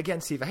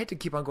 again, Steve, I hate to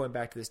keep on going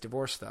back to this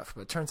divorce stuff,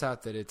 but it turns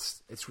out that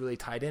it's really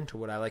tied into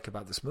what I like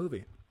about this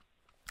movie.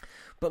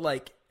 But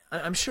like,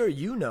 I'm sure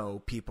you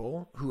know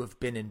people who have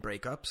been in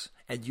breakups,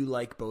 and you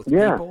like both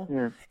people,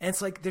 and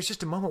it's like there's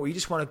just a moment where you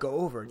just want to go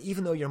over, and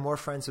even though you're more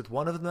friends with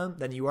one of them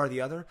than you are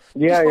the other,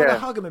 you just want to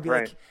hug them and be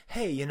like,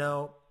 "Hey,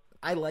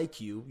 I like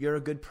you. You're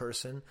a good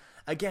person."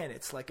 Again,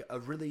 it's like a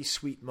really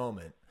sweet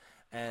moment,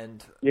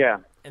 and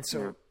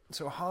so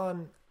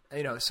Han,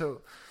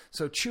 so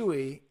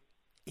Chewie,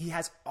 he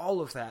has all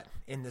of that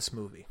in this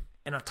movie.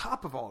 And on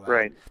top of all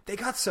that, they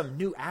got some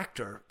new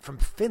actor from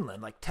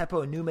Finland, like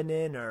Teppo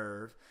Numminen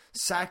or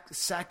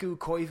Saku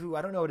Koivu.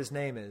 I don't know what his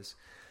name is.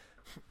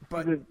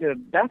 But he's a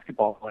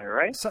basketball player,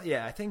 right? So,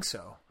 yeah, I think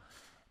so.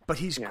 But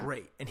he's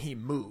great, and he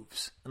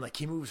moves. And, like,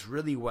 he moves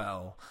really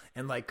well.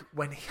 And, like,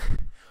 when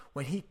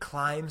he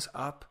climbs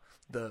up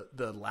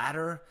the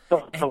ladder,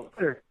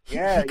 he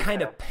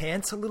kind of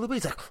pants a little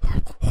bit. He's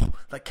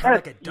like kind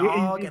of like a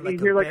dog, and like you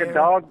hear a bear.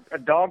 like a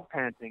dog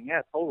panting.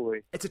 Yeah,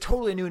 totally. It's a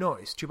totally new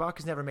noise.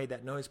 Chewbacca's never made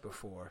that noise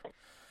before,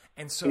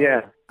 and so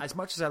as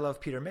much as I love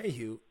Peter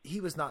Mayhew,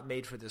 he was not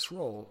made for this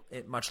role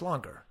much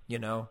longer.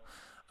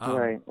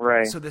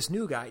 Right. So this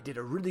new guy did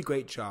a really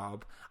great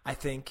job. I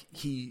think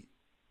he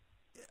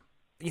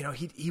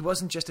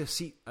wasn't just a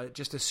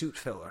suit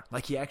filler.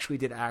 Like, he actually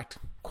did act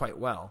quite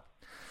well.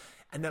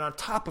 And then on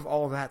top of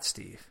all of that,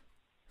 Steve,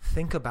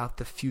 think about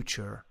the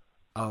future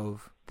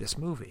of this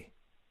movie.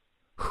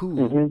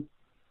 Who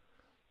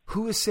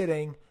is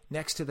sitting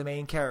next to the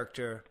main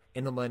character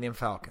in the Millennium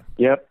Falcon?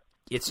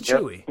 It's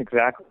Chewie.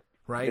 Exactly.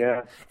 Right?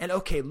 Yeah. And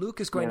okay, Luke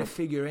is going to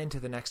figure into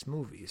the next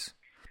movies,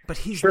 but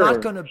he's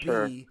not going to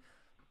be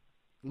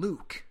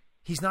Luke.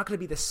 He's not going to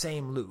be the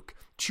same Luke.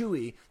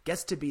 Chewie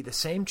gets to be the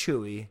same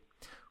Chewie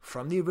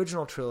from the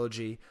original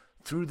trilogy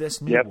through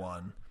this new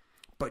one,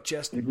 but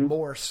just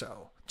more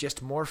so.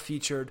 Just more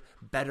featured,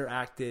 better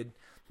acted,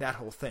 that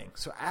whole thing.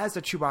 So as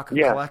a Chewbacca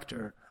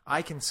collector,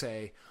 I can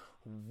say,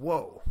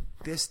 whoa,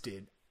 this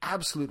did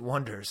absolute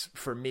wonders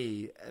for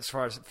me as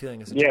far as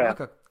feeling as a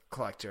Chewbacca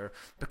collector,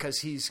 because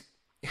he's,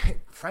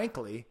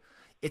 frankly,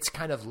 it's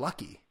kind of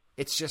lucky.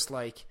 It's just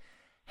like,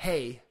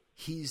 hey,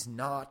 he's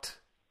not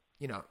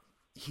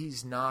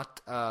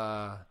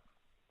a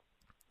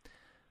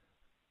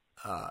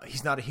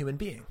human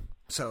being.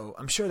 So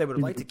I'm sure they would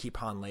have liked to keep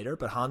Han later,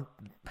 but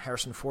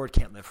Harrison Ford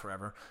can't live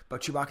forever,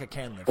 but Chewbacca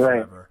can live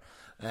forever.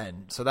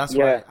 And so that's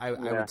why I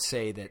would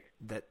say that,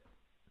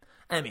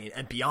 I mean,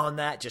 and beyond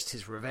that, just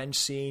his revenge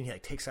scene, he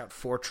like takes out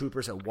 4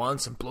 troopers at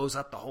once and blows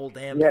up the whole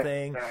damn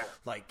thing.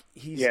 Like,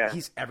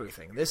 he's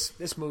everything.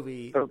 This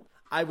movie,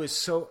 I was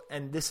so,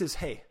 and this is,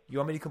 hey, you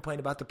want me to complain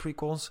about the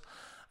prequels?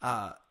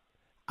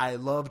 I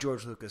love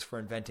George Lucas for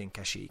inventing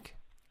Kashyyyk.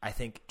 I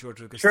think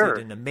George Lucas Sure.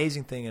 did an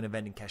amazing thing in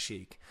inventing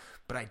Kashyyyk,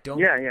 but I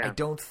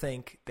don't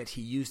think that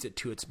he used it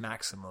to its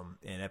maximum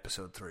in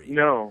Episode 3.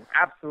 No,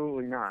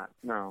 absolutely not.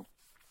 No.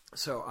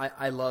 So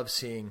I love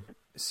seeing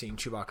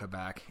Chewbacca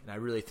back, and I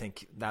really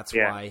think that's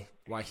why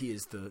he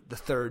is the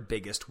third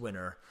biggest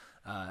winner,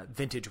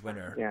 vintage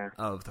winner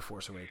of The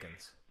Force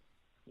Awakens.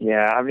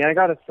 Yeah, I mean, I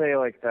got to say,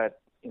 like,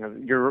 that, you know,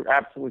 you're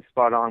absolutely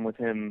spot on with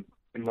him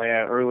and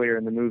Leia earlier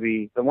in the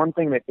movie. The one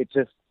thing that it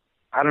just,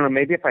 I don't know,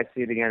 maybe if I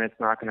see it again, it's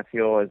not going to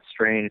feel as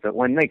strange, but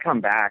when they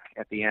come back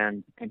at the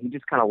end and he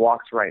just kind of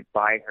walks right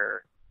by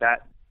her,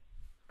 that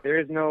there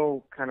is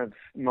no kind of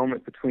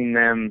moment between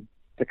them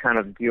to kind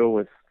of deal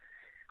with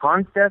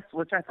Han's death,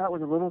 which I thought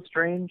was a little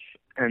strange.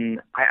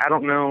 And I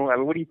don't know. I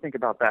mean, what do you think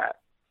about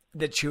that?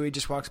 That Chewie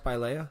just walks by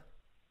Leia?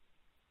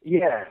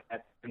 Yeah,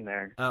 that's in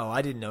there. Oh,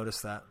 I didn't notice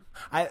that.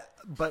 Yeah,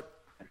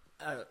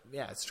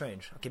 it's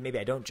strange. Okay, maybe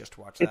I don't just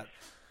watch that.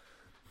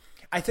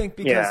 I think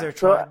because they're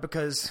trying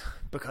because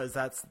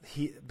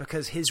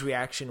his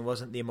reaction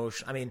wasn't the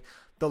emotion. I mean,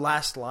 the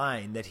last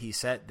line that he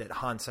said, that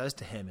Han says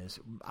to him, is,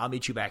 "I'll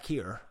meet you back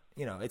here."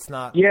 You know, it's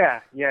not. Yeah.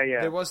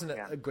 There wasn't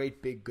a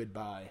great big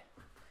goodbye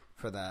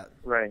for that.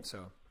 Right.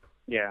 So.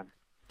 Yeah.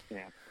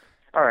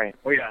 All right.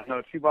 Well,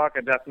 no,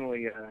 Chewbacca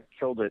definitely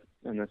killed it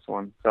in this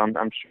one. So I'm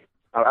sure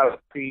I would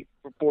be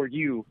for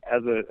you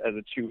as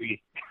a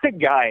Chewie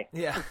guy.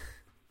 Yeah.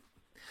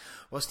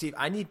 Well, Steve,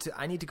 I need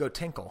to go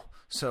tinkle.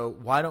 So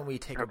why don't we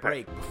take a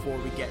break before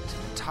we get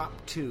to the top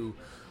 2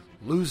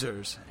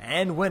 losers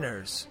and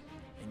winners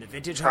in the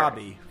vintage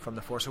hobby from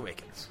The Force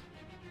Awakens.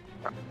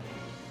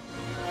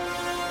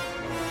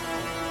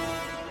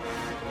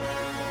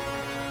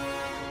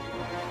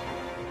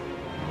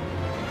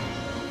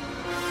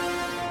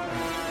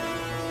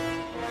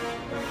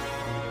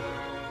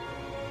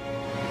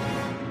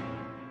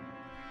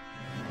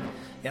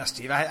 Yeah,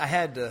 Steve, I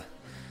had to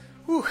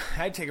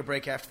take a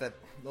break after that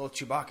little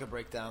Chewbacca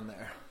breakdown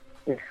there.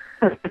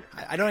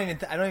 I don't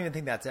even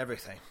think that's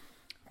everything.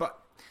 But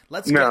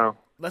let's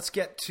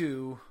get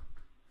to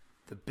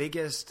the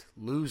biggest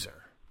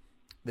losers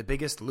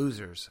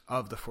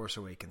of The Force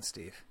Awakens,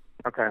 Steve.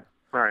 Okay.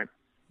 All right.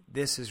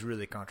 This is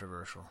really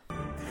controversial.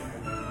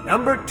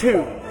 Number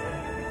 2,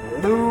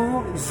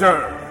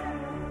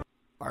 loser.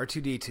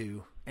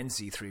 R2-D2 and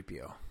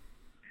C-3PO.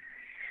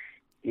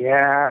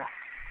 Yeah,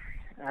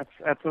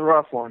 that's a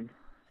rough one.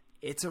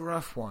 It's a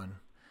rough one,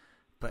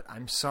 but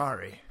I'm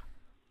sorry.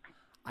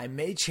 I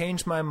may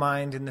change my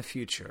mind in the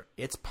future.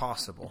 It's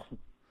possible.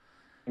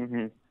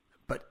 Mm-hmm.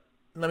 But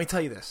let me tell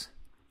you this.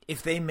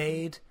 If they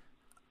made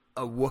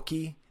a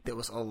Wookiee that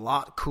was a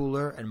lot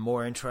cooler and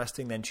more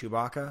interesting than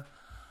Chewbacca,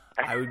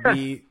 I would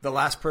be the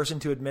last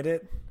person to admit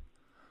it.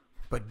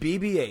 But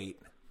BB-8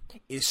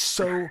 is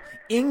so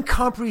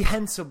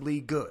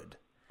incomprehensibly good.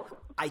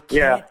 I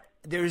can't...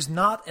 There's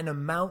not an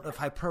amount of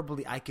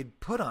hyperbole I could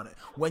put on it.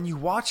 When you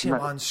watch him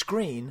on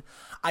screen,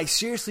 I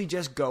seriously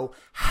just go,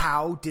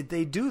 how did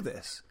they do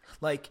this?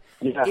 Like,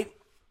 no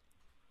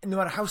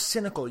matter how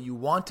cynical you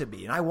want to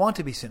be, and I want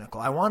to be cynical,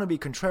 I want to be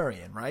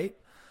contrarian, right?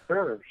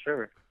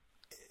 Sure.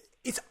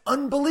 It's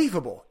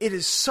unbelievable. It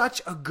is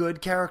such a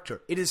good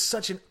character. It is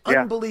such an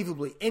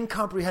unbelievably,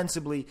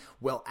 incomprehensibly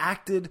well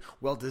acted,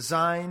 well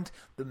designed.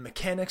 The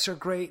mechanics are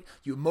great.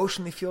 You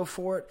emotionally feel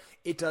for it.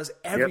 It does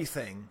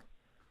everything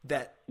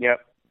that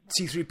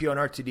C-3PO and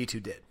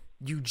R2-D2 did.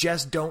 You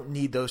just don't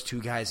need those two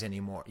guys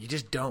anymore. You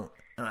just don't.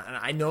 And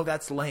I know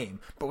that's lame,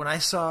 but when I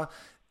saw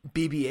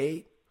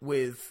BB-8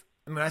 when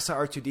I saw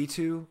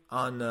R2-D2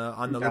 on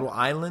the little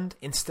island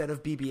instead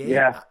of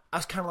BB-8, I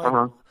was kind of like,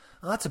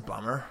 oh, that's a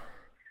bummer.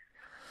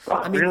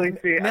 I mean,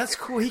 really? That's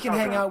cool. He can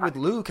hang out with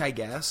Luke, I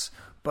guess,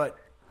 but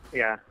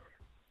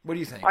what do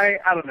you think? I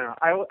don't know.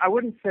 I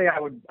wouldn't say I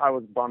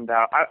was bummed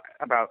out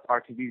about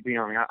R2-D2 being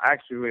on. I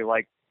actually really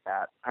like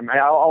that. I mean,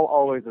 I'll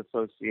always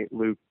associate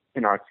Luke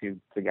and R2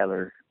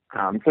 together.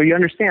 So you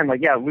understand,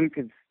 like, Luke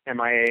is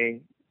MIA.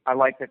 I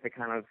like that they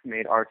kind of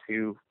made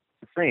R2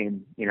 the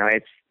same. You know,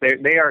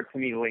 they are to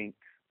me linked.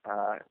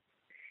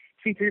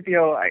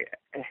 C-3PO,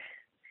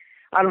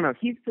 I don't know.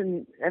 He's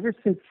been, ever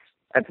since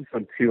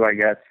episode 2, I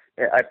guess,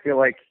 I feel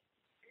like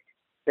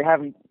they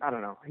haven't, I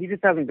don't know. He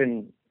just hasn't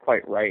been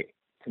quite right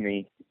to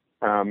me.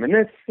 And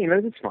this,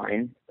 this is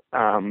fine.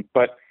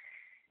 But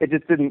it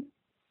just didn't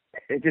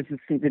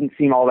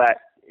seem all that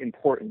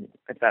important,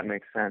 if that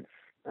makes sense.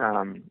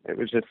 It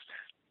was just,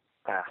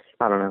 I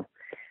don't know.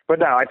 But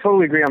no, I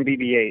totally agree on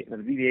BB-8. The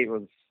BB-8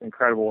 was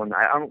incredible, and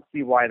I don't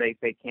see why they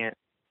can't,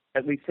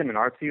 at least him and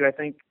R2, I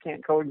think,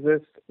 can't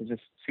coexist. It's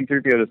just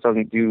C-3PO just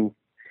doesn't do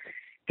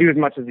as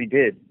much as he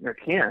did, or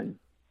can.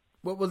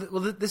 Well,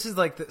 this is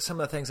like some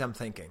of the things I'm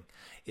thinking,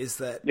 is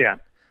that,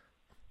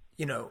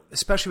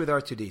 especially with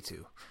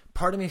R2-D2,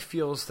 part of me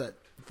feels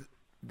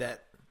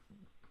that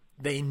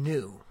they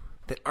knew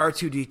that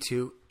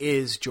R2-D2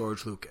 is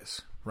George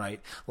Lucas, right?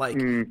 Like,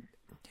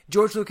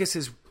 George Lucas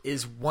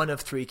is one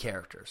of 3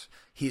 characters.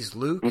 He's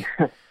Luke,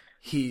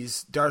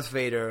 he's Darth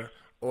Vader,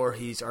 or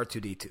he's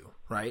R2-D2,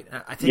 right?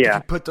 I think if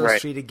you put those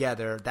right. three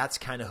together, that's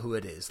kind of who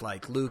it is.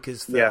 Like Luke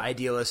is the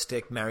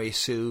idealistic Mary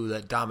Sue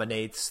that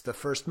dominates the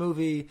first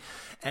movie,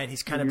 and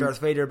he's kind of Darth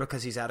Vader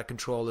because he's out of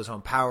control of his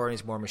own power and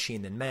he's more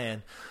machine than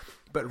man.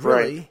 But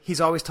really,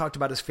 he's always talked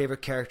about his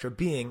favorite character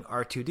being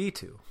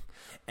R2-D2.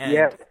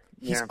 And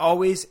he's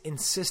always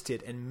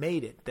insisted and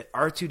made it that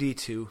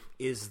R2-D2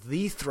 is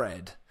the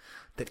thread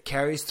that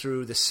carries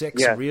through the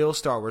 6 real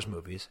Star Wars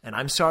movies. And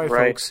I'm sorry,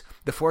 folks,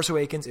 The Force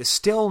Awakens is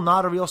still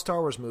not a real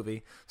Star Wars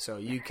movie. So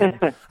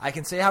I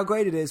can say how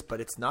great it is, but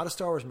it's not a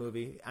Star Wars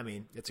movie. I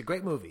mean, it's a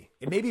great movie.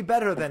 It may be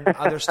better than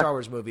other Star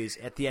Wars movies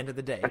at the end of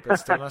the day, but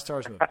it's still not a Star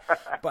Wars movie.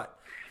 But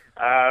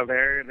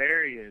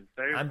there he is.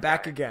 I'm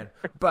back again.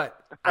 But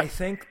I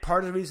think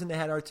part of the reason they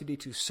had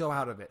R2-D2 so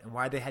out of it and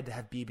why they had to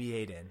have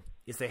BB-8 in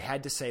is they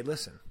had to say,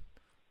 listen,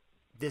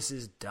 this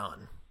is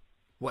done.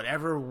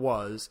 Whatever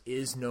was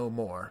is no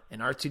more,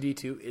 and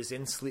R2-D2 is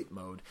in sleep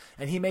mode.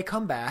 And he may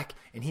come back,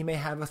 and he may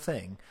have a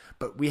thing,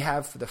 but we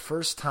have, for the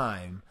first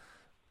time,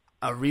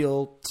 a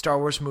real Star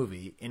Wars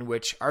movie in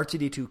which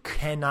R2-D2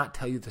 cannot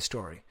tell you the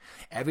story.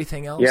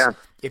 Everything else,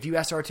 if you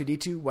ask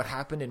R2-D2 what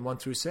happened in 1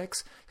 through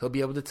 6, he'll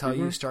be able to tell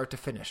you start to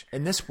finish.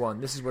 In this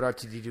one, this is what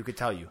R2-D2 could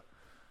tell you.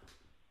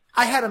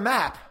 I had a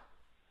map.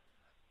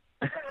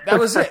 That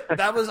was it.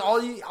 That was all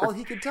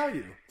he could tell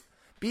you.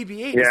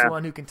 BB-8 is the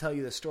one who can tell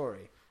you the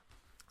story.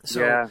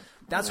 So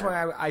that's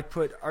why I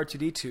put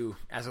R2-D2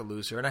 as a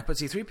loser, and I put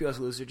C-3PO as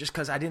a loser just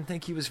because I didn't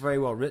think he was very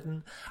well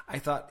written. I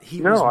thought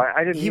he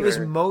was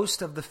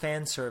most of the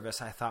fan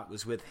service I thought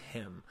was with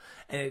him,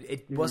 and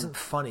it wasn't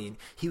funny.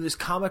 He was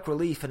comic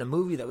relief in a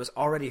movie that was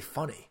already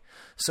funny,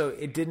 so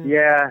it didn't.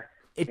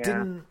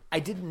 Didn't. I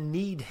didn't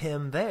need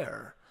him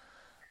there,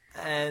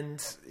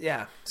 and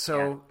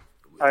so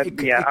I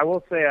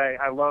will say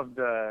I loved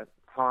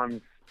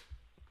Han's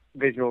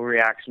visual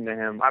reaction to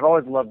him. I've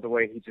always loved the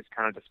way he just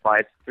kind of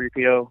despised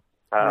 3PO,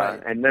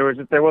 and there was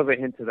a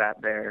hint of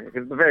that there.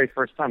 Because the very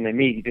first time they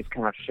meet, he just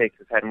kind of shakes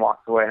his head and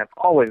walks away. And I've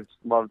always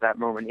loved that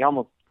moment. He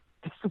almost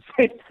does the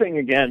same thing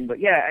again, but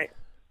I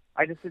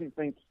just didn't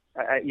think.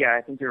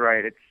 I think you're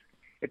right.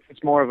 It's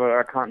just more of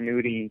a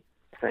continuity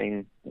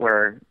thing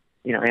where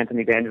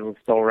Anthony Daniels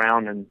is still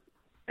around and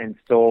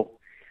still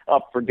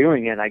up for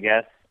doing it, I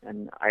guess.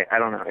 And I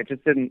don't know. It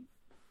just didn't.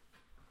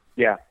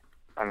 Yeah,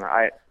 I don't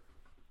know.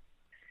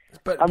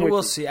 But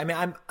we'll see. I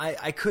mean,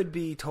 I could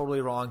be totally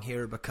wrong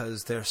here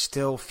because they're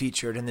still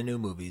featured in the new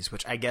movies,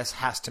 which I guess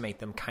has to make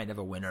them kind of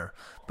a winner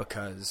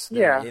because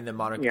they're in the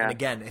modern. And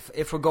again,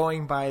 if we're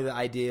going by the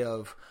idea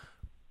of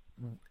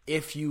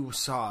if you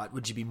saw it,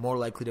 would you be more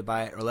likely to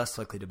buy it or less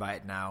likely to buy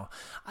it now?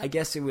 I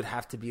guess it would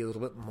have to be a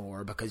little bit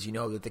more because you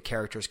know that the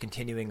character is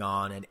continuing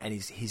on and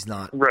he's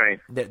not right.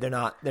 They're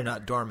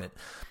not dormant.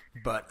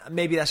 But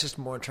maybe that's just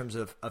more in terms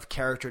of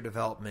character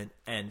development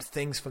and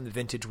things from the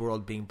vintage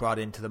world being brought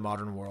into the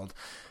modern world.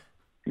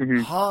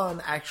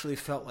 Han actually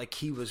felt like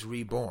he was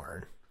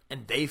reborn,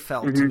 and they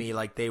felt to me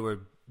like they were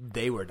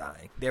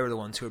dying. They were the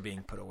ones who were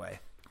being put away.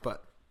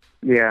 But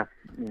yeah.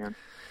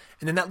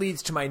 And then that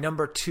leads to my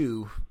number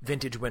 2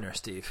 vintage winner,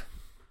 Steve.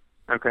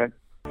 Okay.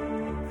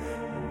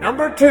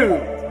 Number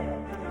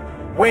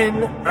 2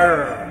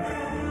 winner.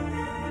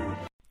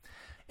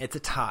 It's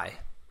a tie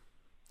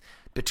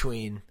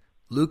between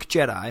Luke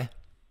Jedi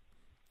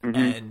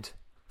and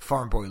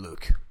Farm Boy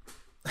Luke.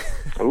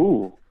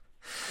 Ooh.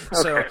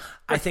 Okay. So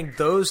I think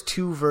those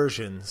two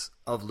versions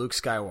of Luke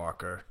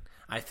Skywalker,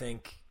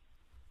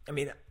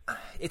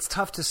 it's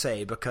tough to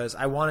say because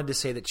I wanted to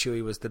say that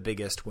Chewie was the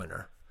biggest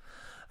winner.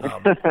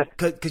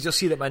 Because you'll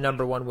see that my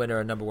number 1 winner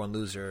and number 1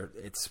 loser,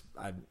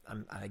 I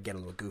get a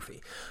little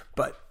goofy.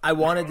 But I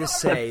wanted to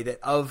say that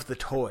of the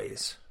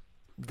toys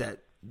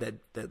that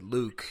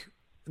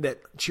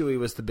Chewie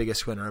was the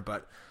biggest winner,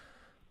 but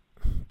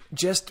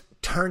just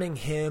turning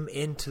him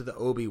into the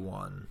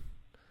Obi-Wan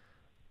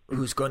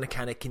who's going to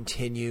kind of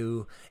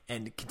continuing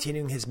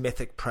his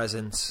mythic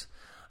presence.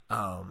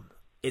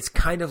 It's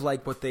kind of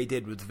like what they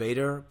did with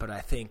Vader, but I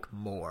think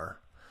more.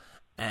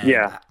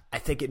 And I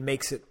think it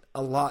makes it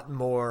a lot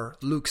more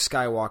Luke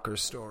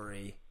Skywalker's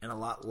story and a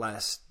lot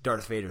less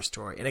Darth Vader's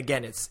story. And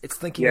again, it's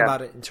thinking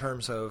about it in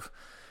terms of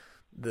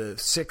the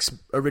 6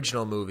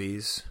 original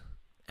movies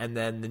and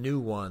then the new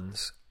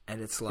ones,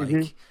 and it's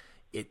like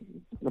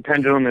the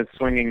pendulum is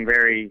swinging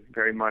very,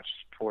 very much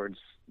towards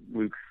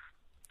Luke's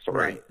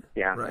story,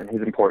 and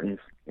his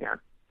importance,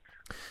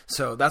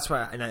 So that's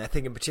why, and I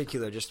think in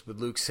particular, just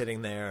with Luke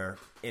sitting there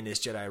in his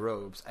Jedi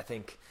robes, I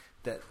think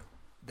that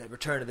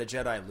Return of the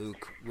Jedi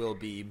Luke will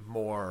be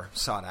more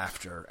sought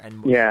after,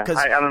 and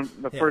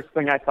the first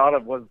thing I thought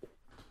of was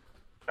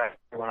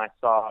when I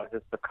saw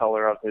just the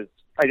color of his.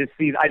 I just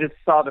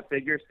saw the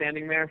figure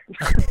standing there,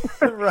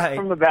 right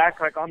from the back,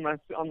 like on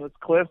this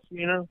cliff,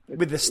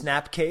 with the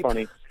snap cape.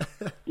 Funny.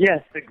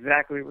 Yes,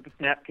 exactly, with the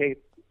snap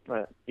cape.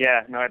 But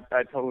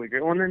I totally agree.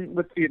 Well, and then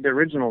with the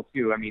original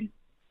too. I mean,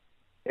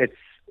 it's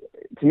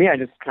to me, I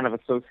just kind of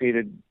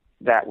associated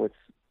that with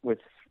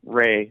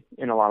Rey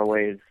in a lot of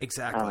ways.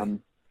 Exactly.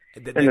 In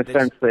the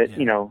sense that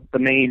the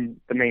main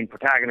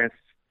protagonists,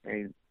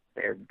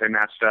 they're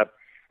matched up.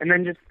 And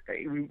then just,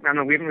 I don't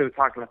know, we haven't really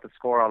talked about the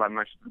score all that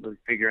much to really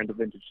figure into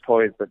vintage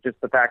toys, but just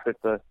the fact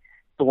that the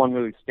one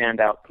really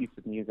standout piece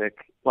of music,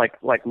 like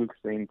Luke's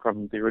theme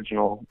from the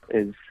original,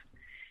 is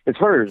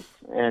hers.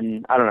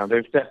 And I don't know,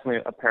 there's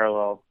definitely a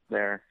parallel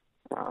there.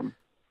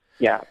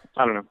 Yeah,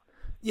 I don't know.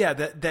 Yeah,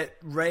 that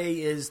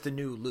Ray is the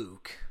new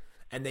Luke,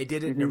 and they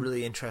did it in a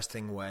really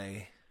interesting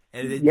way.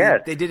 And they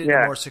did it in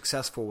a more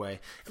successful way.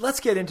 Let's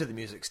get into the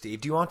music,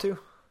 Steve. Do you want to?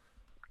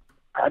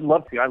 I'd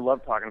love to. I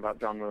love talking about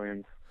John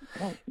Williams.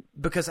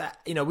 Because,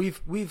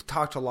 we've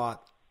talked a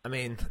lot. I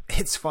mean,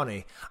 it's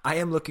funny. I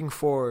am looking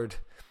forward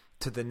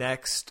to the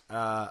next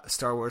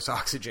Star Wars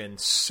Oxygen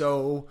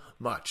so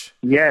much.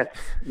 Yes.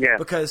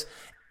 Because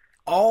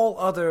all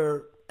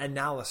other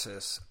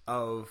analysis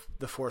of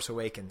The Force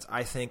Awakens,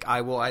 I think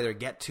I will either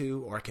get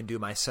to or I can do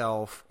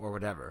myself or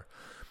whatever.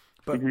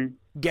 But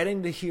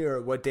getting to hear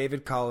what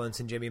David Collins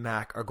and Jimmy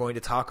Mack are going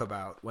to talk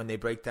about when they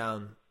break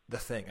down the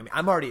thing. I mean,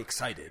 I'm already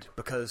excited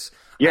because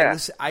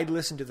I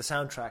listen to the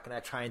soundtrack and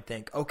I try and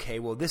think, okay,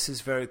 well, this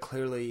is very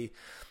clearly,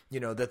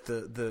 that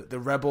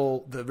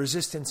the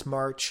Resistance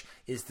March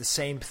is the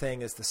same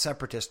thing as the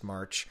Separatist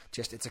March,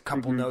 just it's a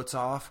couple notes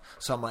off.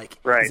 So I'm like,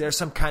 is there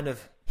some kind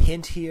of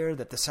hint here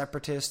that the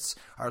Separatists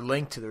are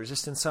linked to the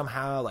Resistance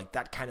somehow, like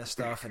that kind of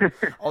stuff, and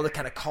all the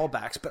kind of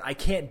callbacks? But I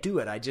can't do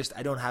it. I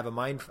don't have a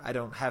mind. I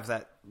don't have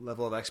that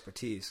level of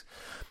expertise.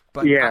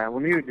 But well,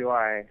 neither do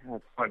I.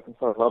 That's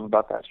what I love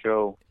about that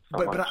show.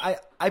 But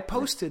I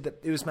posted that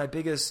it was my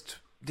biggest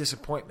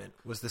disappointment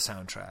was the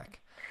soundtrack.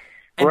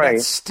 And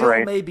that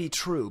still may be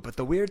true, but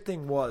the weird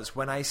thing was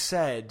when I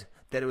said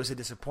that it was a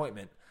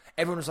disappointment,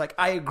 everyone was like,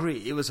 I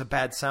agree, it was a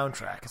bad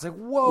soundtrack. It's like,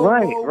 whoa,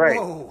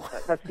 whoa.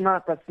 That's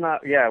not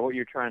what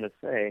you're trying to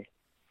say.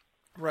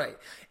 Right.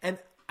 And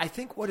I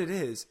think what it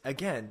is,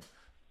 again,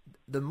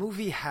 the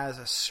movie has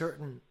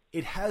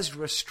it has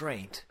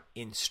restraint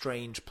in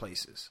strange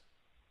places.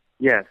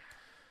 Yes.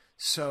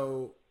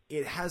 So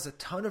it has a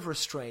ton of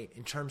restraint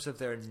in terms of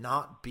there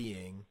not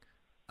being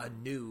a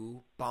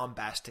new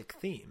bombastic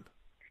theme.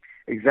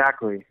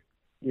 Exactly.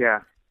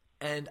 Yeah.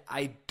 And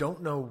I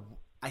don't know.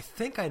 I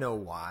think I know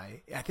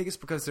why. I think it's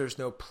because there's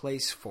no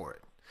place for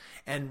it.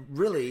 And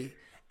really,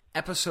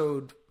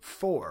 Episode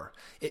 4,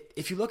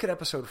 if you look at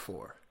Episode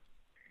 4,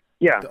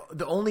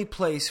 the only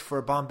place for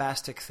a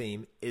bombastic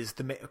theme is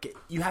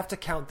you have to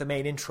count the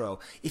main intro.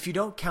 If you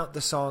don't count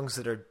the songs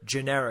that are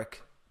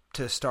generic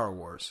to Star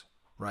Wars,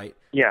 right?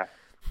 Yeah.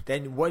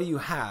 Then what do you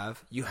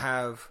have? You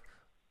have...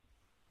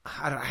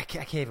 I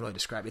can't even really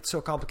describe it. It's so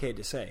complicated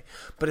to say.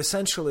 But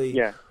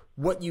essentially,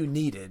 what you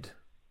needed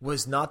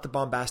was not the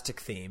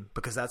bombastic theme,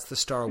 because that's the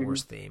Star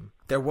Wars theme.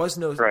 There was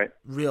no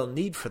real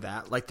need for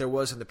that, like there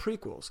was in the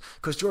prequels.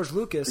 Because George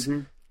Lucas,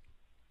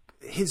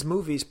 his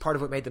movies, part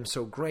of what made them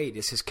so great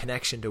is his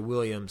connection to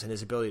Williams and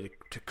his ability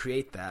to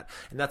create that.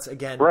 And that's,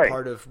 again,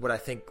 part of what I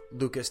think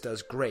Lucas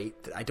does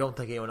great, that I don't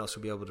think anyone else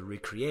will be able to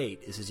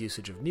recreate, is his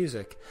usage of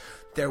music.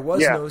 There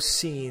was no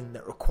scene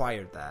that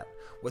required that.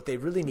 What they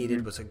really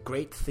needed was a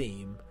great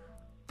theme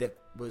that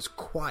was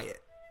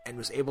quiet and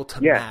was able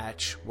to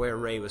match where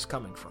Rey was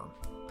coming from.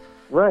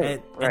 Right.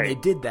 And they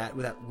did that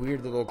with that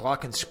weird little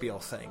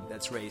glockenspiel thing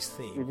that's Rey's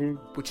theme,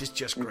 which is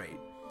just great.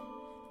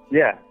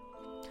 Yeah.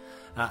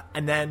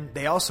 And then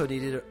they also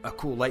needed a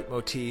cool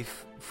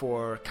leitmotif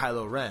for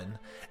Kylo Ren.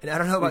 And I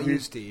don't know about you,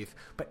 Steve,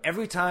 but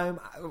every time...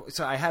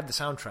 So I have the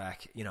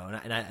soundtrack,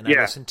 and I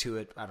listen to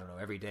it, I don't know,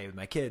 every day with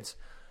my kids.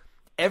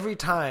 Every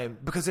time,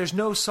 because there's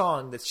no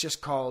song that's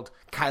just called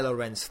Kylo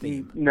Ren's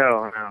theme.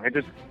 No. It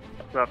just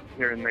pops up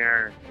here and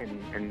there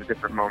in the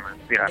different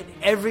moments. Yeah. And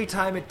every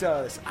time it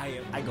does,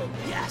 I go,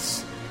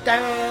 yes.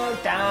 Dun,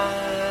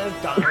 dun,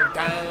 dun,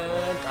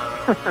 dun,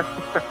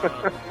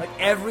 dun. Like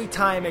every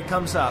time it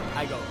comes up,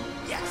 I go,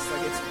 yes.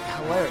 Like it's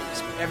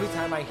hilarious. But every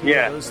time I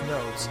hear those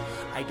notes,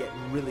 I get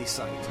really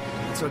psyched.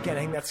 And so again,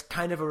 I think that's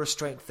kind of a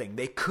restraint thing.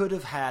 They could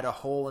have had a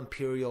whole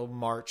Imperial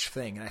March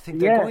thing, and I think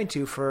they're going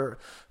to for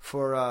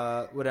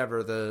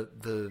whatever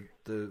the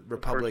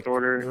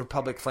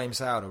Republic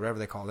Flames Out, or whatever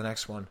they call the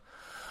next one.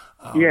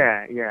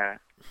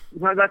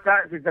 Well,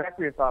 that's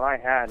exactly the thought I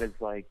had. Is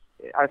like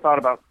I thought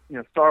about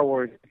Star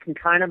Wars can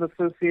kind of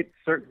associate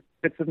certain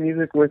bits of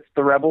music with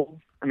the Rebels.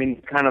 I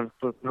mean, kind of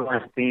the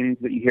themes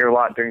that you hear a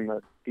lot during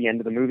the end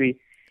of the movie.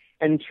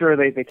 And sure,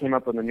 they came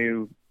up with a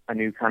new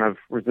kind of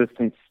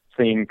Resistance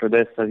theme for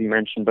this, as you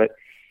mentioned, but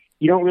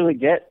you don't really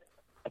get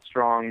a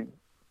strong,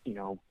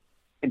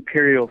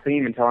 Imperial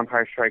theme until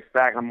Empire Strikes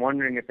Back. I'm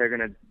wondering if they're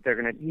gonna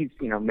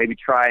maybe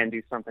try and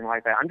do something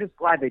like that. I'm just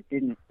glad they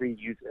didn't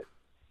reuse it.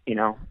 It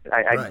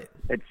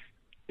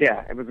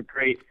was a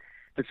great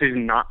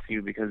decision not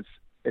to, because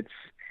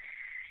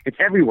it's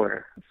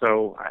everywhere.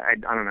 So I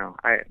don't know.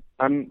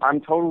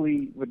 I'm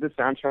totally with this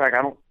soundtrack.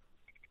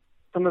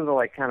 Some of the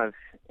like kind of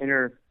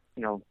inner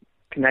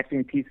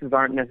connecting pieces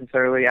aren't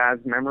necessarily as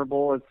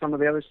memorable as some of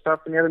the other stuff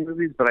in the other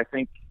movies, but I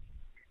think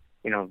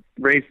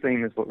Rey's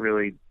theme is what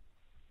really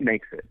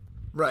makes it.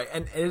 Right,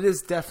 and it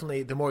is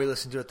definitely, the more you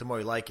listen to it, the more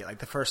you like it. Like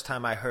the first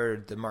time I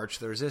heard the March of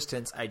the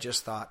Resistance, I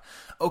just thought,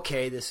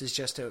 okay, this is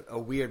just a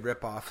weird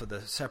ripoff of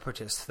the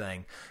Separatist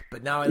thing.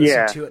 But now I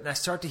listen to it, and I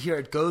start to hear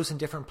it goes in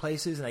different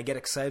places, and I get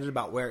excited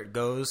about where it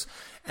goes.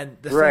 And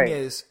the thing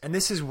is, and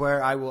this is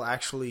where I will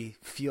actually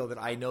feel that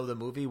I know the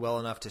movie well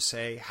enough to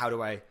say, how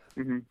do I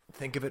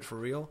think of it for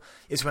real,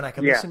 is when I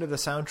can listen to the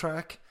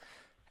soundtrack,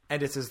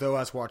 and it's as though I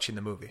was watching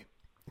the movie.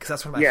 Because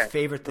that's one of my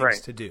favorite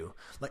things to do.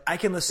 Like, I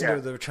can listen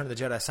to the Return of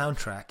the Jedi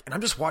soundtrack, and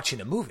I'm just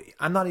watching a movie.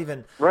 I'm not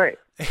even,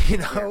 you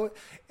know,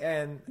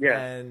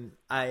 and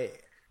I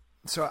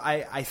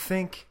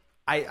think,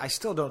 I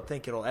still don't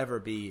think it'll ever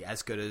be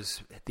as good as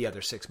the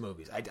other 6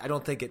 movies. I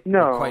don't think it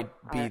will quite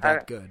be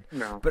that good.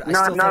 No, but I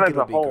still think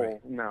it'll be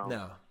great.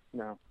 No.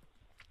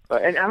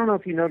 But, and I don't know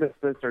if you noticed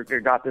this or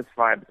got this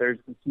vibe, but there's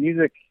this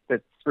music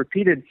that's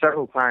repeated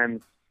several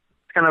times.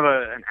 It's kind of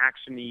an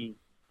action-y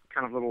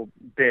kind of little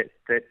bit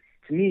that,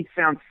 to me,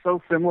 sounds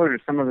so similar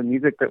to some of the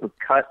music that was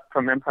cut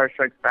from Empire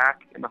Strikes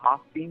Back in the Hoth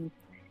scenes.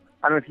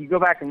 I don't know if you go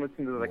back and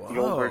listen to the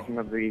old version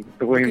of the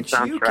Williams soundtrack.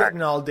 Look at you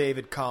getting all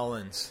David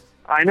Collins.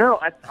 I know.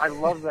 I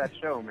love that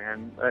show,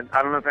 man.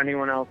 I don't know if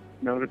anyone else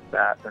noticed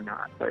that or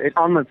not. But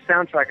on the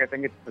soundtrack, I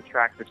think it's the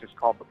track that's just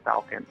called The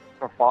Falcon,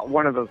 or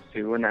one of those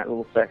two in that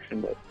little section.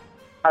 But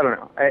I don't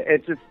know.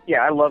 It's just,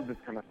 I love this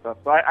kind of stuff.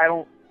 So I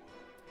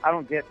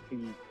don't get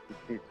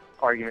the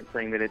argument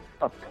saying that it's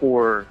a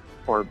poor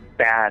or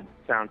bad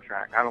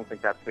soundtrack. I don't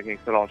think that's the case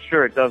at all.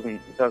 Sure, it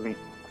doesn't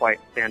quite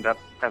stand up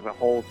as a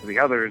whole to the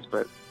others,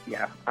 but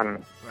I don't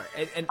know.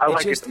 Right, and I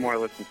like it the more I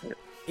listen to it.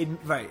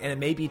 Right, and it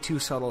may be too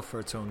subtle for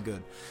its own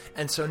good.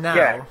 And so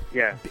now,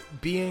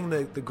 being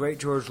the great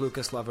George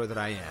Lucas lover that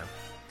I am,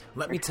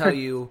 let me tell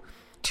you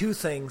 2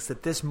 things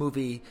that this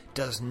movie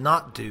does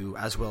not do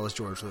as well as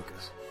George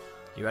Lucas.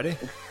 You ready?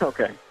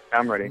 Okay,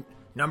 I'm ready.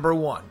 Number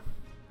 1,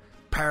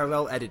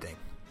 parallel editing.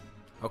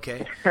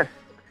 Okay?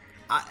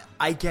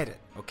 I get it,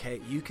 okay?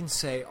 You can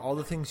say all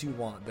the things you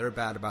want that are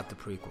bad about the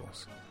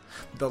prequels.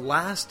 The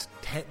last,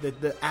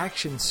 the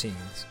action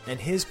scenes and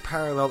his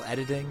parallel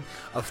editing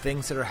of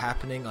things that are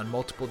happening on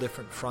multiple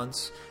different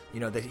fronts, you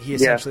know, that he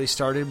essentially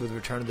started with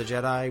Return of the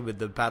Jedi, with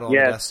the battle on the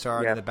Death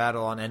Star, and the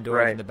battle on Endor,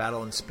 and the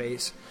battle in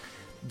space.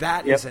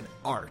 That is an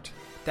art.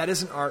 That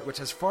is an art which,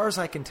 as far as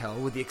I can tell,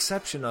 with the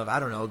exception of, I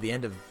don't know, the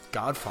end of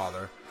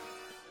Godfather,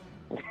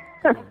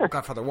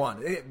 Godfather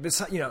 1,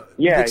 you know,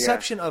 the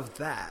exception of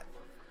that,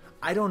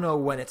 I don't know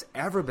when it's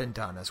ever been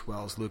done as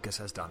well as Lucas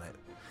has done it.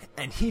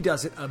 And he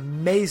does it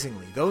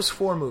amazingly. Those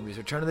 4 movies,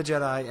 Return of the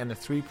Jedi and the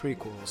 3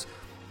 prequels,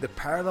 the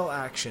parallel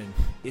action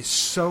is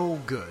so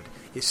good,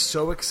 is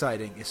so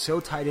exciting, is so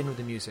tied in with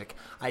the music.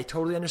 I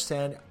totally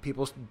understand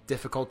people's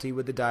difficulty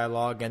with the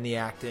dialogue and the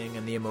acting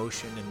and the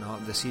emotion and all,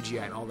 the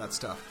CGI and all that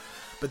stuff.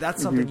 But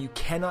that's something you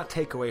cannot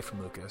take away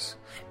from Lucas.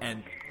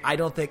 And I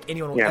don't think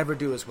anyone will ever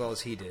do as well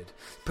as he did,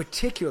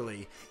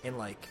 particularly in,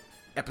 like,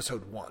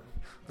 Episode 1.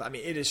 I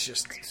mean, it is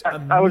just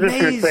amazing. I was just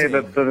going to say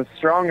that the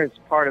strongest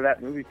part of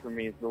that movie for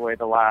me is the way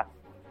the last,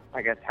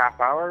 I guess, half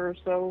hour or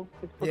so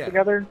is put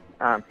together.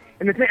 And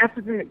that's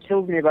the thing that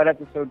kills me about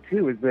Episode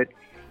 2 is that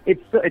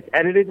it's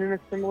edited in a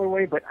similar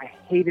way, but I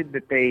hated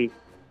that they,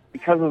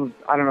 because of,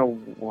 I don't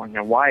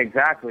know why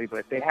exactly,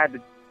 but they had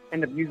to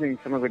end up using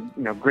some of the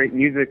great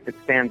music that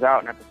stands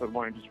out in Episode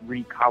 1 and just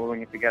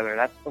re-cobbling it together.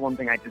 That's the one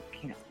thing I just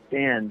can't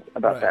stand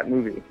about that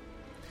movie.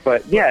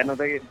 But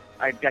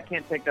I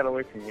can't take that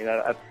away from you.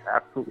 That's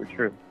absolutely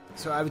true.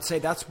 So I would say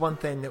that's one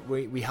thing that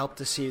we hope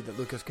to see that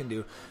Lucas can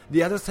do.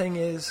 The other thing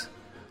is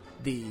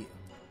the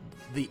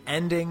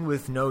ending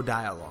with no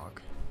dialogue.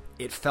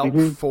 It felt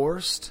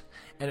forced,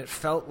 and it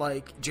felt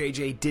like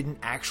JJ didn't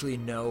actually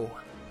know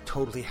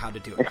totally how to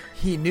do it.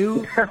 He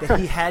knew that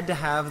he had to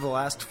have the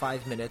last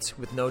 5 minutes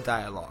with no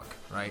dialogue,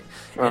 right?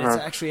 And it's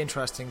actually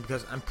interesting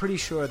because I'm pretty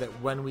sure that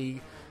when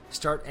we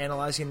start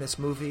analyzing this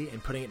movie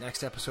and putting it next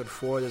to Episode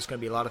 4, there's going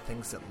to be a lot of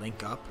things that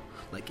link up,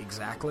 like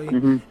exactly.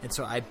 And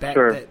so I bet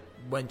that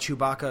when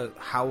Chewbacca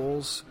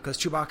howls, because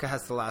Chewbacca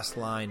has the last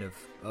line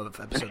of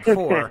Episode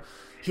 4,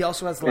 he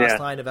also has the last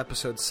line of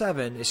Episode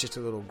 7. It's just a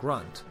little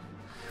grunt.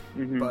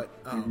 But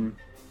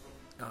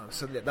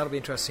so that'll be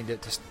interesting to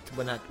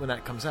when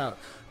that comes out.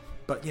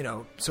 But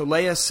so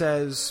Leia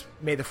says,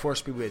 "May the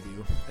Force be with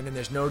you," and then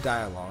there's no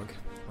dialogue.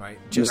 Right?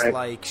 Just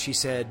like she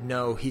said,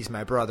 "No, he's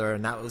my brother,"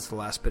 and that was the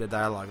last bit of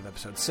dialogue of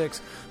Episode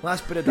 6. The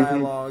last bit of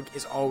dialogue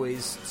is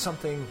always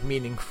something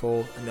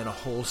meaningful and then a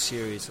whole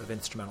series of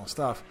instrumental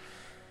stuff.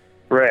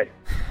 Right.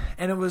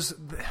 And it was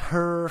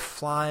her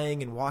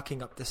flying and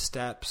walking up the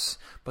steps,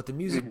 but the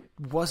music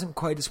wasn't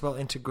quite as well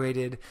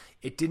integrated.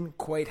 It didn't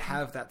quite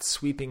have that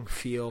sweeping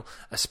feel,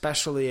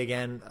 especially,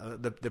 again,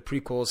 the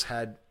prequels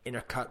had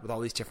intercut with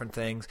all these different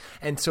things,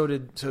 and so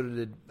did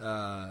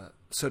the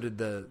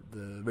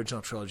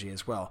original trilogy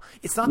as well.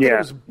 It's not that it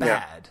was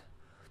bad,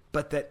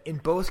 but that in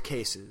both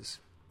cases,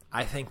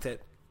 I think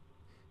that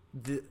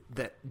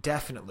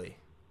definitely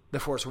The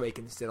Force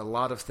Awakens did a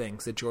lot of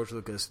things that George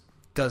Lucas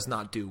does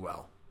not do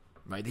well.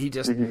 right? He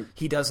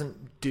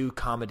doesn't do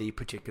comedy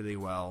particularly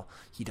well.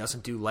 He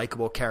doesn't do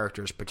likable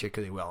characters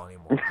particularly well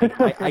anymore.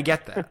 I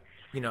get that.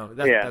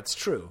 That's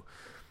true.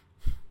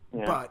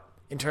 Yeah. But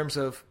in terms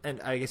of,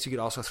 and I guess you could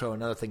also throw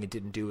another thing it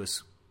didn't do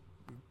is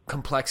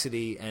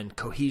complexity and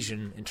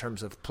cohesion in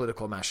terms of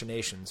political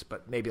machinations,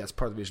 but maybe that's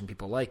part of the reason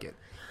people like it.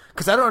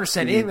 Because I don't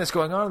understand anything that's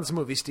going on in this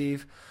movie,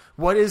 Steve.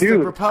 What is the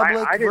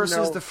Republic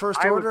versus the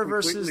First Order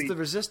versus the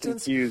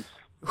Resistance? Confused.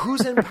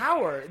 Who's in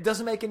power? It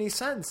doesn't make any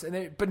sense,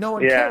 but no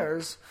one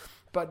cares.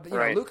 But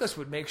Lucas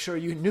would make sure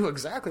you knew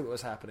exactly what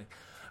was happening.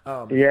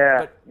 But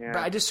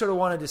I just sort of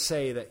wanted to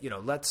say that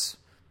let's.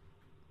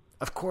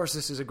 Of course,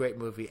 this is a great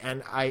movie,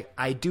 and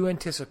I do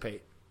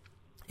anticipate.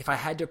 If I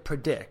had to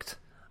predict,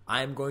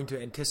 I'm going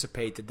to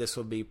anticipate that this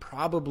will be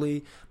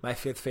probably my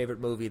 5th favorite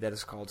movie that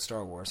is called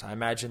Star Wars. I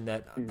imagine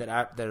that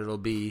it'll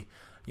be,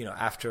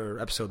 after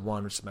Episode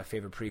 1, which is my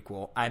favorite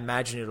prequel. I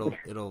imagine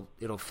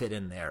it'll fit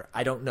in there.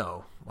 I don't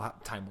know.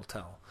 Time will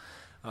tell.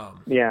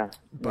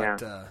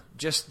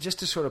 Just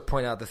to sort of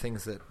point out the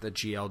things that the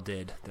GL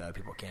did that other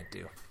people can't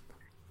do.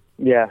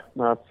 Yeah,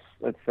 that's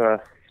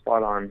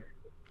spot on.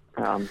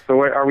 So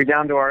are we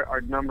down to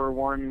our number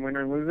one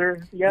winner and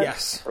loser yet?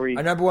 Yes.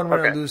 Our number one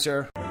winner and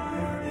loser.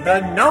 The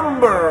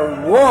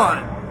number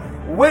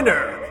one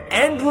winner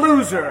and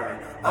loser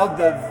of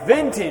the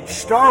vintage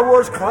Star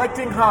Wars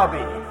collecting hobby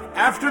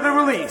after the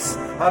release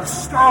of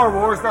Star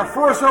Wars The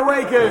Force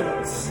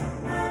Awakens.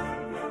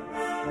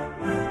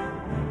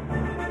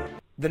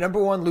 The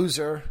number one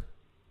loser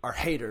are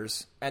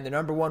haters, and the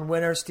number one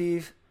winner,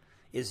 Steve,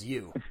 is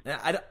you.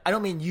 And I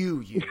don't mean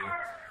you.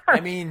 I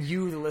mean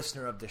you, the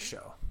listener of this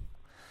show.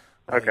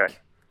 Okay.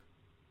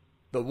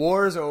 The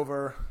war is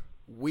over.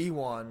 We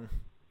won.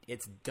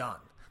 It's done.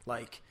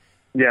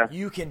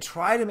 You can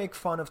try to make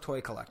fun of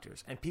toy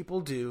collectors, and people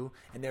do.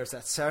 And there's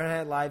that Saturday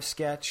Night Live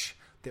sketch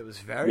that was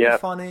very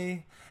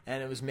funny,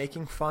 and it was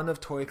making fun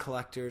of toy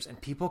collectors, and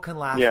people can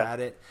laugh at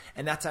it.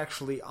 And that's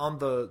actually on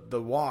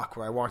the walk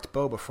where I walked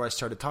Bo before I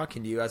started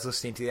talking to you. I was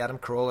listening to the Adam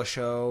Carolla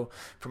show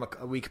from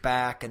a week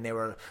back, and they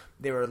were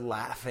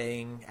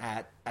laughing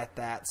at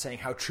that, saying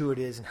how true it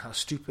is and how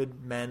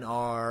stupid men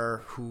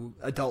are,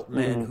 adult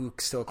men who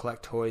still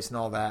collect toys and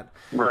all that.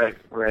 Right.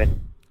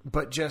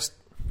 But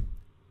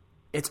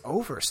it's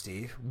over,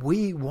 Steve.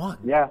 We won.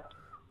 Yeah.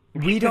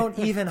 We don't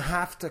even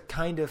have to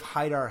kind of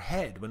hide our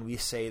head when we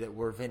say that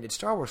we're vintage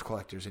Star Wars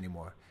collectors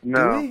anymore.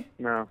 No, do we?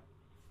 No.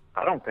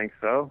 I don't think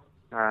so.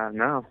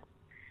 No.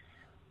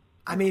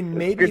 I mean,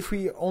 maybe if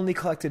we only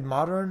collected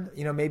modern,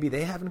 maybe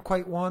they haven't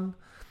quite won.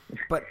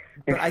 But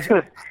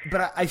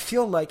I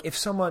feel like if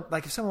someone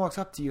walks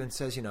up to you and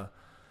says,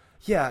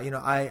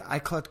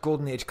 I collect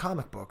Golden Age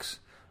comic books,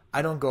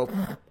 I don't go,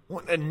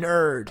 what a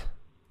nerd.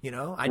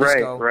 I just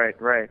go,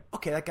 right.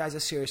 Okay, that guy's a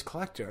serious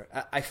collector.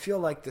 I feel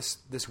like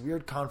this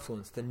weird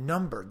confluence, the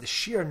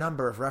sheer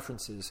number of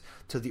references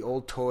to the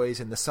old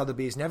toys and the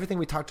Sotheby's and everything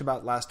we talked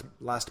about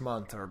last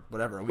month or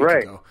whatever, a week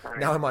ago. Right.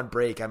 Now I'm on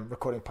break. I'm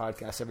recording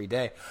podcasts every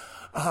day.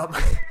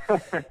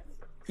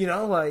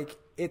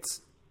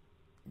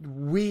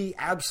 We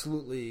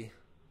absolutely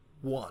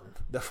won.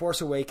 The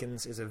Force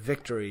Awakens is a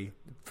victory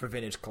for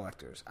vintage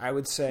collectors. I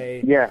would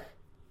say. Yeah.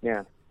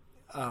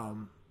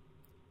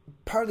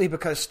 Partly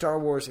because Star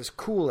Wars is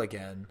cool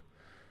again,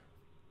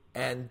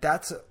 and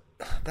that's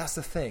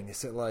the thing.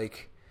 Is that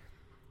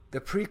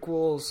the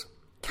prequels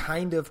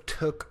kind of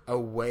took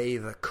away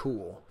the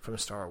cool from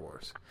Star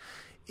Wars.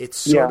 It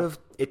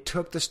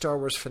took the Star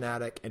Wars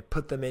fanatic and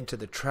put them into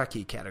the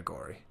Trekkie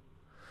category,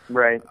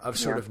 right? Of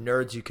sort of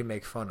nerds you can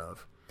make fun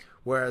of.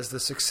 Whereas the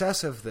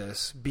success of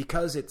this,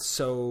 because it's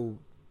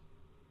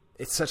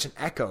such an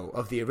echo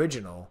of the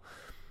original.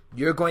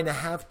 You're going to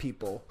have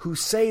people who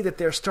say that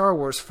they're Star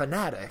Wars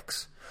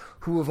fanatics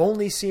who have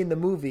only seen the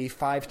movie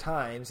 5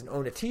 times and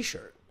own a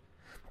T-shirt.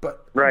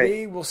 But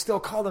they will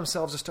still call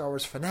themselves a Star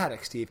Wars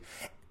fanatic, Steve.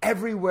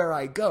 Everywhere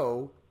I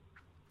go,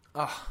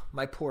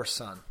 my poor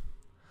son.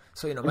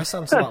 So, my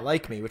son's a lot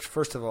like me, which,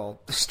 first of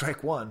all,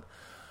 strike one.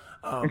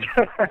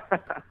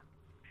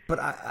 But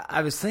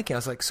I was thinking, I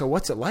was like, so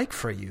what's it like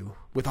for you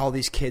with all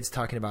these kids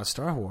talking about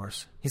Star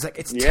Wars? He's like,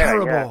 it's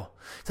terrible. Yeah.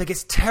 It's like,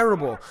 it's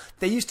terrible.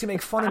 They used to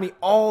make fun of me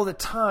all the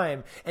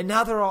time, and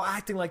now they're all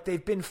acting like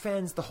they've been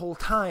fans the whole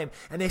time,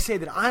 and they say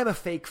that I'm a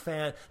fake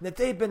fan, and that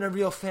they've been a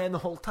real fan the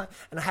whole time,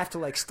 and I have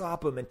to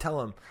stop them and tell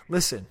them,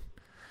 listen,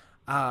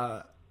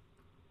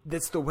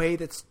 that's the way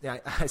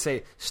I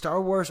say Star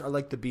Wars are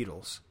like the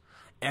Beatles.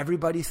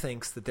 Everybody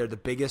thinks that they're the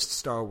biggest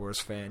Star Wars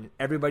fan.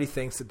 Everybody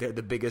thinks that they're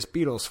the biggest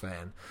Beatles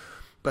fan.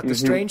 But the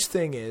strange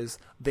thing is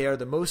they are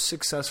the most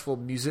successful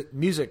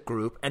music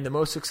group and the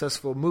most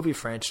successful movie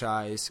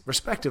franchise,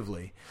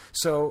 respectively.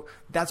 So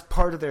that's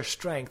part of their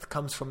strength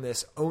comes from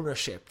this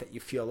ownership that you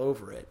feel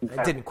over it.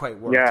 It didn't quite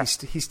work. Yeah.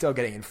 He's still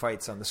getting in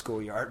fights on the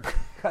schoolyard.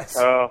 I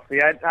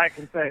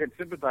can say I could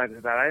sympathize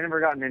with that. I never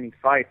got in any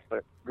fights,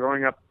 but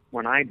growing up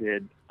when I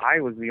did, I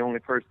was the only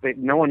person.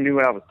 No one knew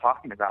what I was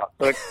talking about.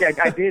 But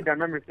I did. I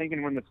remember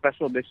thinking when the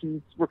special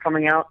editions were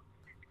coming out,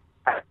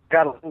 I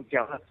got a little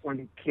jealous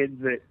when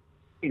kids that,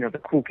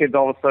 the cool kids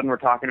all of a sudden were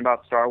talking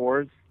about Star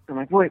Wars. I'm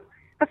like, wait,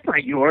 that's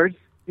not yours.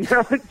 You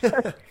know,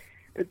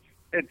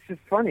 it's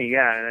just funny.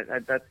 Yeah,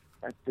 that's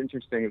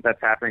interesting that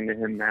that's happening to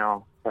him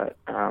now. But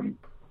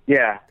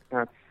yeah,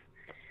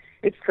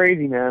 it's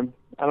crazy, man.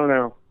 I don't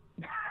know.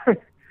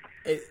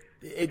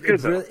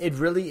 It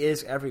really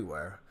is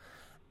everywhere,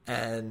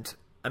 and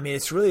I mean,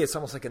 it's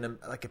almost like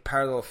a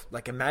parallel.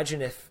 Like,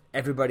 imagine if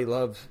everybody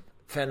loved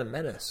Phantom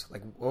Menace.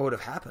 Like, what would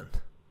have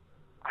happened?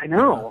 I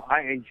know.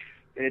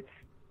 It's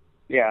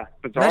bizarre.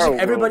 Imagine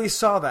everybody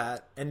saw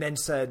that and then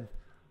said,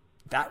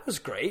 "That was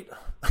great,"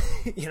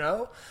 you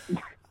know?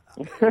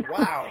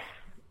 Wow.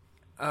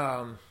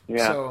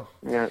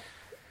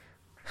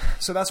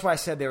 So that's why I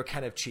said they were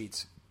kind of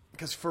cheats,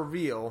 because for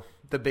real,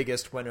 the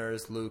biggest winner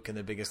is Luke and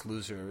the biggest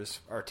loser is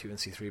R2 and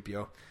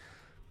C-3PO.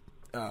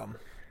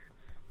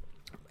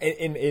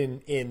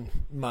 In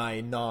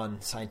my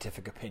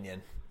non-scientific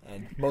opinion,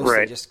 and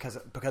mostly just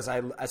because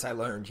as I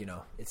learned, you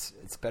know, it's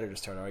better to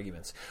start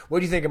arguments. What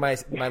do you think of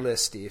my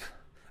list, Steve?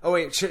 Oh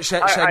wait, should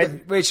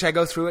I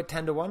go through it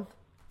 10-1?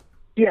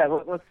 Yeah,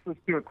 let's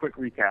do a quick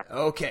recap.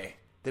 Okay,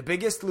 the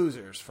biggest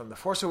losers from The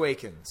Force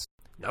Awakens: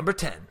 number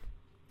 10,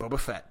 Boba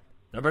Fett;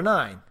 number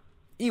 9,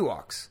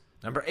 Ewoks;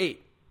 number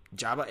 8,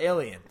 Jabba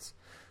aliens;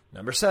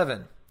 number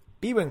 7,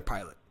 B-wing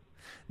pilot;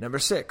 number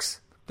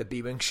 6, the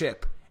B-wing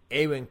ship;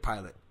 A-wing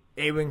pilot;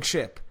 A-wing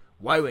ship;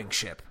 Y-wing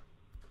ship;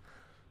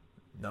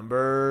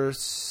 number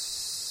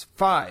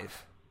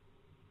 5,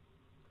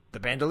 the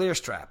bandolier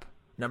strap;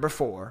 number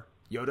 4,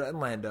 Yoda and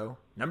Lando;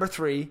 number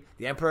 3,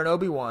 the Emperor and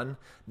Obi-Wan;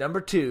 number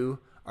 2,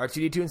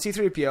 R2-D2 and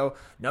C-3PO;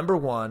 number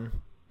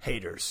 1,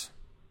 haters.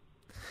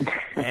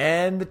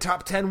 And the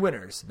top 10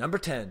 winners: number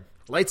 10,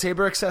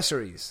 lightsaber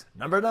accessories;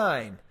 number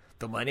 9,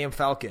 the Millennium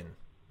Falcon;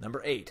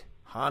 number 8,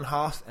 Han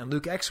Hoth and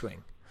Luke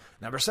X-Wing;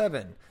 number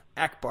 7,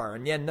 Akbar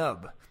and Yen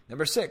Nub;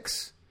 number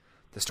 6,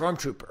 the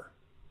Stormtrooper;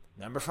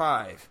 number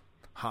 5,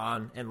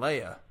 Han and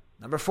Leia;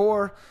 number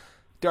 4,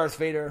 Darth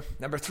Vader;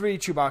 number 3,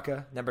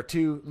 Chewbacca; number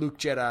 2, Luke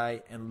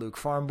Jedi and Luke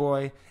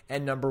Farmboy;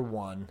 and number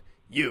 1,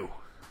 you.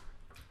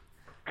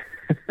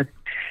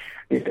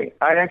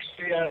 I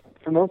actually,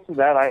 for most of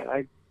that,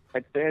 I'd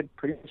say I'd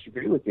pretty much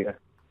agree with you.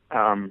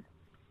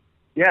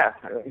 Yeah,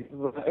 it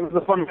was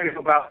a fun way to go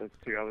about this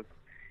too. I was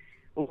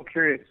a little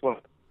curious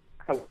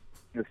how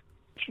this.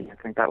 I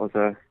think that was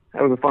a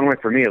fun way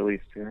for me, at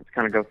least, to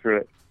kind of go through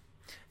it.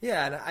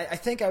 Yeah, and I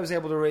think I was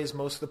able to raise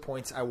most of the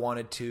points I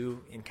wanted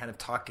to in kind of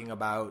talking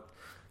about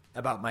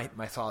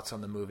my thoughts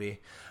on the movie.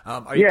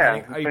 Are you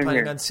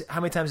planning on? How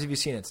many times have you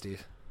seen it,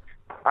 Steve?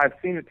 I've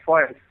seen it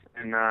twice,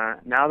 and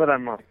now that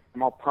I'm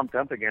all pumped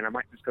up again, I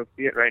might just go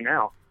see it right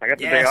now. I got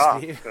the day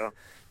off, so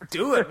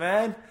do it,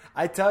 man.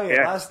 I tell you,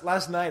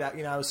 last night,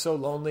 I was so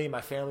lonely.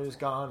 My family was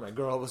gone, my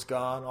girl was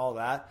gone, all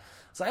that.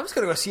 So I'm just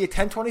gonna go see a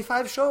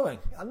 10:25 showing.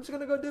 I'm just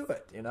gonna go do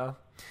it, you know.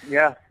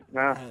 Yeah,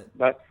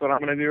 that's what I'm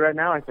gonna do right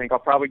now. I think I'll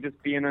probably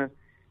just be in a.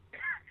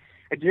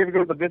 Did you ever go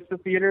to the Vista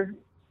Theater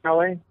in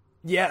LA?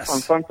 Yes. On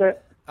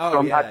Sunset.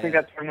 Oh, so I think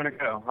that's where I'm gonna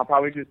go. I'll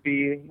probably just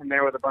be in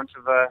there with a bunch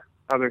of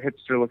other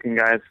hipster-looking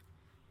guys.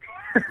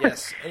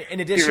 Yes. In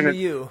addition to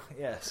you,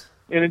 yes.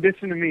 In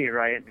addition to me,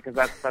 right? Because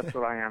that's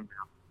what I am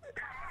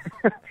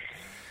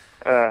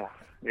now.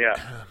 Yeah.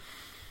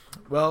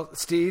 Well,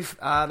 Steve,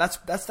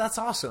 that's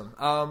awesome.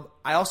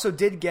 I also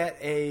did get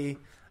a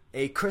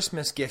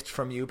Christmas gift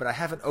from you, but I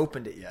haven't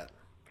opened it yet.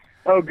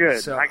 Oh,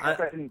 good. So I guess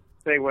I didn't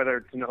say whether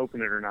to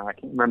open it or not. I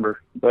can't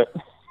remember, but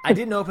I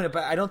didn't open it.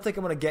 But I don't think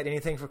I'm going to get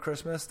anything for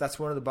Christmas. That's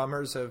one of the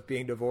bummers of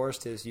being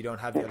divorced, is you don't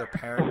have the other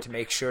parent to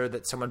make sure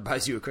that someone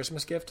buys you a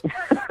Christmas gift.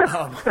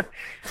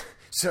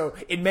 So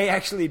it may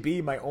actually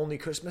be my only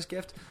Christmas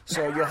gift.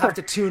 So you'll have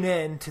to tune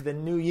in to the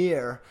new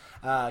year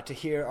to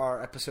hear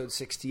our episode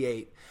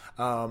 68.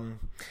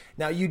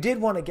 Now, you did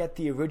want to get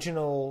the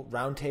original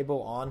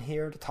roundtable on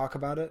here to talk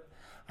about it.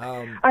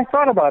 I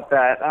thought about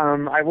that.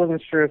 I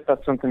wasn't sure if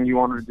that's something you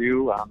wanted to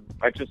do.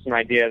 It's just an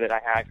idea that I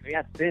had.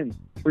 Yeah, it's been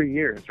 3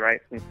 years,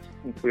 right, since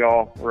we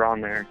all were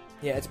on there.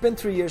 Yeah, it's been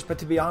 3 years, but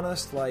to be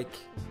honest, like,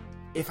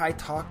 if I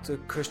talk to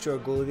Chris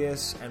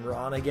Georgoulias and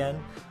Ron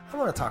again, I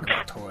want to talk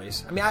about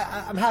toys. I mean,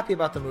 I'm happy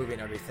about the movie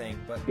and everything,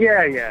 but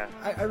yeah,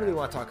 I really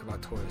want to talk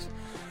about toys.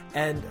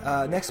 And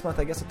next month,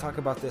 I guess, to talk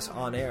about this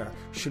on air,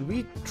 should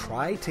we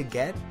try to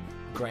get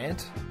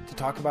Grant to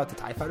talk about the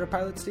TIE Fighter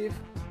pilot, Steve?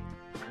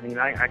 I mean,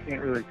 I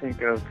can't really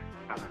think of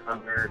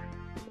another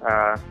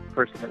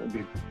person that would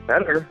be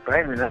better,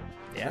 right? I mean, that's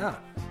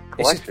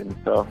collection.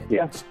 So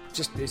yeah,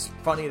 it's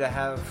funny to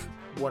have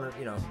one of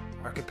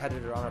our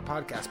competitor on our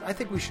podcast. But I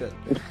think we should.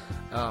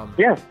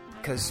 Yeah,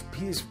 because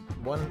he's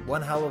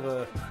one hell of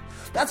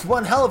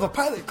a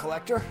pilot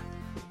collector.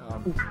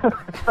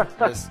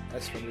 As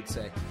one would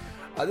say.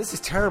 This is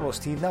terrible,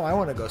 Steve. Now I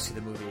want to go see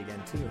the movie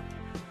again too.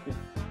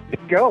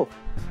 Go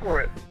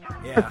for it.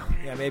 Yeah,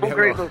 maybe I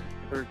will.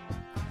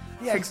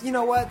 Yeah, you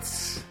know what?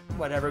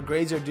 Whatever.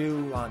 Grades are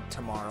due on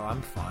tomorrow.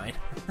 I'm fine.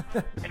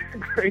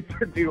 Grades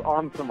are due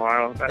on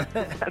tomorrow.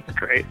 That's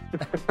great.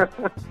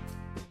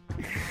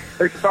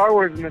 There's Star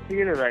Wars in the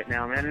theater right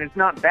now, man, and it's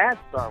not bad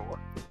Star Wars.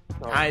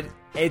 So.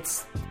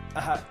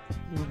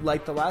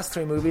 like the last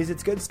 3 movies,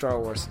 it's good Star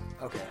Wars.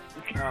 Okay.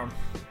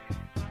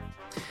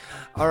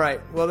 All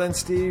right. Well then,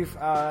 Steve,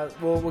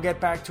 we'll get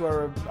back to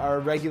our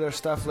regular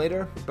stuff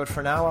later. But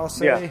for now, I'll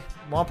say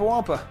Wampa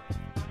Wampa.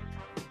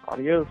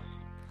 Adios.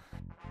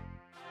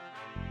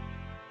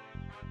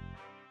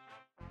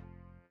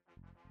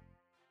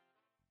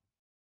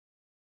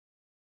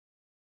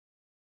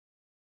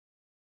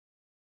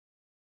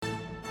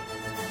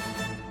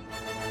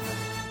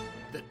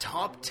 The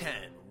top 10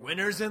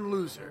 winners and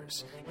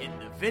losers in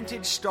the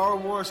vintage Star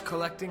Wars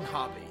collecting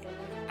hobby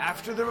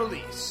after the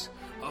release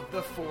of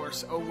The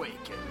Force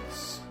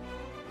Awakens.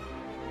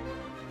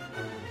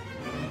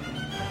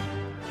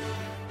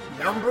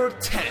 Number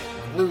 10,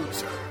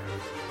 loser.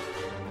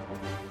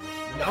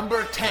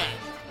 Number 10,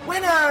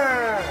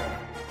 winner.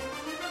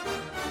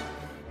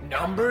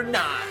 Number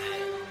 9,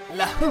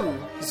 Lahu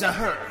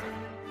Zahur.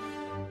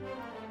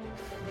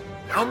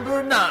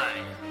 Number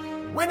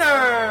 9,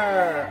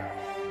 winner.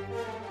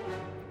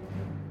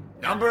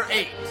 Number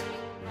 8,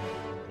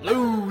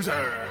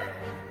 loser.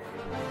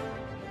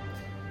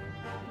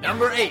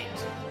 Number 8,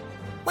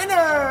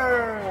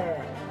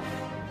 winner.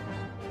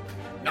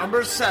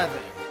 Number 7,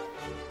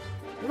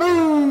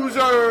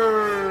 loser.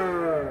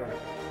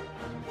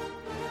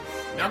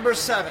 Number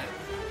 7,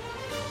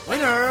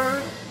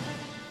 winner.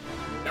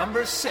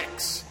 Number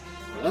 6,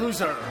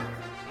 loser.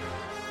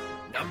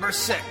 Number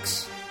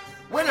 6,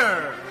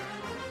 winner.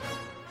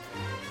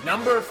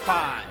 Number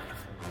 5,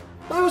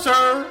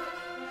 loser.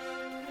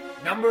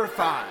 Number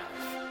 5,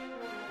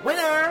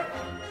 winner.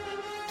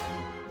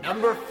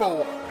 Number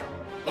 4,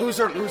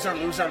 loser, loser,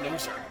 loser,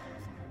 loser.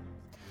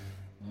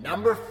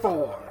 Number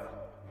 4,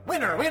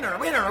 winner, winner,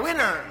 winner,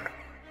 winner,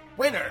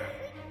 winner.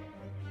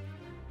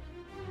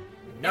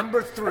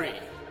 Number 3,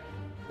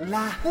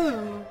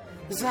 Lahu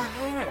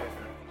Zahir.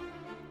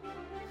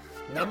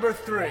 Number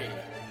 3,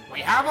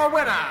 we have a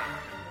winner.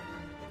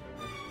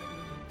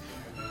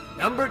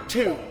 Number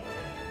 2,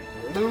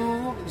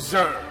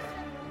 loser.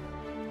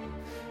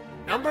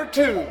 Number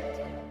 2,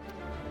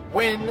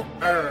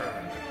 winner.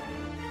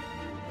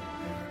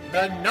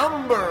 The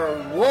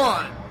number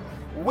 1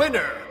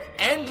 winner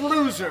and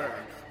loser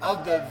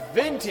of the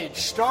vintage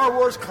Star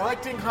Wars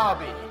collecting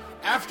hobby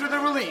after the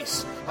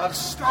release of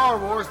Star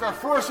Wars The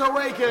Force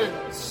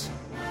Awakens